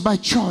strivers by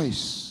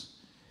choice.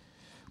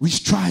 We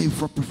strive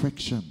for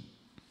perfection.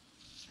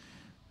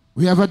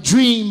 We have a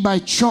dream by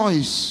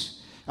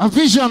choice, a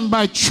vision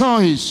by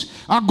choice,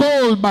 a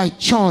goal by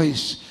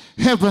choice.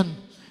 Heaven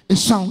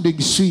is sounding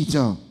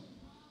sweeter.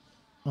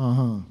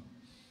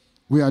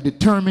 We are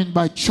determined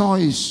by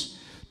choice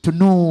to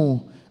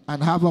know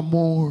and have a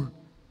more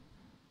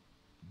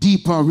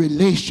deeper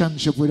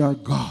relationship with our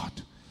God.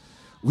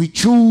 We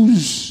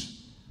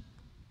choose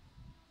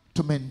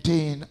to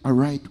maintain a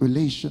right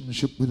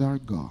relationship with our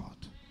God.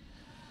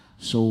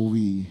 So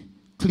we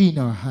clean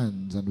our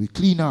hands and we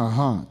clean our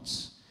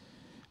hearts,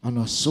 and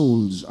our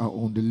souls are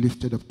only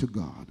lifted up to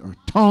God. Our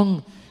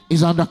tongue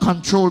is under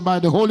control by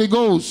the Holy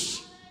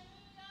Ghost.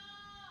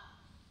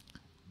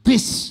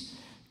 This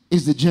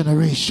is the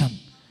generation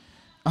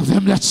of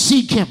them that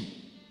seek him.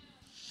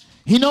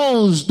 He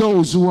knows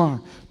those who are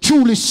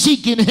truly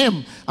seeking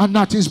him and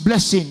not his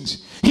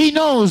blessings. He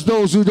knows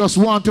those who just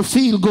want to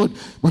feel good,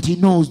 but he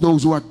knows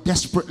those who are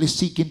desperately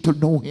seeking to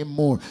know him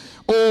more.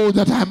 Oh,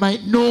 that I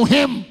might know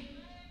him.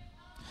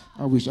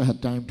 I wish I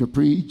had time to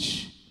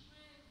preach.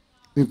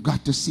 We've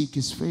got to seek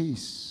his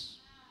face.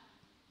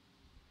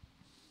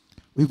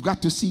 We've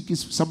got to seek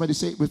his, somebody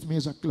say it with me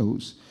as I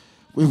close.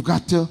 We've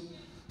got to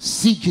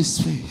seek his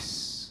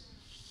face.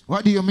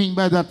 What do you mean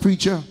by that,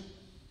 preacher?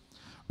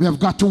 We have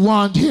got to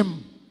want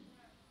him.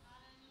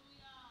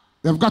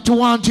 We have got to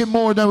want him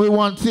more than we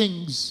want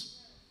things.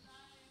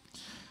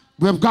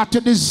 We have got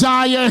to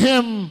desire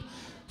him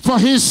for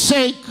his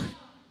sake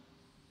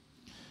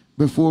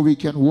before we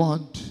can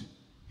want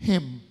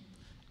him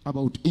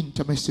about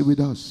intimacy with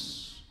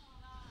us.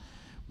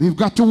 We've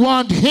got to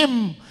want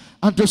him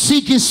and to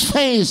seek his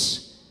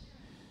face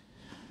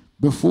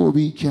before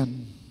we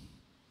can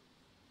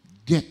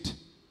get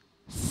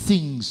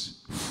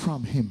things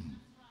from him.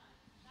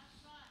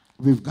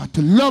 We've got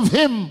to love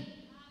him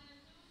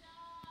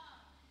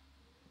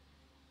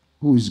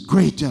who is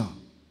greater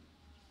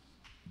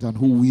than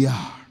who we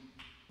are.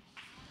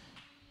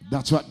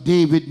 That's what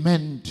David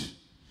meant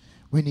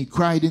when he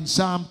cried in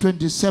Psalm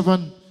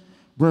 27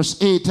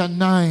 verse 8 and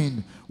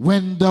 9,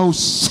 when thou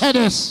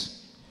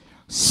saidest,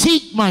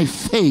 seek my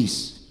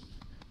face,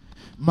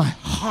 my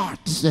heart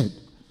said,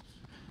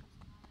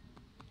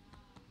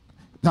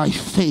 thy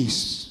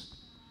face,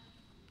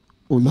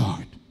 O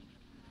Lord,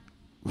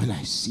 will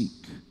I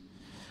seek.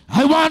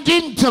 I want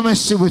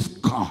intimacy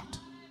with God.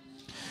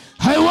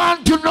 I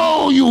want to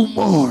know you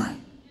more.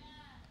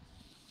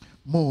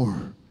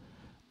 More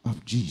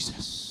of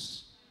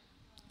Jesus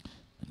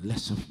and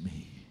less of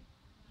me.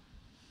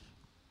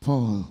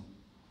 Paul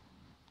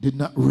did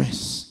not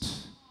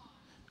rest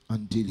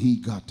until he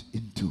got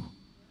into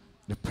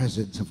the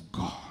presence of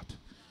God.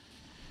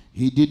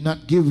 He did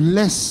not give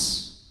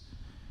less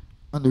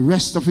on the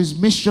rest of his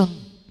mission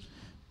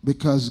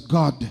because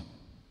God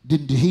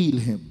didn't heal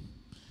him.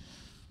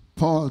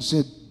 Paul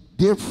said,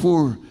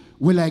 therefore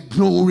will I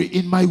glory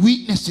in my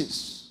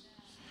weaknesses,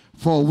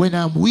 for when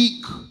I'm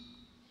weak,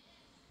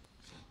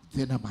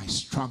 then am I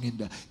strong in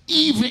that.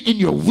 Even in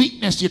your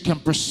weakness, you can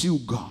pursue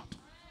God.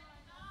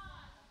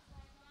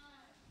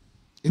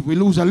 If we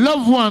lose a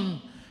loved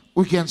one,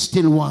 we can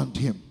still want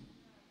him.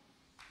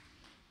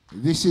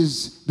 This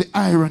is the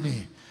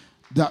irony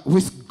that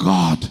with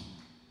God,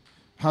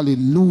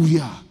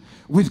 hallelujah,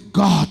 with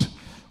God,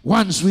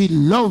 once we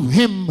love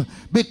him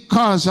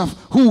because of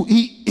who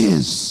he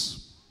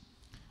is,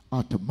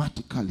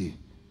 automatically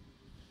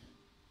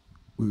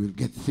we will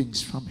get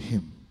things from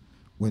him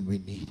when we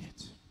need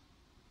it.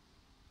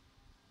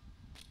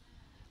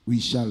 We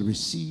shall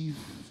receive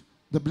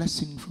the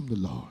blessing from the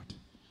Lord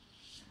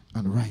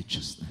and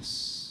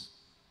righteousness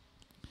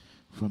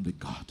from the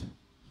God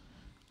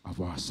of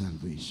our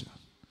salvation.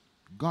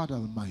 God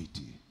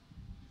Almighty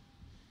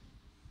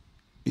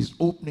is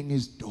opening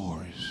his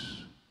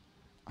doors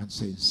and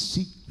saying,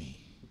 seek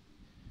me.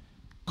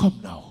 Come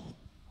now.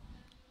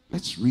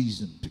 Let's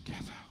reason together.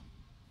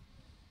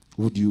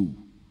 Would you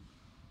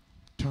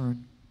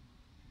turn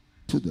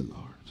to the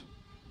Lord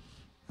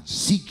and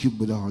seek him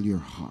with all your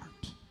heart?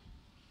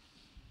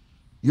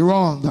 You're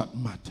all that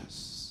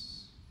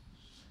matters.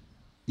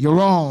 You're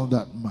all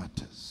that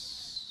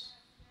matters.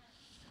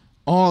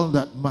 All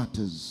that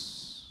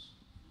matters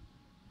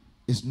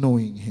is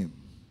knowing him.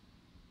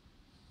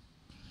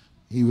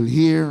 He will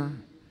hear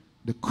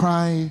the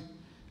cry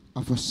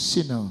of a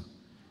sinner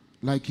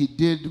like he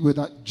did with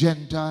that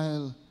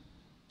Gentile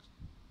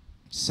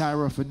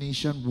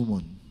Syrophoenician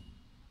woman.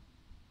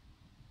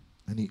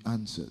 And he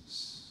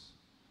answers.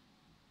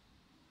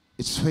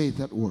 It's faith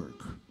at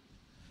work.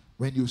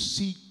 When you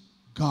seek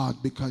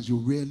God because you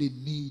really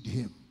need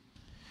him,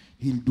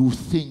 he'll do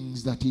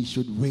things that he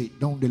should wait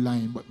down the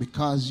line. But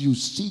because you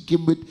seek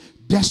him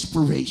with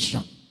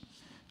desperation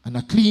and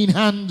a clean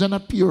hand and a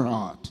pure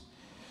heart,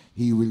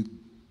 he will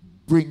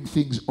bring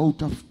things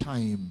out of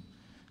time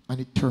and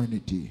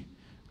eternity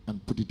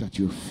and put it at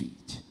your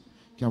feet.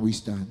 Can we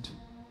stand?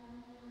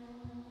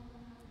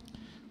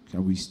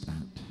 Can we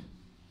stand?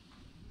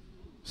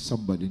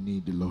 Somebody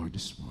need the Lord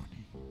this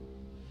morning.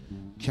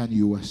 Can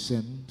you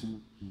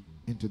ascend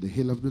into the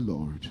hill of the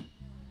Lord?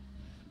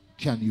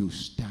 Can you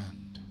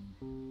stand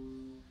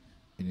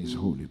in his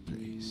holy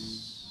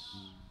place?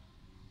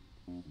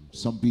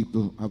 Some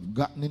people have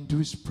gotten into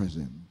his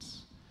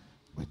presence,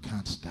 but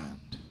can't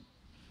stand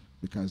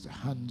because the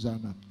hands are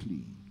not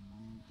clean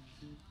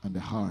and the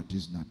heart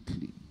is not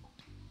clean.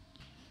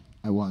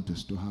 I want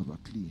us to have a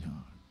clean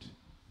heart.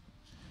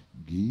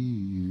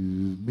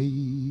 Give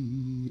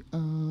me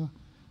a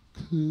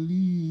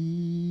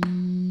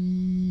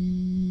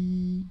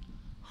clean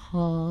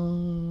heart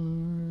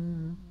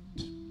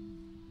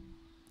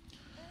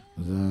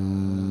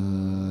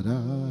that I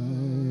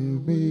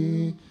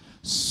may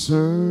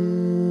serve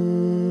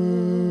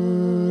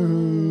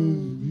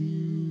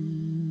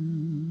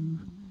you.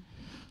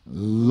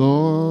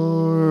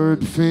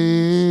 Lord,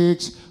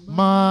 fix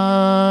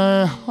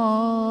my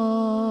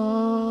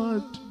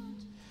heart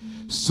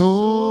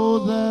so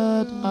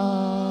that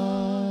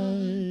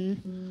I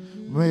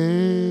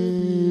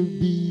may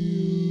be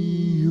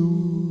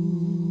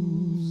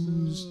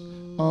used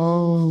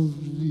of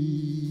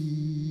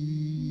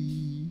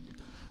thee,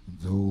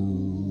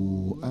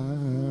 though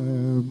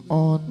I'm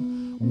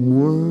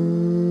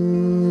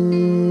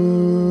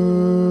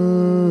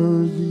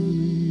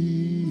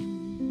unworthy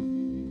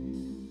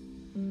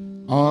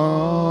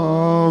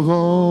of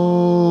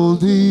all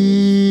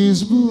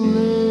these blessings.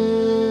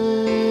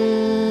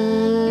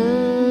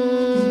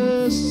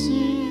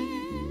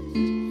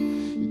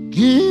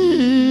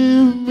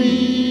 Give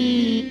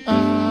me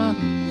a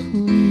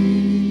clean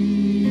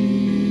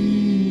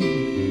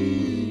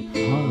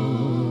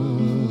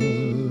heart.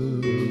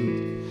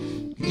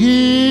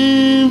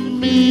 Give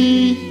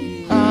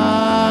me a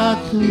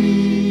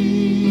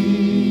clean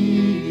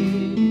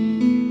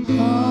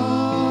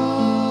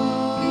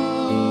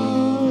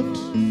heart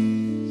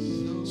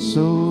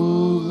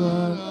so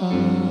that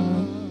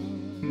I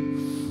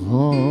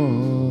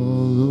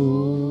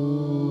follow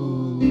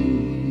you.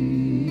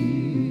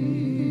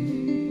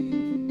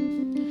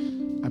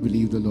 I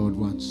believe the Lord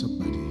wants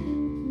somebody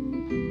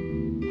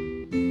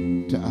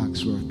to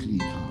ask for a clean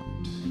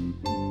heart.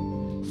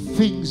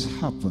 Things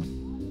happen.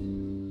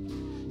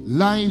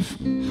 Life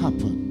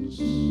happens.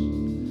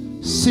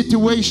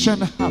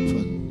 Situation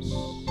happens.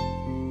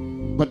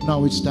 But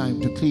now it's time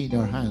to clean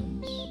your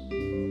hands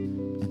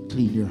and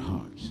clean your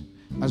heart.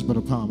 As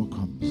Brother Palmer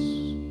comes,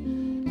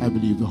 I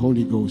believe the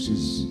Holy Ghost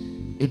is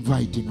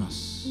inviting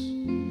us.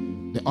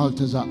 The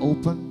altars are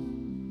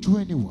open to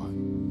anyone.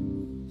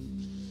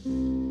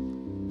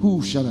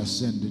 Who shall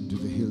ascend into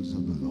the hills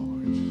of the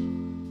Lord?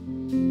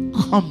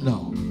 Come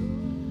now,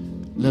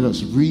 let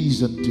us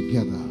reason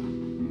together,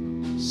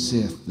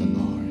 saith the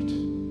Lord.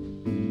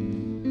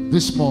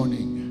 This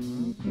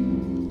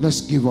morning,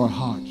 let's give our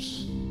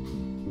hearts,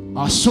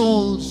 our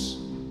souls,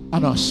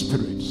 and our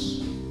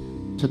spirits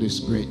to this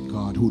great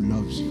God who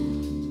loves you.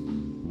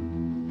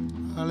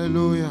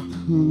 Hallelujah.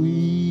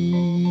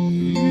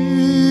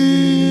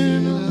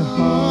 Clean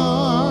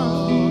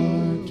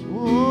heart,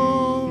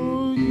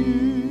 Oh,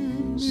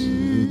 so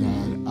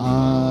that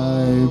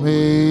I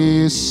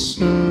may serve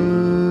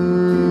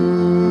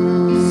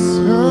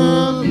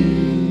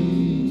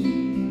thee.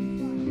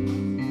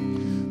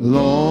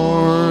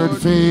 Lord,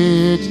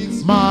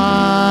 fix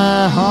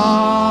my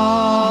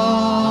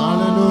heart.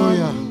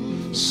 hallelujah.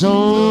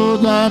 So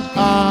that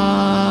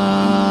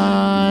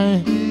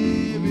I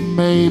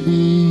may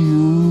be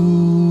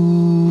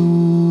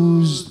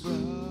used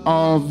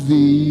of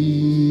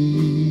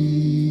thee,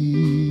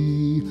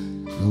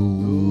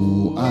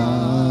 though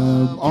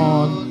I'm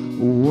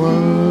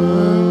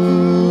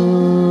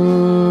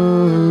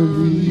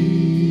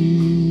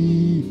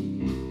unworthy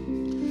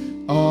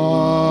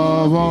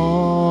of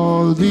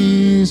all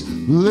these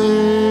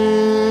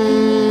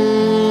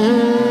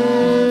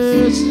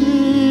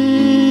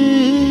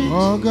blessings.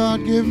 Oh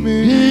God, give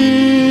me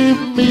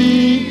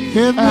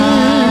Give me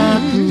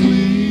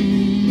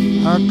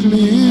a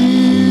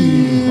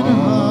clean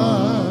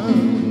heart.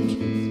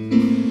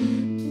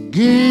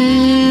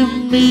 Give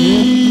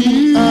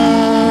me a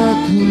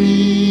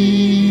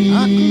clean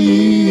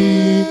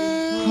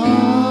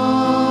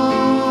heart.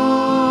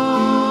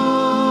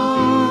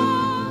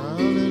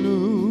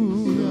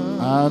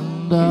 Hallelujah.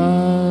 And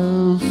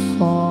I'll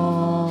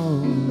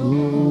follow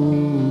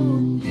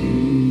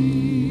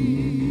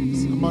thee.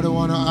 Somebody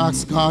want to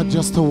ask God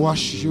just to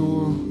wash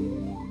you.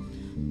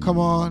 Come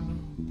on.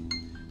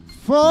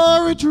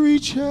 For it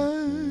reaches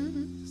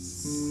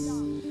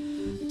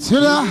to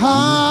the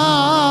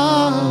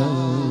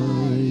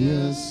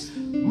highest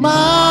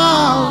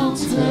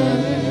mountain,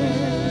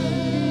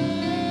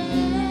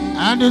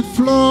 and it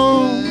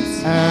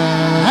flows,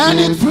 and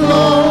it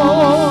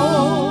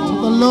flows to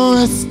the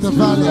lowest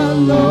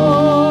valley.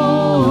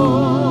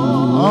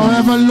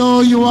 However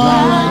low you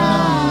are right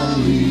now,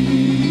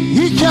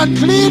 He can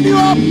clean you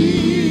up.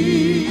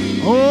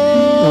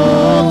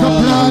 Oh, the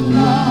blood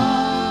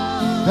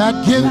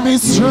that gives me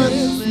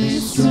strength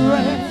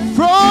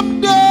from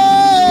day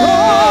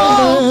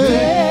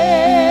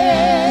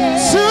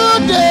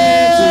to day.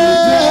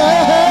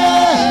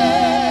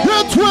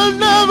 It will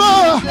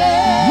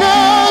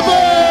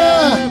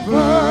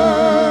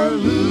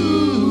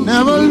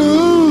never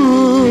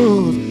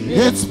lose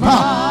its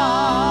power.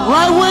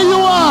 Right where you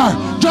are,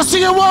 just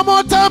sing it one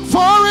more time.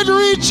 For it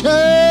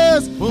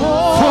reaches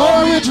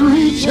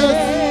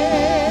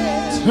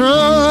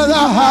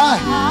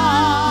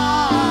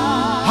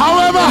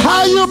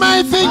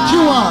may think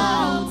you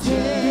are,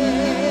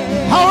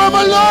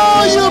 however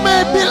low you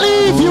may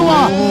believe you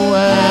are,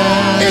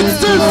 it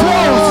still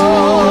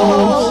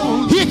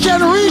flows. He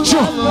can reach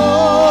you.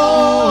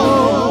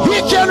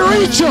 He can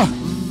reach you.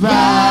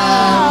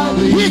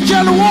 He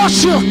can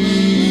wash you.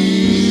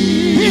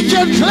 He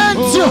can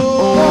cleanse you.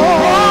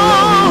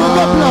 Oh,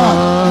 the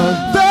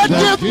blood that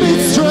gives me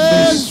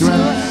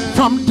strength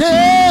from day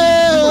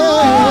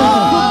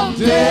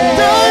to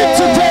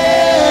day.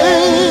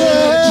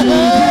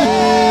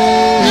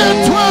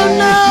 It will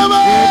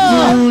never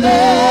lose.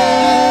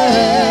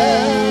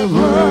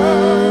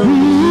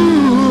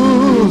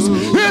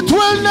 It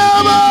will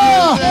never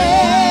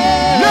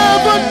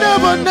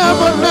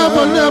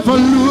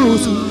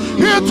lose.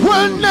 It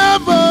will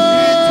never,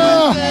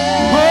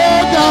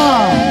 oh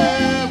God,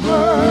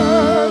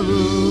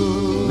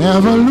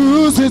 never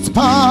lose its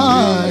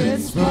power.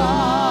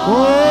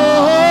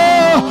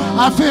 Oh,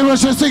 I feel we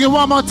should sing it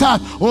one more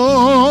time.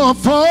 Oh,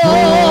 for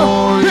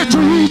it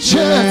reaches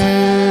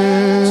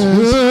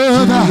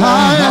to the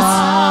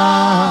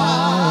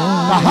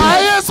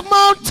highest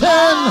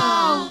mountain.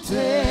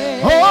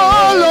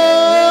 Oh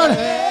Lord,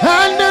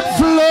 and it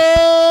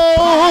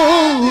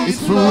flows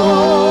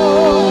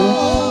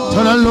to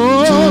the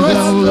lowest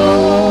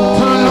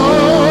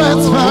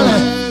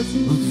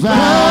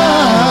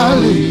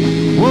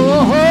valley. Oh,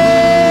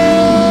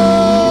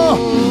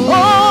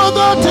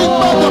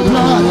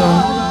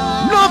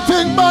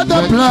 nothing but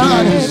the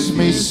blood gives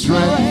me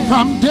strength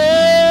from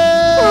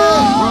day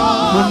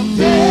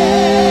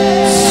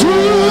to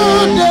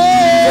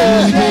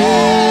day.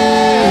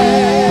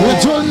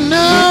 It will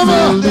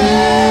never lose.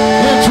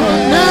 It will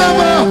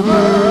never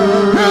lose.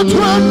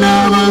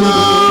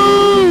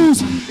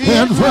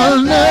 It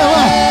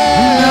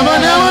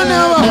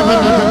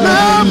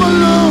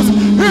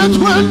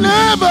will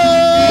never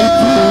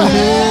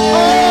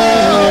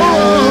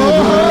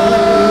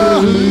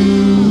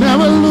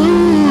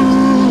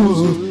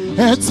lose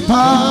its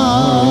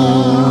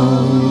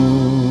power.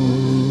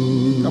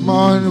 Come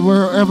on,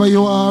 wherever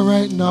you are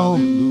right now,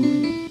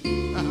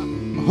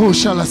 who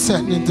shall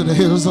ascend into the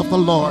hills of the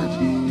Lord?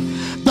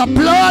 The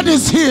blood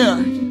is here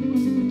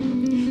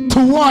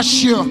to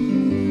wash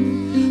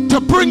you, to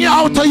bring you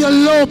out of your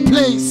low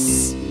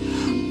place,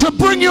 to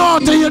bring you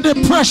out of your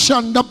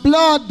depression. The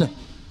blood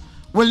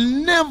will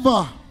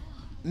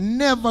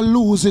never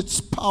lose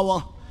its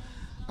power.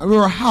 And we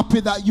are happy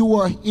that you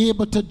were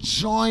able to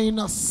join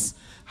us,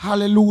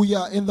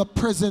 hallelujah, in the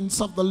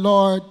presence of the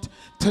Lord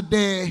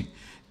today.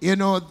 You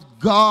know,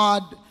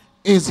 God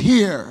is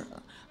here,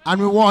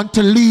 and we want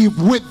to leave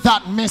with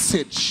that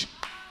message.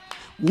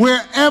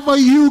 Wherever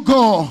you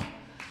go,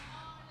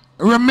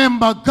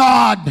 remember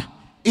God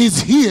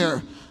is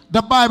here.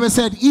 The Bible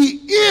said he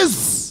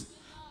is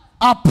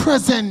a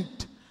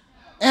present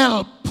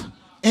help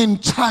in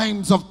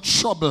times of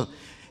trouble.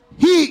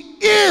 He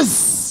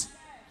is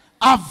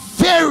a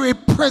very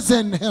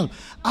present help.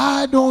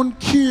 I don't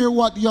care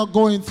what you're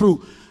going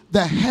through.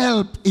 The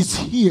help is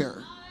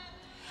here.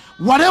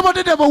 Whatever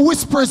the devil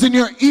whispers in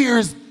your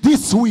ears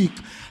this week,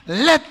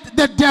 let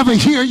the devil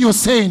hear you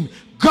saying,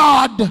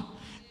 God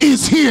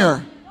is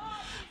here.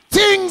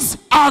 Things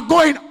are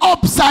going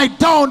upside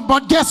down,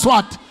 but guess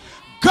what?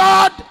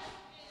 God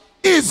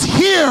is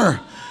here.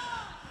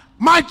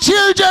 My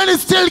children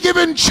is still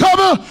giving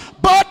trouble,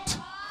 but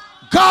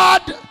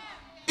God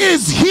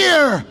is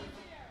here.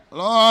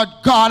 Lord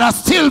God, I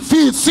still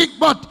feel sick,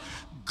 but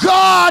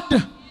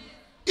God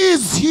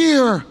is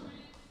here.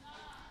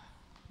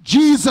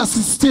 Jesus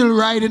is still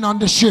riding on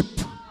the ship.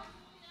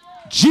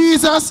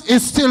 Jesus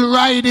is still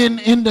riding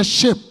in the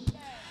ship.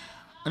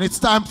 And it's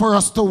time for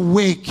us to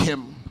wake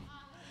him.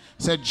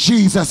 Said,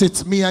 Jesus,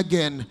 it's me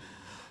again.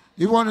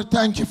 We want to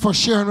thank you for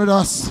sharing with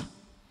us.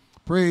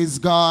 Praise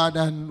God.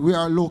 And we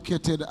are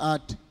located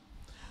at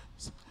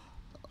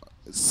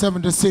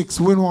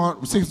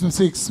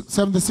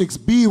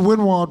 76B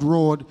Windward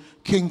Road,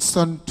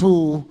 Kingston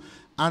 2.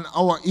 And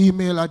our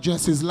email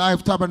address is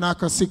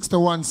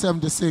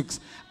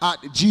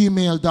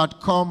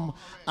livetabernacle6176@gmail.com.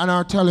 And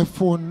our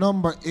telephone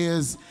number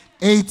is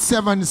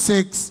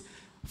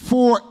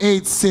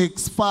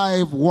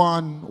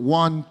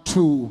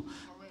 876-486-5112.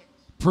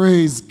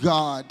 Praise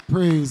God,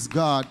 praise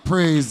God,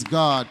 praise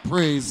God,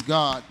 praise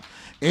God.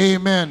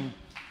 Amen.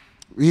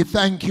 We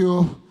thank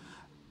you.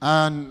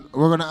 And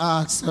we're going to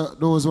ask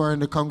those who are in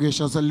the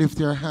congregation to lift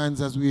their hands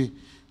as we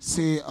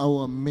say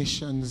our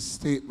mission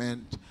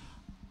statement.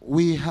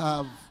 We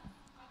have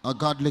a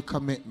godly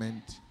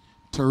commitment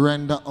to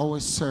render our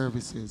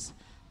services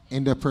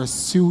in the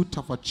pursuit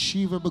of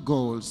achievable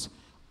goals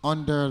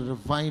under the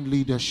divine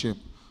leadership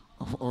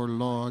of our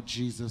Lord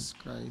Jesus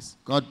Christ.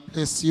 God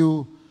bless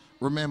you.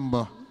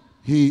 Remember,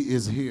 he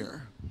is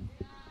here.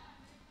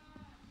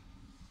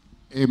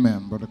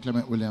 Amen. Brother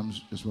Clement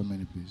Williams, just 1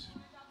 minute, please.